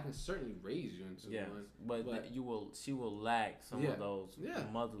I can certainly raise you into Yes, one, but she will lack some Yeah, of those yeah.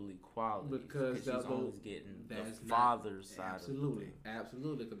 motherly qualities Because she's that- always getting the that's not- father's side absolutely, of the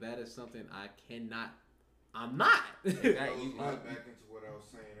absolutely, because that is something I cannot. I'm not. That That goes you- right back into what I was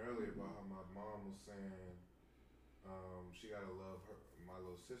saying earlier about how my mom was saying she gotta love my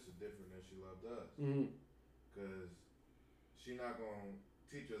little sister different than she loved us, Mhm. cause she not gonna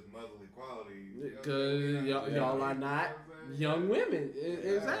teach us motherly qualities. Because y'all are not young women.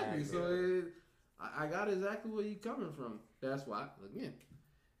 Exactly. Yeah. So I got exactly where you coming from. That's why, again,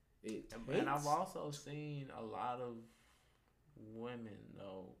 it takes. And I've also seen a lot of women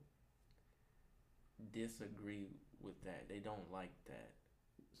though disagree with that. They don't like that.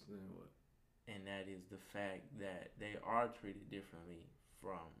 And that is the fact that they are treated differently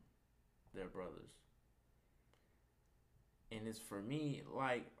from their brothers. And it's for me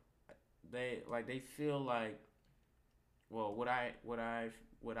they feel like, well, what I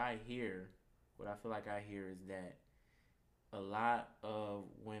hear, what I feel like I hear is that a lot of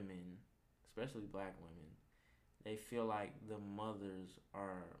women, especially black women, they feel like the mothers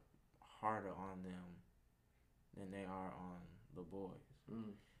are harder on them than they are on the boys.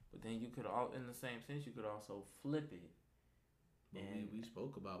 Mm. But then you could in the same sense, you could also flip it. But And we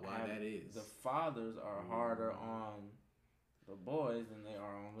spoke about why have that is. The fathers are harder on the boys than they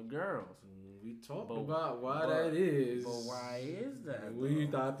are on the girls. We talked But- about why but- that is. But why is that?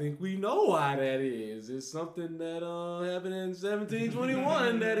 I think we know why that is. It's something that happened in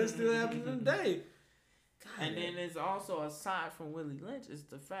 1721 that is still happening today. And then it's also, aside from Willie Lynch, it's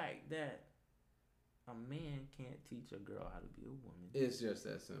the fact that a man can't teach a girl how to be a woman, It's just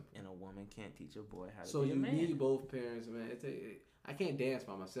that simple. and a woman can't teach a boy how to So be a you man. need both parents, man. I can't dance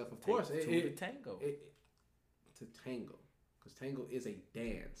by myself. Of Takes course, two to tango. to tango, because tango is a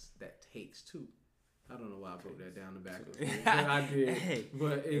dance that takes two. I don't know why I broke that down the back of it. I did, Hey,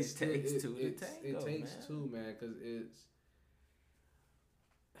 but it takes two to It tango, takes man. two, man, because it's.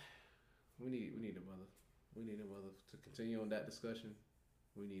 We need a mother. We need a mother to continue on that discussion.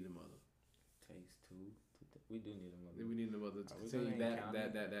 We need a mother. Takes two. We do need a mother. We need a mother to Are we continue gonna that. encounter- Are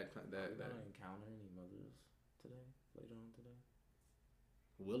we That gonna encounter any mothers today? Later on today?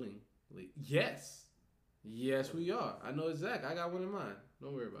 willingly. Yes, we are. I know exactly. I got one in mind.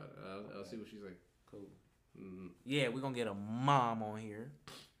 Don't worry about it. I'll see what she say. Cool. Mm-hmm. Yeah, we're gonna get a mom on here.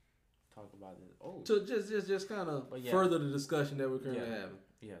 Talk about this. Oh, So just kind of But yeah. further the discussion that we're currently Yeah. having.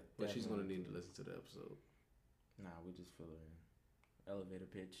 yeah. But she's gonna definitely. need to listen to the episode. Nah, we just fill her in. Elevator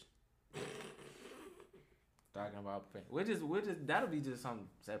pitch. Talking about we're just that'll be just something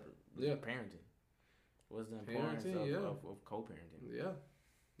separate. Yeah. Parenting. What's the importance Parenting, yeah. of co-parenting? Yeah,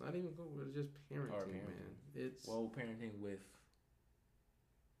 not even it's just parenting, Or man. parenting. It's Well, parenting with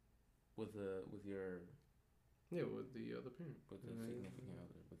your with the other parent. with the Mhm. significant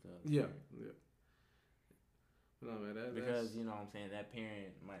other with the other Yeah, parent. yeah. No man, Because you know what I'm saying, that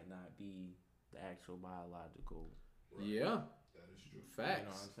parent might not be the actual biological. yeah, That is true. facts. You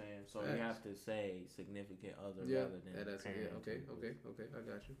know what I'm saying? So you Facts. have to say significant other Yeah, rather than that's parent. yeah. Okay. I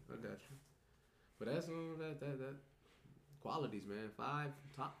got you. But that's that qualities, man.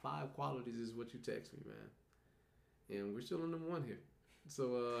 Top five qualities is what you text me, man. And we're still on number one here.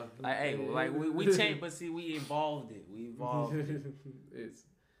 So we changed, but see, we evolved it. We evolved it. It's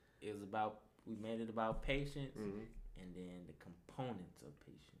It was about, we made it about patience, mhm. and then the components of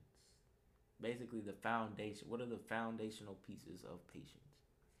patience. Basically, the foundation. What are the foundational pieces of patience?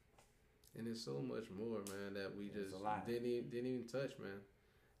 And there's so much more, man, that we There's just a lot. didn't even touch, man.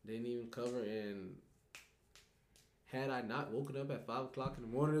 Didn't even cover. And had I not woken up at 5 o'clock in the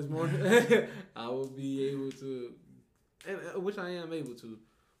morning this morning, I would be able to, and which I am able to.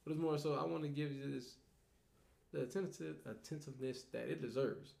 But it's more so I want to give you the attentiveness that it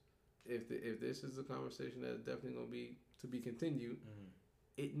deserves. If this is a conversation that's definitely gonna be to be continued,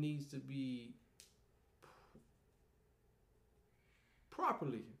 it needs to be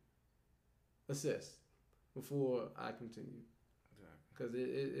properly assessed before I continue. Because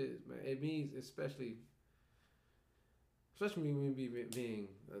it means, especially me being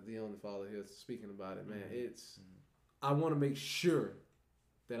the only father here speaking about it, man. It's I want to make sure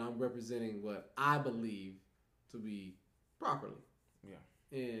that I'm representing what I believe to be properly. Yeah.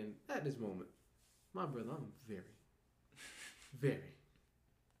 And at this moment, my brother, I'm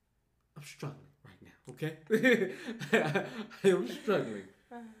I'm struggling right now. Okay, I'm struggling.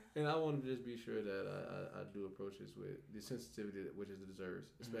 And I want to just be sure that I do approach this with the sensitivity which it deserves,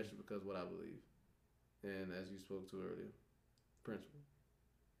 especially because what I believe. And as you spoke to earlier, principle.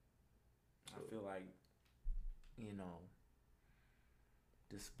 I feel like, you know,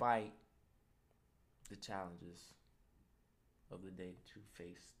 despite the challenges of the day that you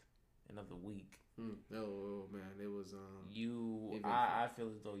faced and of the week. Oh man, it was I feel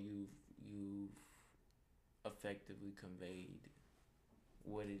as though you've effectively conveyed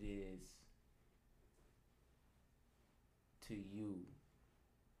what it is to you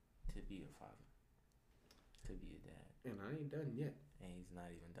to be a father, to be a dad. and I ain't done yet. And he's not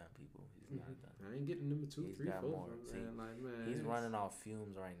even done, people. He's not done. I ain't getting number 2, He's 3, got 4. more. See, Man, He's running off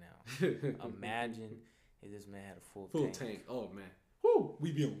fumes right now. Imagine if this man had a full tank. Oh man, whoo,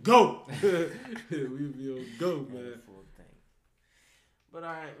 we be on go. We be on go, Had a man. full tank. But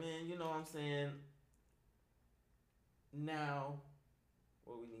all right, man. You know what I'm saying. Now,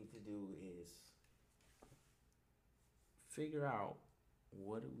 what we need to do is figure out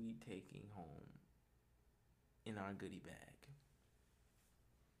what are we taking home in our goodie bag.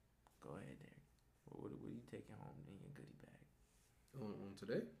 Go ahead, Derek. What are you taking home in your goodie bag? On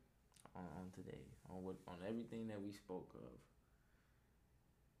today? On today, on everything that we spoke of.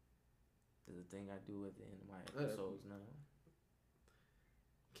 There's a thing I do at the end of my episodes now.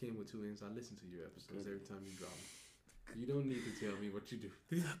 Came with 2 ends. I listen to your episodes every time you drop them. You don't need to tell me what you do.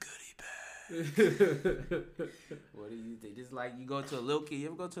 The goodie bag. What do you think? Just like you go to a little kid. You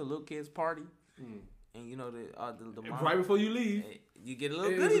ever go to a little kid's party? And you know the mom, right before you leave, you get a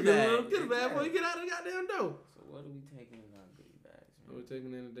little goodie bag. A little goodie bag before you get out of the goddamn door. So what are we taking in our goodie bags, man? What we're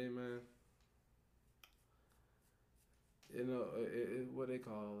taking in today, man. You know, what they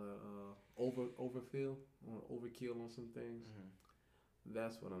call overkill on some things. Mm-hmm.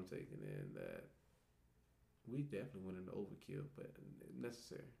 That's what I'm taking in. That we definitely went into overkill, but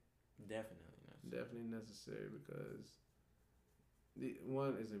necessary. Definitely necessary because the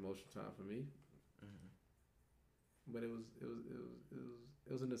one is emotional time for me, but it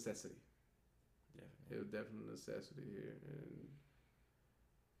was a necessity. It was definitely a necessity here, and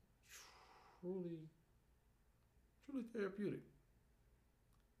truly therapeutic.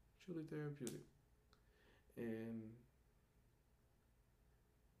 Truly therapeutic, and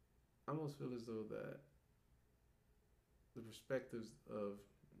I almost feel as though that the perspectives of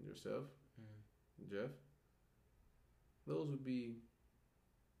yourself, Jeff, those would be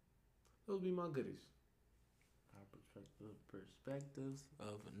my goodies. Our perspectives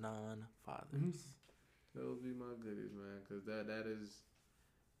of non-fathers. Those would be my goodies, man, because that is,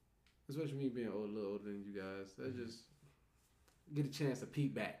 especially me being a little older than you guys, that just get a chance to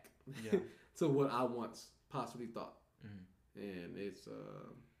peek back to what I once possibly thought. And it's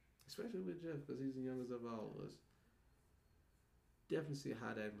especially with Jeff, because he's the youngest of all of us. Definitely see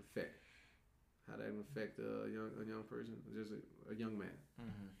how that would affect a young person, just a young man.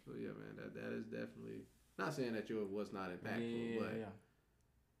 So yeah, man, that is definitely, not saying that yours was not impactful, but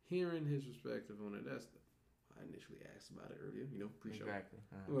hearing his perspective on it, that's I initially asked about it earlier, pre-show. Exactly.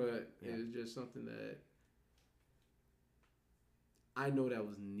 But it's just something that I know that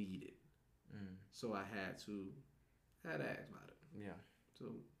was needed. So I had to ask about it. Yeah. So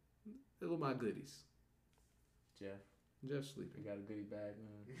it was my goodies. Jeff's sleeping. You got a goodie bag,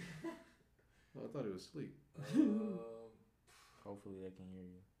 man. Oh, I thought he was asleep. Hopefully they can hear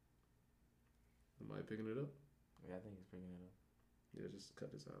you. Somebody picking it up? Yeah, I think he's picking it up. Yeah, just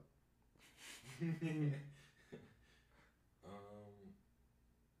cut this out.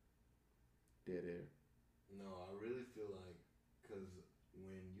 Dead air. No, I really feel like, because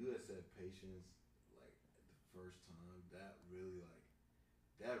when you had said patience, like the first time, that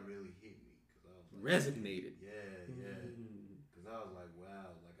really hit me. Cause I was like, Resonated. Yeah. Because I was like,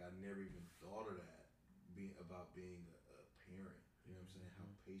 wow, like I never even thought of that about being a parent. You know what I'm saying? How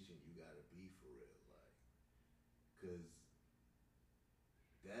patient you gotta be for real, like, because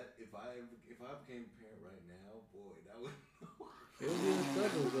that if I became a parent right now, boy, that would. It would be a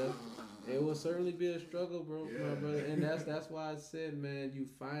struggle, Jeff. It will certainly be a struggle, bro, my brother. And that's why I said, man, you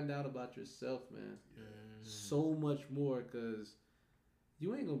find out about yourself, man, so much more, because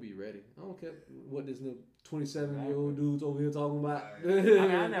you ain't gonna be ready. I don't care what this new 27-year-old dude's over here talking about.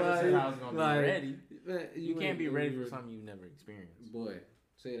 I never said I was gonna be ready. Man, you can't be ready for something you've never experienced. Boy,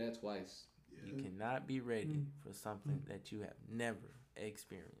 say that twice. You cannot be ready for something that you have never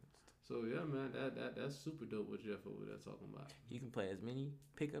experienced. So yeah, man, that's super dope what Jeff over there talking about. You can play as many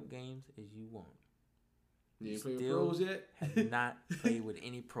pickup games as you want. You ain't played with pros yet? Have not played with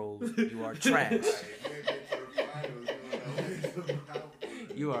any pros. You are trash.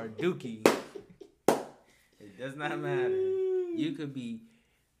 You are dookie. It does not matter. You could be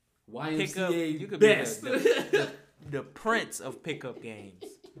YMCA you could best. be the prince of pickup games.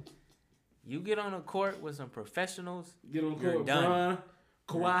 You get on a court with some professionals. Get on you're court, done.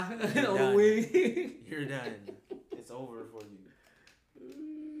 Kawhi You're on done. the wing. You're done. It's over for you.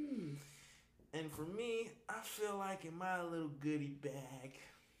 And for me, I feel like in my little goodie bag,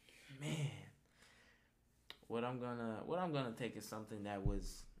 man, what I'm gonna take is something that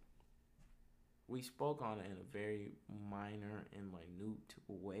was we spoke on it in a very minor and minute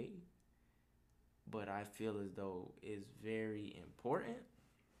way, but I feel as though is very important,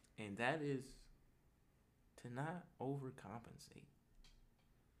 and that is to not overcompensate.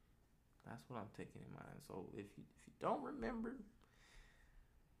 That's what I'm taking in mind. So if you don't remember,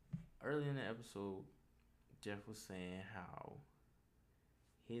 early in the episode, Jeff was saying how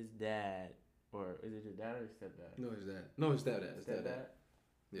his dad, or is it his dad or his stepdad? No, his dad. No, his stepdad. His stepdad.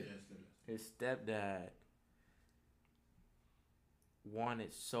 Yeah. His stepdad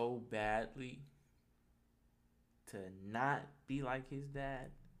wanted so badly to not be like his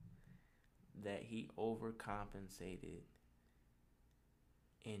dad that he overcompensated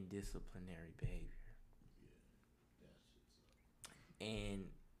in disciplinary behavior. And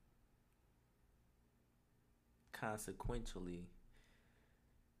consequently,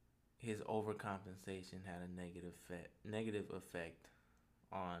 his overcompensation had a negative effect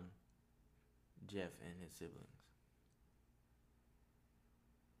on Jeff and his siblings.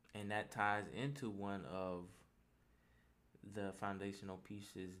 And that ties into one of the foundational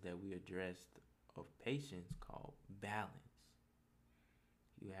pieces that we addressed of patience called balance.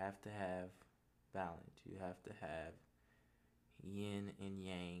 You have to have balance. You have to have yin and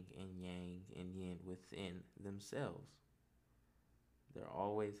yang and yin within themselves. There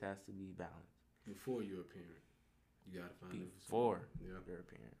always has to be balance. Before you're a parent, you gotta find before you're a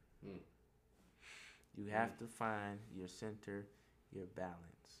parent. You have to find your center, your balance.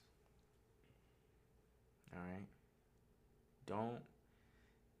 All right? Don't,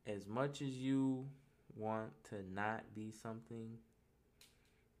 as much as you want to not be something,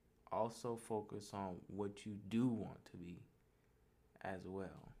 also focus on what you do want to be as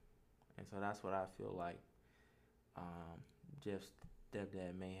well. And so that's what I feel like Jeff's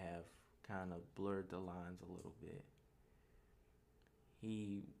stepdad may have kind of blurred the lines a little bit.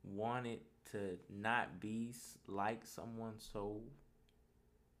 He wanted to not be like someone so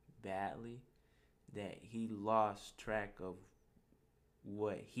badly that he lost track of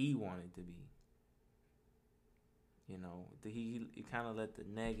what he wanted to be. You know, he kind of let the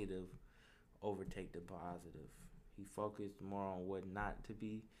negative overtake the positive. He focused more on what not to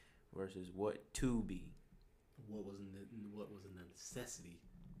be versus what to be. What was a necessity.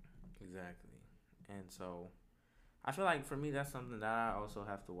 Exactly. And so I feel like for me that's something that I also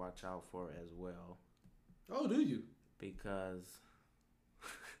have to watch out for as well. Oh, do you? Because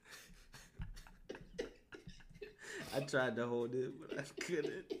I tried to hold it, but I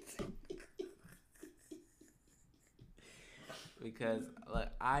couldn't. Because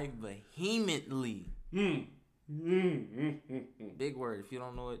I vehemently, big word, if you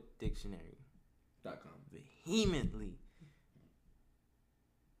don't know it, dictionary.com, vehemently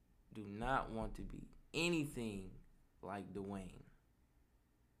do not want to be anything like Dwayne.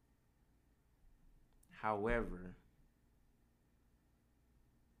 However,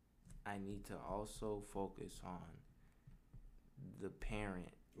 I need to also focus on the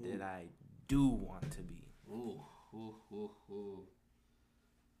parent that I do want to be.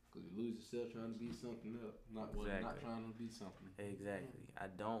 Because you lose yourself trying to be something else. Not trying to be something. Exactly. I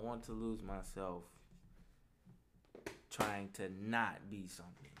don't want to lose myself trying to not be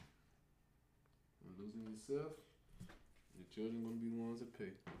something. And losing yourself, your children going to be the ones that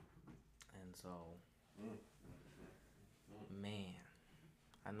pay. And so, man,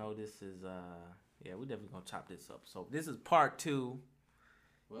 I know this is, we're definitely going to chop this up. So this is part 2.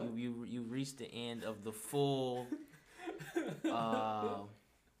 What? You reached the end of the full,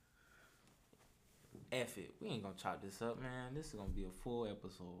 F it. We ain't going to chop this up, man. This is going to be a full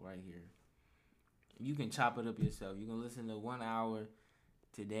episode right here. You can chop it up yourself. You can listen to 1 hour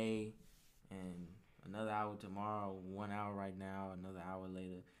today and another hour tomorrow, 1 hour right now, another hour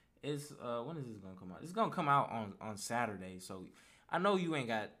later. It's when is this gonna come out? It's gonna come out on Saturday. So I know you ain't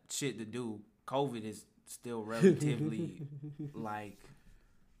got shit to do. COVID is still relatively like,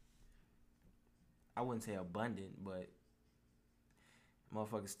 I wouldn't say abundant, but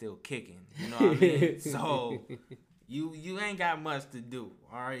motherfuckers still kicking. You know what I mean? So you ain't got much to do.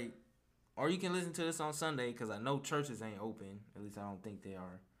 All right. Or you can listen to this on Sunday because I know churches ain't open. At least I don't think they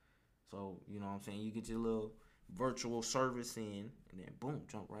are. So, you know what I'm saying? You get your little virtual service in and then boom,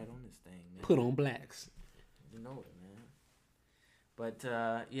 jump right on this thing, man. Put on blacks. You know it, man. But,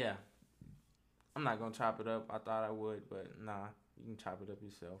 yeah. I'm not going to chop it up. I thought I would, but nah. You can chop it up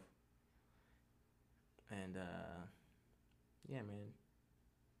yourself. And, yeah, man.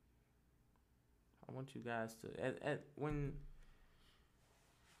 I want you guys to... when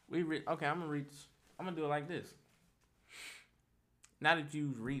Okay, I'm gonna do it like this. Now that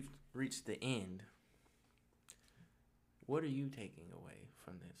you've reached the end, what are you taking away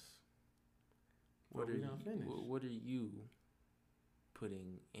from this? What are you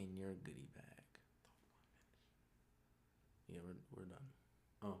putting in your goodie bag? Yeah, we're done.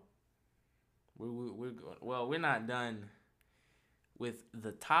 Oh, We're going. Well, we're not done with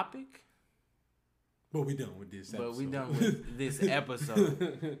the topic, but we done with this. but we done with this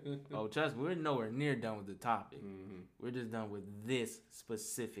episode. Oh, trust me, we're nowhere near done with the topic. Mm-hmm. We're just done with this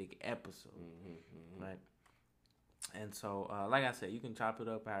specific episode, right? And so, like I said, you can chop it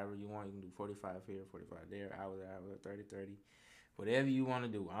up however you want. You can do 45 here, 45 there, hour, 30, 30. Whatever you want to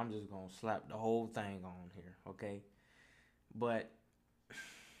do. I'm just going to slap the whole thing on here, okay? But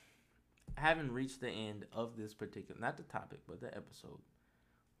having reached the end of this particular, not the topic, but the episode,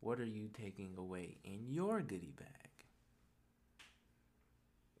 what are you taking away in your goodie bag?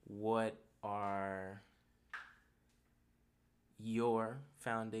 What are your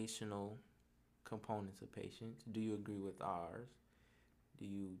foundational components of patience? Do you agree with ours? Do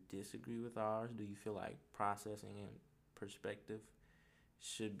you disagree with ours? Do you feel like processing and perspective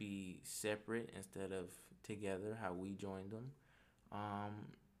should be separate instead of together, how we joined them?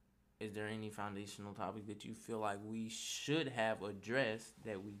 Is there any foundational topic that you feel like we should have addressed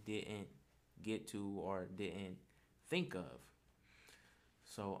that we didn't get to or didn't think of?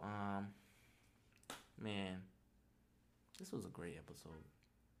 So, man, this was a great episode.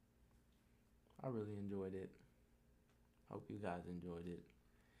 I really enjoyed it. Hope you guys enjoyed it.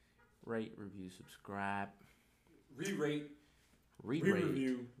 Rate, review, subscribe. Re-rate.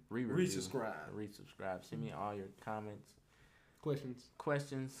 Re-review. Resubscribe. Resubscribe. Send me all your comments, Questions.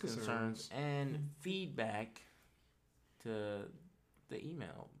 concerns, and feedback to the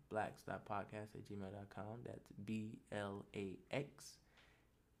email blacks.podcast@gmail.com. That's BLAX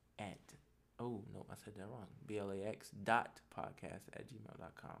at, oh no, I said that wrong.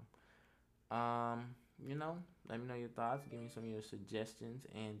 BLAX.podcast@gmail.com. Let me know your thoughts. Give me some of your suggestions.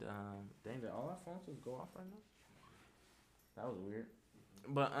 And dang, did all our phones just go off right now? That was weird.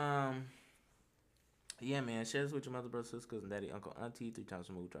 But yeah, man. Share this with your mother, brother, sister, cousin, daddy, uncle, auntie. 3 times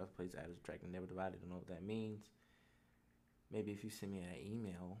removed, tries to place, add, subtract, and never divided. Don't know what that means. Maybe if you send me an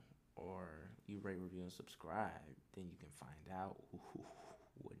email or you rate, review, and subscribe, then you can find out. Ooh,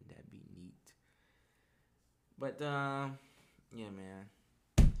 wouldn't that be neat? But yeah, man.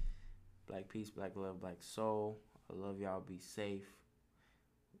 Black peace, black love, black soul. I love y'all. Be safe.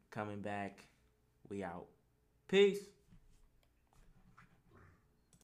 Coming back. We out. Peace.